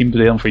guy who's teamed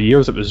with Dalen for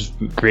years, it was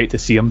great to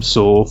see him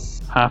so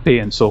happy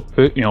and so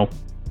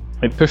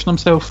pushing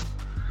himself.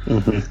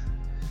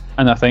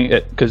 And I think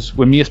because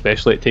with me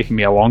especially, it taken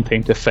me a long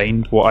time to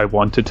find what I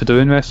wanted to do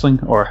in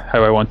wrestling, or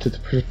how I wanted to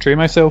portray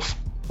myself.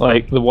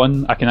 Like the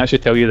one, I can actually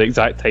tell you the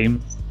exact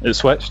time it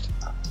switched.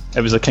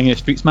 It was a King of the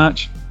Streets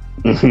match.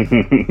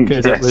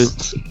 Because it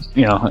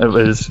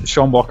was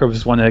Sean Walker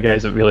was one of the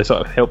guys that really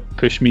sort of helped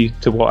push me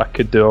to what I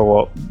could do or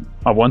what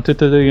I wanted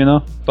to do, you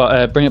know.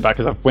 But bring it back,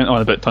 because I went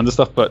on about tons of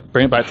stuff, but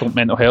bring it back to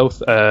mental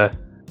health.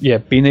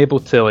 Being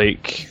able to,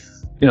 like,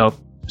 you know,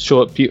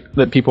 show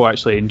that people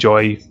actually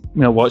enjoy, you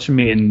know, watching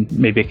me, and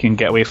maybe can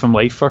get away from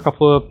life for a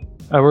couple of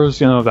hours.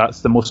 You know,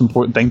 that's the most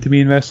important thing to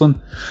me in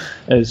wrestling,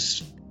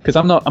 is because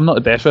I'm not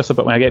the best wrestler,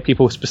 but when I get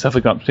people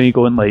specifically up to me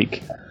going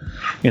like,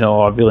 you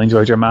know, I really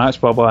enjoyed your match,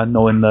 blah blah, and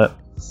knowing that,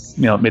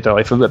 you know, it made their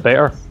life a bit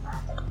better,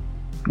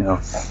 you know,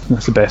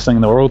 that's the best thing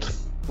in the world.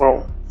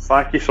 Well,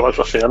 thank you so much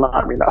for sharing that.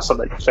 I mean, that's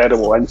an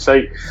incredible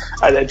insight.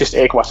 And just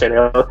echo what I said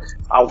earlier,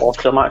 I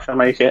loved your match with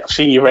Mikey. I've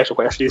seen you wrestle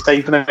quite a few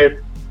times now,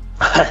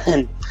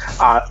 and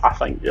I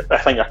think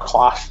you're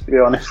class, to be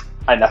honest.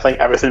 And I think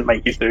everything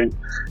Mikey's doing,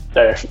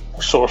 the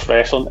Source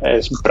Wrestling,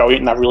 is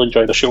brilliant, and I really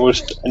enjoy the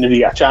shows. And if you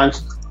get a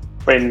chance,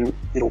 when,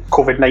 you know,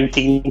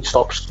 COVID-19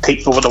 stops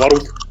taking over the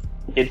world,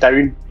 get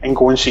down and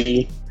go and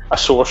see a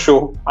Source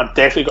show. I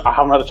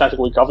haven't had a chance to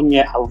go to Govan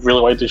yet. I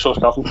really want to do Source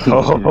Govan.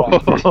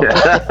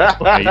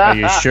 Are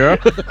you sure?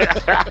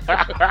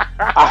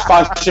 I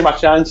fancy my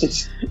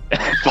chances.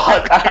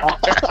 But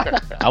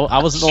I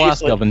wasn't the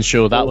last Govan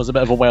show. That was a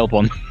bit of a wild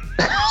one.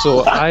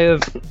 So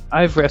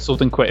I've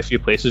wrestled in quite a few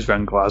places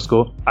around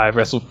Glasgow. I've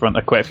wrestled in front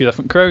of quite a few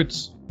different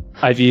crowds.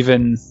 I've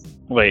even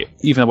a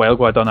while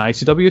ago, I done an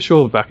ICW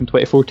show back in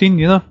 2014,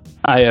 you know.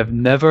 I have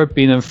never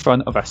been in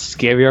front of a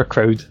scarier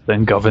crowd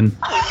than Govan.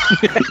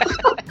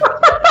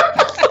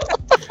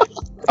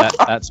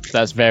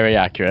 That's very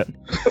accurate.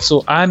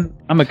 So I'm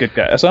a good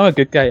guy. So I'm a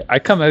good guy. I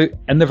come out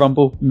in the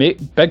Rumble,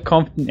 make big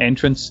confident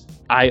entrance.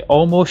 I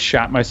almost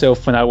shat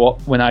myself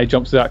when I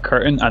jumped through that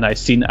curtain and I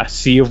seen a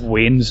sea of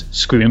Waynes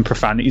screaming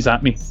profanities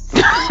at me.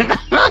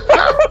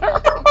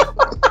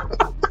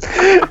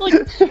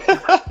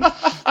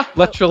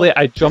 Literally,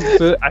 I jumped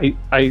through.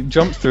 I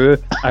jumped through.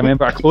 I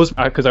remember I closed,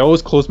 because I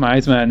always close my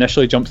eyes when I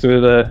initially jump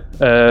through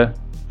the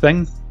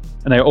thing,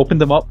 and I opened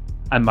them up,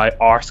 and my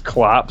arse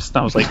collapsed,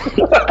 and I was like,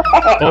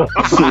 oh.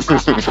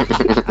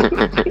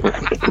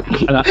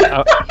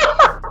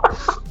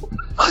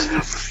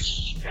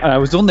 And I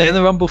was only in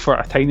the Rumble for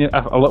a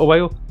little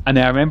while, and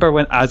I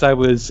remember as I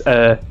was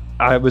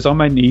on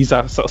my knees,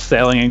 I was sort of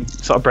selling and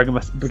sort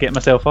of getting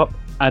myself up,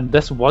 and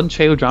this one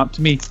child ran up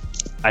to me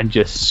and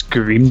just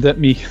screamed at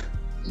me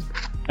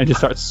and just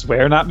started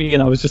swearing at me,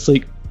 and I was just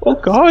like, oh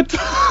god.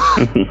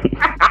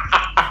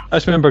 I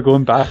just remember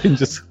going back and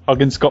just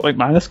hugging Scott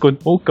McManus going,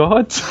 oh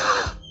god.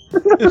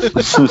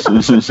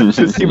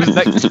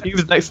 he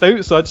was next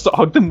out, so I just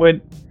hugged him and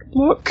went,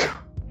 look,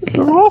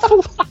 you're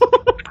awful.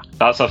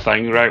 That's a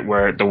thing, right,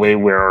 where the way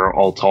we're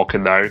all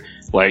talking now,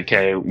 like,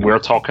 we're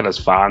talking as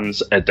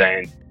fans, and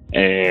then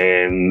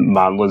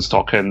Manlin's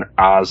talking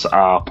as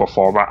a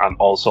performer and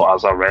also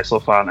as a wrestler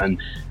fan,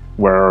 and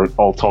we're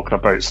all talking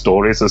about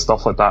stories and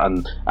stuff like that,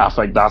 and I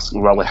think that's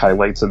really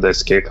highlighting the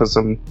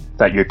escapism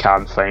that you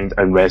can find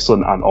in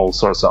wrestling and all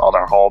sorts of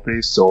other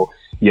hobbies. So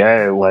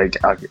yeah, like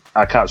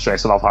I can't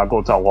stress enough, I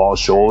go to a lot of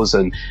shows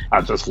and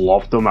I just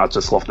love them. I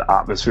just love the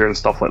atmosphere and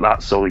stuff like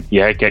that. So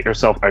yeah, get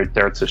yourself out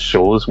there to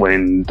shows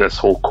when this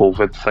whole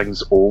COVID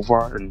thing's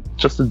over and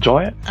just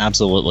enjoy it.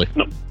 Absolutely.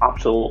 No,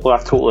 absolutely, I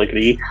totally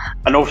agree.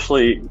 And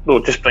obviously,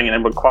 just bringing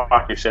in what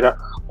Quack, you said it,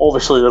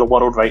 obviously the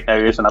world right now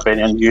isn't a very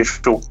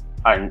unusual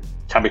and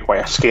can be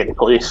quite a scary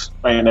place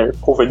right now.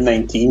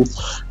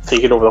 COVID-19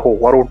 taking over the whole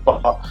world,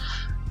 but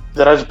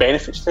there is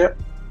benefits to it.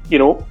 You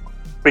know,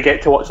 we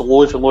get to watch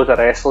loads and loads of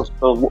wrestlers.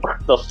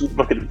 There's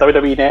look at the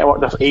WWE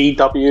Network, there's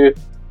AEW, you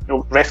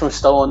know, wrestling's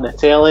still on the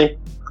telly.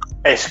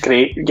 It's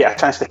great, you get a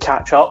chance to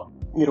catch up,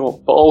 you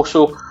know, but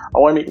also I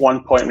want to make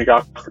one point in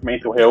regards to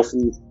mental health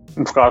and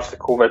in regards to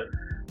COVID.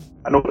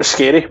 I know it's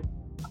scary,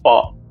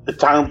 but the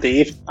Channel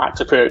Dave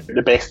actually put out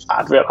the best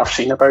advert I've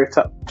seen about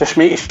it. Just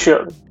making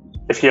sure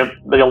if your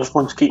loved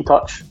ones keep in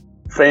touch,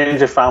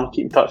 friends and family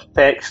keep in touch,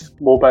 text,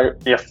 mobile,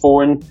 your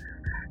phone,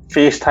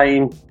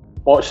 FaceTime,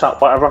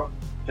 WhatsApp, whatever.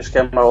 Just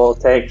give them a little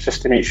text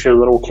just to make sure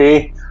they're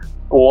okay.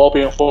 We'll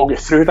get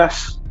through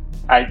this,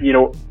 and you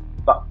know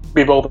that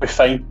we will be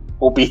fine.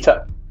 We'll beat it.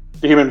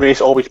 The human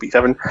race always beats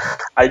everything.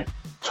 I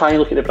try and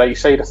look at the bright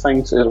side of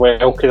things as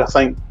well, because I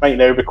think right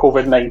now with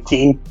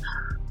COVID-19,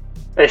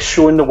 it's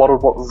showing the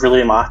world what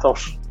really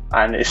matters,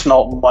 and it's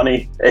not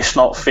money, it's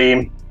not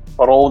fame.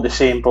 We're all in the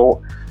same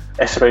boat.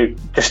 It's about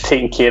just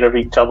taking care of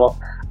each other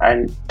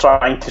and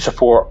trying to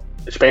support,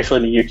 especially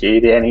in the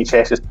UK, the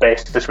NHS as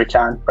best as we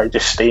can by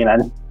just staying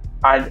in.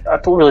 And I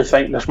don't really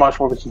think there's much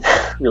more we can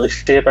really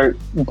say about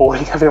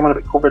boring everyone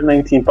about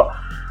COVID-19, but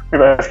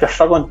maybe if you're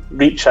struggling,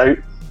 reach out.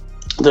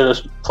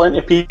 There's plenty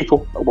of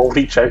people that will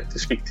reach out to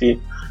speak to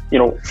you, you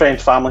know,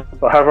 friends, family,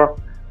 whatever.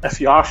 If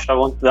you are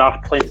struggling, there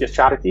are plenty of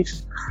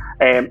charities.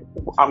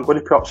 I'm going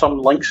to put up some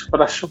links for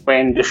this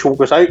when the show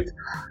goes out.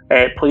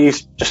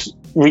 Please just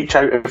reach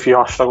out if you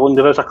are struggling.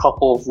 There is a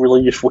couple of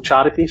really useful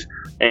charities.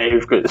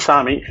 We've got the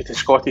SAMH, the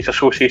Scottish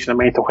Association of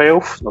Mental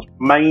Health, there's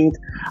Mind,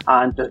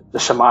 and the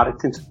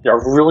Samaritans. They're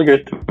really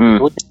good,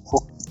 really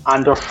useful,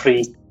 and they're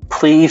free.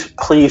 Please,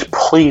 please,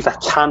 please, I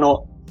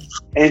cannot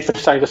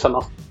emphasise this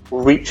enough.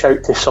 Reach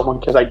out to someone,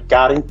 because I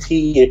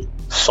guarantee you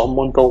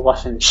someone will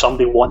listen.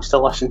 Somebody wants to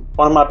listen.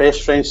 One of my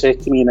best friends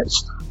said to me, and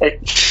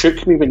it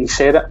shook me when he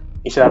said it.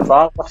 He said, I'd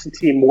rather listen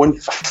to you moan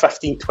for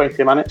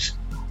 15-20 minutes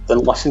than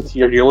listen to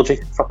your eulogy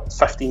for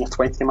 15 or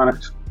 20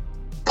 minutes.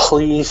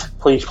 Please,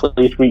 please,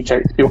 please reach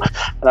out to people.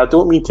 And I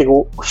don't mean to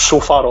go so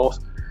far off.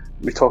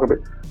 We talk about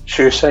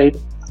suicide.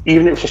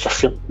 Even if it's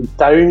just you're feeling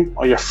down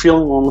or you're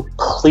feeling lonely,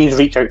 please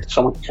reach out to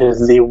someone,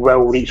 because they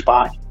will reach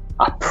back.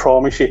 I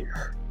promise you.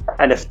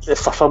 And if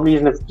for some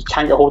reason if you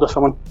can't get hold of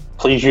someone,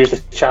 please use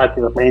the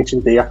charity I've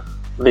mentioned there.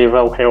 They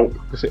will help.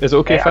 Is it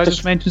okay if I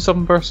just mention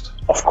something first?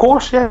 Of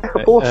course, yeah,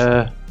 of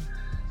course.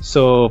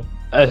 So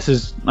I'm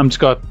just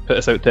gonna put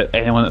this out to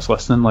anyone that's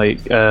listening.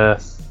 Like, I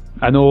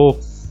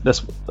know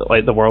this,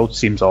 like, the world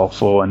seems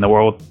awful, and the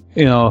world,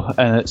 you know,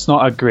 and it's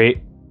not a great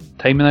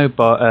time now.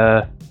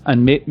 But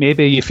and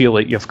maybe you feel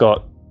like you've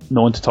got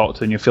no one to talk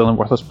to and you're feeling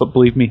worthless. But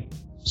believe me,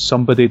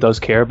 somebody does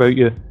care about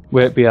you.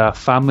 Whether it be a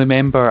family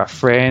member, a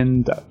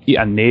friend,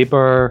 a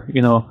neighbour,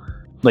 you know,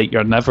 like,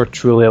 you're never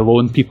truly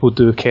alone. People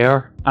do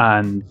care,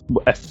 and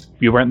if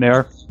you weren't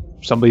there,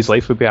 somebody's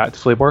life would be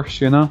actively worse,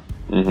 you know.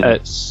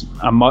 It's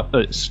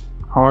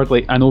hard.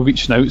 Like, I know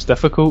reaching out is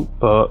difficult,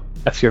 but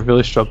if you're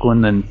really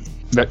struggling, then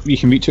you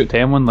can reach out to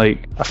anyone,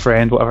 like a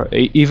friend, whatever.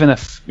 Even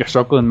if you're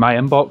struggling, my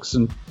inbox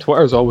and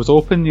Twitter's always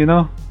open, you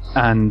know.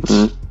 And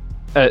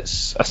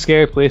it's a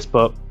scary place,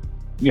 but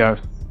you're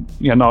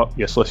not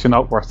useless, you're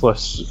not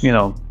worthless, you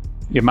know.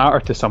 You matter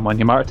to someone,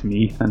 you matter to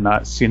me, and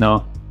that's, you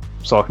know,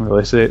 that's all I can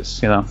really say.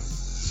 It's, you know.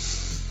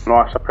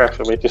 No, that's a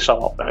perfect way to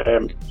sum up.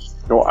 You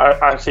know,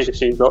 I say the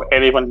same though.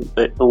 Anyone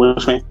that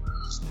believes me,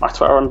 my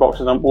Twitter inbox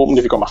is open.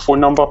 If you've got my phone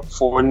number,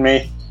 phone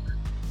me,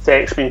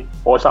 text me,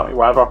 WhatsApp me,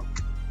 whatever.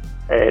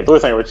 The only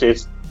thing I would say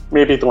is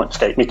maybe don't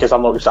Skype me, because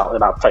I'm not exactly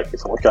that private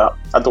to look at.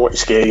 I don't want to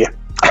scare you.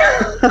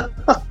 Other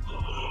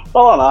than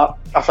that,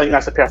 I think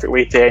that's the perfect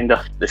way to end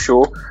the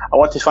show. I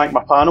want to thank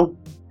my panel,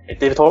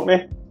 David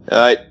Hockney.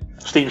 Alright.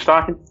 Steve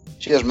Starkin.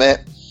 Cheers, mate.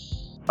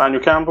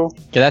 Daniel Campbell.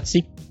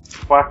 Grazie.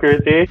 Wacko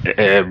Day.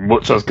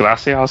 Muchas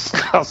gracias,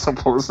 I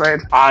suppose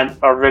then. And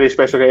our very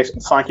special guest,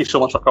 thank you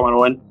so much for coming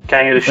on,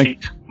 King of the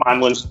Sheet,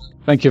 Manlins.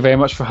 Thank you very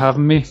much for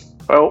having me.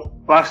 Well,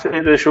 that's the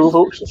end of the show,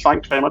 folks.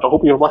 Thanks very much. I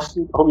hope you've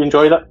listened. I hope you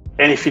enjoyed it.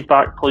 Any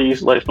feedback,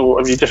 please let us know.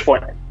 If you just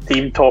want to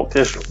even talk to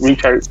us,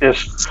 reach out to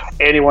us.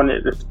 Anyone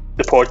at the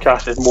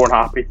podcast is more than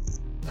happy to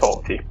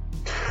talk to you.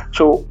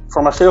 So,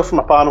 for myself and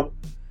my panel,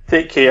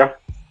 take care.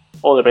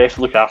 All the best.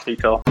 Look after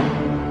each other.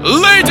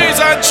 Ladies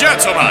and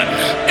gentlemen,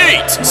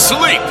 Eat,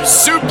 Sleep,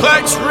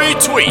 Suplex,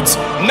 Retweet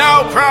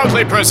now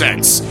proudly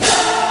presents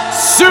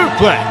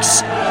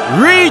Suplex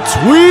Retweet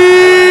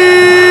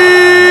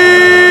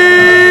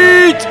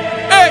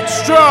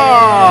Extra!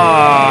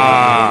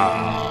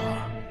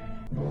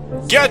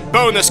 Get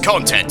bonus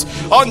content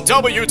on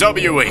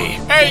WWE,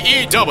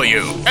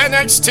 AEW,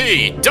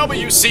 NXT,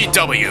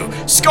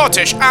 WCW,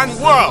 Scottish and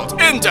World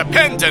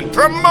Independent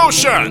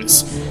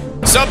Promotions.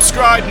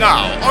 Subscribe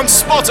now on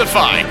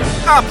Spotify,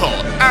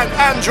 Apple, and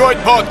Android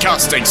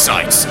podcasting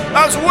sites,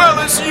 as well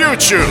as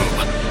YouTube.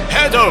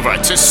 Head over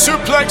to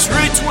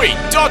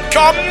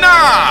suplexretweet.com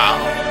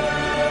now!